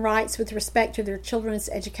certain rights with respect to their children's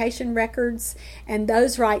education records, and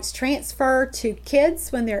those rights transfer to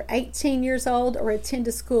kids when they're 18 years old or attend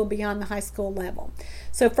a school beyond the high school level.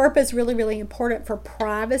 So FERPA is really, really important for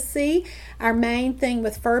privacy. Our main thing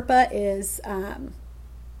with FERPA is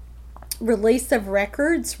release of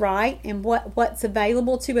records, right? And what's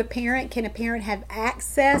available to a parent. Can a parent have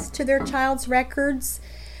access to their child's records?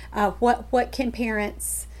 What can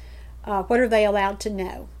parents, what are they allowed to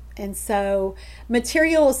know? And so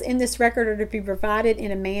materials in this record are to be provided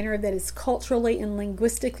in a manner that is culturally and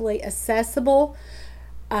linguistically accessible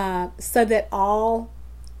so that all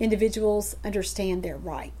individuals understand their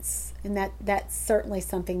rights. And that's certainly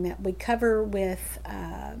something that we cover with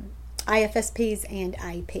IFSPs and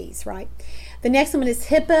IEPs, right? The next one is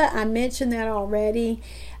HIPAA. I mentioned that already.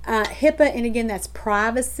 HIPAA, and again, that's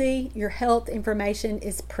privacy. Your health information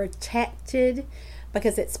is protected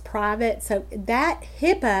because it's private. So that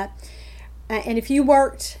HIPAA, and if you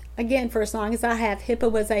worked, again, for as long as I have, HIPAA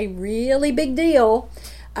was a really big deal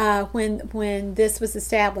when this was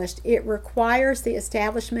established. It requires the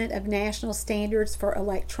establishment of national standards for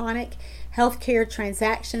electronic healthcare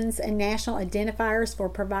transactions and national identifiers for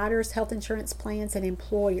providers, health insurance plans, and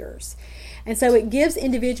employers. And so it gives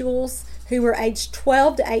individuals who are aged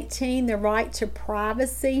 12 to 18 the right to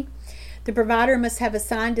privacy. The provider must have a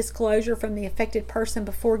signed disclosure from the affected person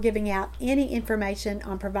before giving out any information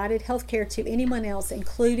on provided health care to anyone else,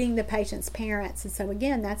 including the patient's parents. And so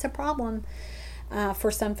again, that's a problem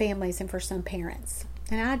for some families and for some parents.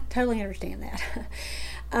 And I totally understand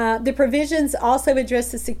that. The provisions also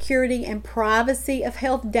address the security and privacy of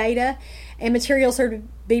health data, and materials are to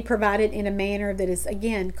be provided in a manner that is,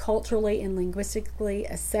 again, culturally and linguistically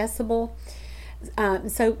accessible.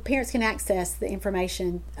 So parents can access the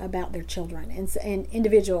information about their children and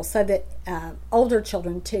individuals so that older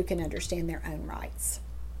children too can understand their own rights.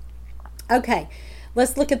 Okay,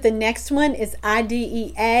 let's look at the next one is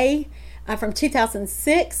IDEA. From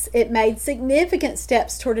 2006, it made significant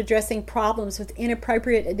steps toward addressing problems with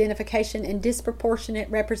inappropriate identification and disproportionate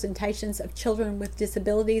representations of children with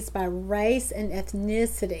disabilities by race and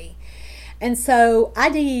ethnicity. And so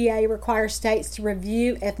IDEA requires states to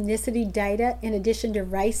review ethnicity data in addition to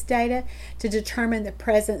race data to determine the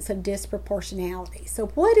presence of disproportionality. So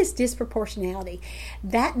what is disproportionality?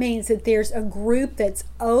 That means that there's a group that's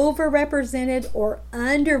overrepresented or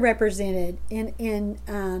underrepresented in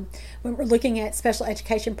when we're looking at special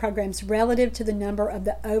education programs relative to the number of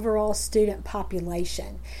the overall student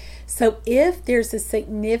population. So if there's a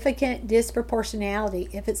significant disproportionality,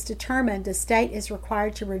 if it's determined, the state is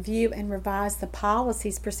required to review and revise the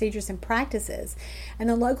policies, procedures, and practices. And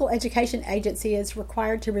the local education agency is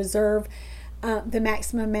required to reserve the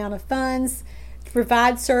maximum amount of funds to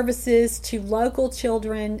provide services to local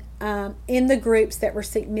children in the groups that were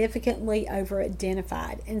significantly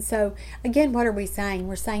over-identified. And so, again, what are we saying?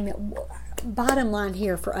 We're saying that bottom line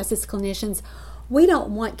here for us as clinicians, we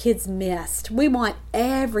don't want kids missed. We want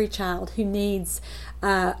every child who needs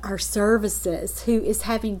our services, who is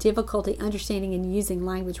having difficulty understanding and using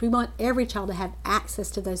language. We want every child to have access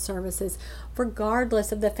to those services,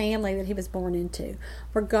 regardless of the family that he was born into,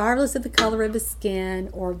 regardless of the color of his skin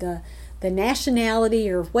or the nationality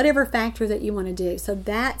or whatever factor that you want to do. So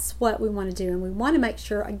that's what we want to do. And we want to make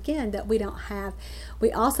sure, again, that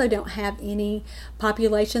we also don't have any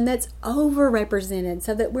population that's overrepresented,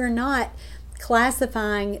 so that we're not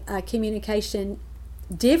classifying communication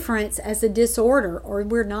difference as a disorder, or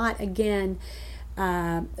we're not, again,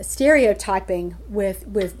 stereotyping with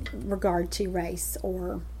regard to race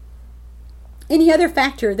or any other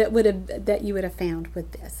factor that you would have found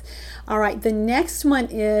with this. All right, the next one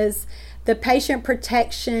is the Patient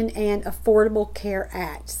Protection and Affordable Care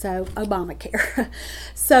Act, so Obamacare.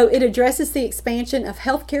 So it addresses the expansion of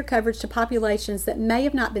health care coverage to populations that may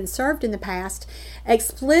have not been served in the past,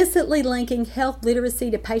 explicitly linking health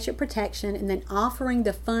literacy to patient protection, and then offering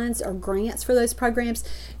the funds or grants for those programs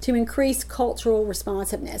to increase cultural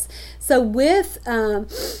responsiveness. So with the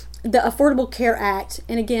Affordable Care Act,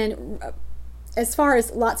 and again, as far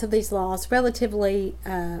as lots of these laws, relatively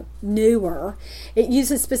newer, it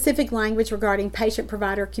uses specific language regarding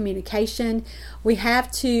patient-provider communication. We have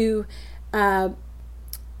to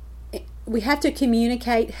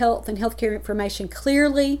communicate health and healthcare information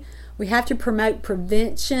clearly. We have to promote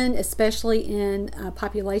prevention, especially in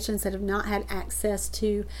populations that have not had access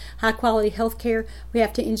to high-quality health care. We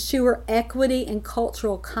have to ensure equity and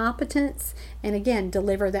cultural competence, and again,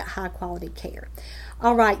 deliver that high-quality care.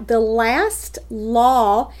 All right, the last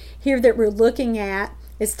law here that we're looking at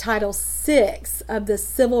is Title VI of the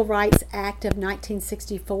Civil Rights Act of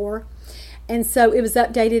 1964. And so it was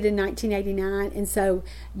updated in 1989. And so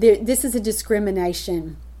this is a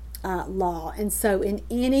discrimination law. And so in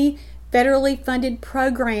any federally funded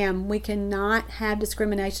program, we cannot have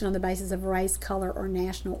discrimination on the basis of race, color, or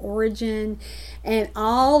national origin. And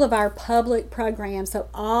all of our public programs, so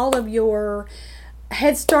all of your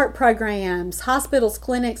Head Start programs, hospitals,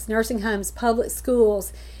 clinics, nursing homes, public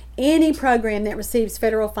schools, any program that receives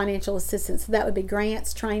federal financial assistance, so that would be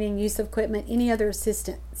grants, training, use of equipment, any other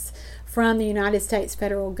assistance from the United States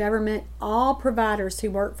federal government, all providers who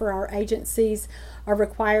work for our agencies are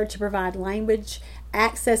required to provide language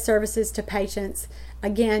access services to patients,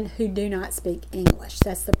 again, who do not speak English.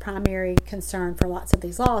 That's the primary concern for lots of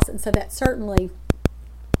these laws, and so that certainly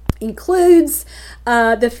includes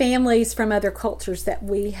the families from other cultures that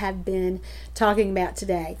we have been talking about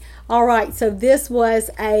today. All right, so this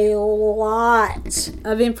was a lot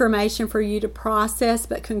of information for you to process,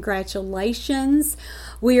 but congratulations.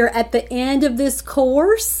 We are at the end of this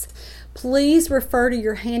course. Please refer to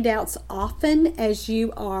your handouts often as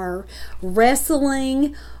you are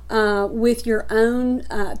wrestling with your own,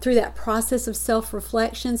 through that process of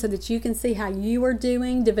self-reflection, so that you can see how you are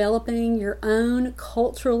doing, developing your own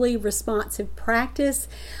culturally responsive practice.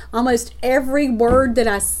 Almost every word that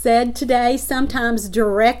I said today, sometimes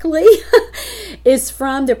directly, is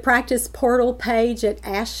from the practice portal page at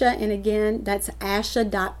ASHA. And again, that's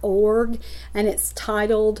asha.org, and it's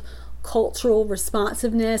titled Cultural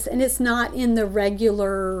Responsiveness, and it's not in the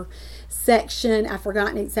regular section. I've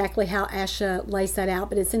forgotten exactly how ASHA lays that out,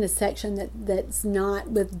 but it's in a section that's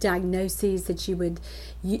not with diagnoses that you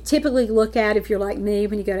typically look at. If you're like me,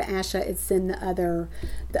 when you go to ASHA, it's in the other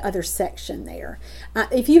section there.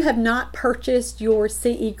 If you have not purchased your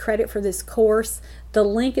CE credit for this course, the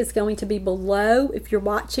link is going to be below. If you're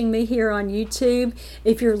watching me here on YouTube,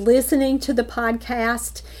 if you're listening to the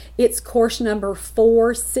podcast, it's course number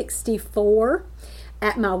 464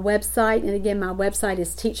 at my website. And again, my website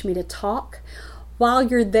is Teach Me to Talk. While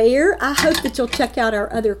you're there, I hope that you'll check out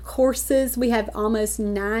our other courses. We have almost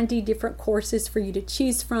 90 different courses for you to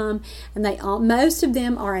choose from, and most of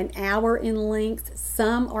them are an hour in length.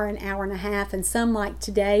 Some are an hour and a half, and some, like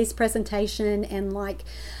today's presentation and like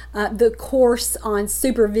the course on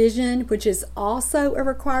supervision, which is also a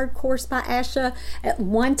required course by ASHA at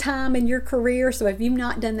one time in your career. So if you've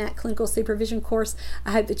not done that clinical supervision course,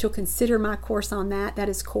 I hope that you'll consider my course on that. That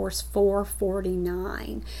is course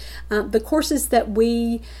 449. The courses that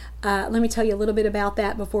let me tell you a little bit about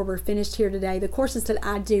that before we're finished here today. The courses that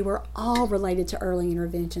I do are all related to early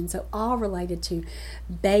intervention, so all related to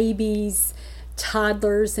babies,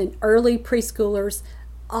 toddlers, and early preschoolers,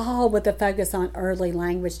 all with a focus on early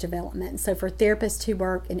language development. So for therapists who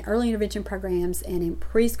work in early intervention programs and in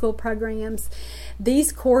preschool programs,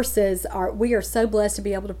 these courses we are so blessed to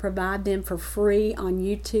be able to provide them for free on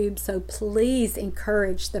YouTube. So please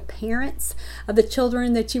encourage the parents of the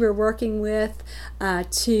children that you are working with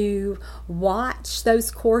to watch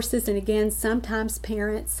those courses. And again, sometimes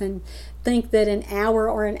parents and think that an hour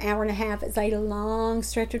or an hour and a half is a long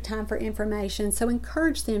stretch of time for information. So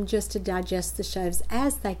encourage them just to digest the shows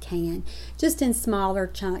as they can, just in smaller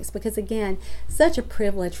chunks, because again, such a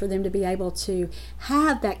privilege for them to be able to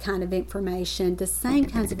have that kind of information, the same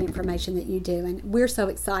kinds of information that you do. And we're so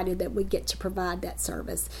excited that we get to provide that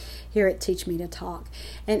service here at Teach Me to Talk.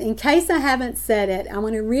 And in case I haven't said it, I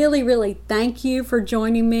want to really, really thank you for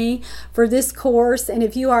joining me for this course. And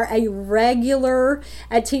if you are a regular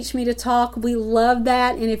at Teach Me to Talk, we love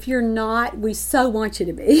that. And if you're not, we so want you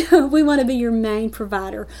to be. We want to be your main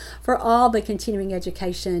provider for all the continuing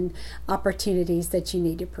education opportunities that you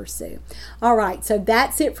need to pursue. All right, so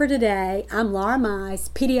that's it for today. I'm Laura Mize,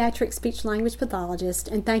 Pediatric Speech Language Pathologist,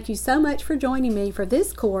 and thank you so much for joining me for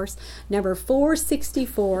this course, number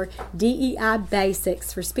 464, DEI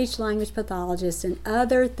Basics for Speech Language Pathologists and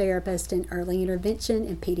Other Therapists in Early Intervention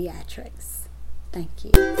in Pediatrics. Thank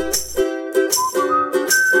you.